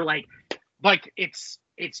guys are like it's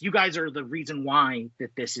you guys are the reason why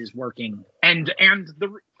that this is working, and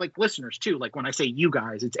the, like, listeners too. Like, when I say you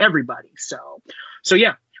guys, it's everybody. So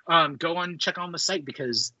yeah, go on, check on the site,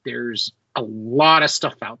 because there's a lot of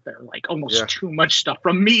stuff out there, like almost too much stuff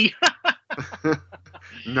from me.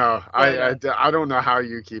 No, I don't know how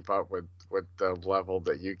you keep up with the level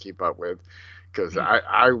that you keep up with, because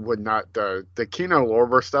I would not, the Kino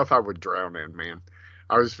Lorber stuff I would drown in, man.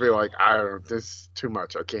 I just feel like, this is too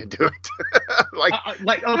much. I can't do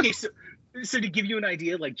it. Okay, so to give you an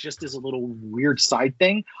idea, like, just as a little weird side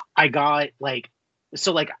thing, I got like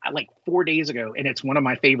 4 days ago, and it's one of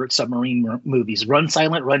my favorite submarine movies, Run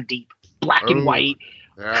Silent, Run Deep, black and white,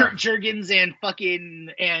 Kurt Jurgens and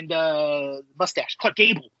mustache, Clark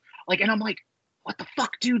Gable. Like, and I'm like, what the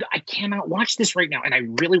fuck, dude? I cannot watch this right now. And I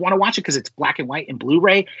really want to watch it because it's black and white and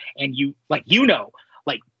Blu-ray. And like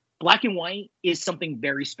black and white is something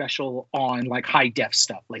very special on, like, high def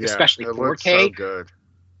stuff, like, especially 4K. Looks so good.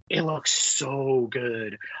 It looks so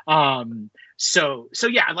good. So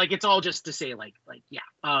yeah, like, it's all just to say,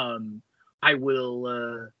 I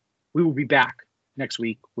will, we will be back next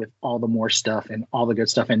week with all the more stuff and all the good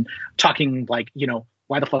stuff, and talking, like, you know,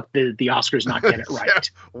 why the fuck did the Oscars not get it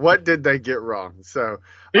right? What did they get wrong? So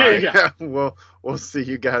we'll see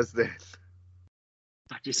you guys then.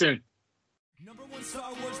 Talk to you soon. Number 1,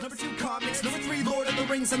 Star Wars. Number 2, comics. Number 3, Lord of the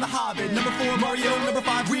Rings and The Hobbit. Number 4, Mario. Number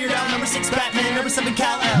 5, Weird Al. Number 6, Batman. Number 7,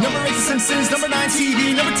 Kal-El. Number 8, The Simpsons. Number 9,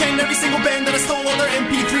 TV. Number 10, every single band that I stole all their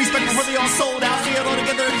MP3s back before they all sold out. See it all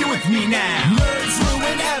together if you're with me now. Nerds